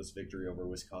miraculous victory over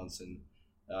Wisconsin.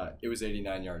 It was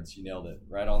 89 yards. He nailed it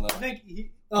right on the I think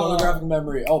he, photographic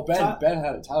memory. Oh, Ben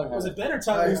had it. Tyler had was it. it Ben or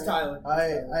Tyler? It was Tyler.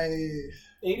 I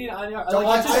 89 yards. don't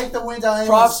Like, take the wind out of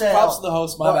Props your to sail. the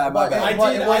host. My bad.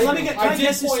 I did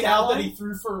guess his point stat out that line? he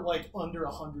threw for like under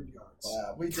 100 yards.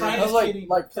 Yeah, we did. Kind I of was kidding.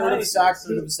 like third of a sack,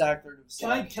 third of a sack, third of a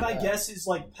sack. Can I guess his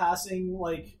like passing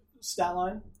like stat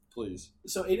line? Please.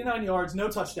 So 89 yards, no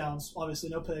touchdowns, obviously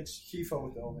no picks. Kifo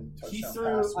with the only touchdown He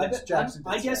threw. pass,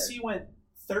 I guess he went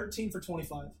 13 for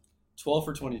 25. 12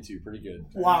 for 22. Pretty good.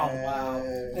 Wow.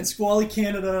 And And Squally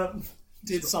Canada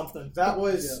did something. that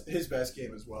was his best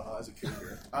game as well as a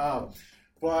Cougar.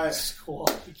 But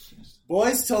Squally.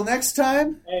 boys, till next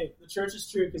time. Hey, the church is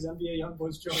true because NBA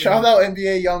Youngboy's joining. Shout out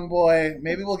NBA Youngboy.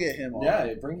 Maybe we'll get him on.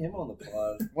 Yeah, bring him on the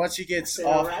pod. Once he gets Say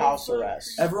off right house foot.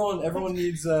 arrest. Everyone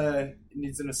needs an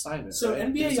assignment. So right?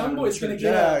 NBA Assignment Youngboy's of going to church.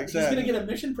 get Yeah, he's exactly. going to get a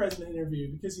mission president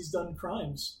interview because he's done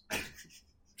crimes.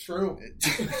 True.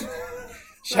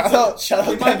 Shout out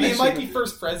It might be Michigan.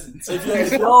 first presents.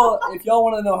 If y'all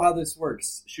want to know how this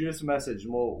works, shoot us a message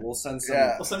and we'll send some.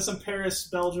 Yeah. We'll send some Paris,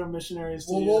 Belgium missionaries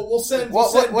to you. We'll send.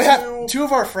 Well, We'll send we have two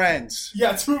of our friends.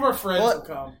 Yeah, two of our friends Well, will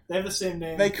come. They have the same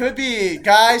name. They could be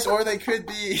guys or they could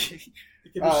be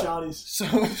They could be shotties. so.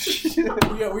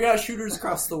 We got shooters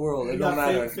across the world. It We don't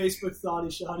got matter. Facebook thotty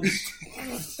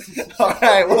shotties. All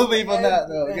right, we'll leave on that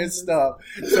though. Good stuff.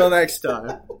 Till next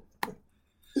time.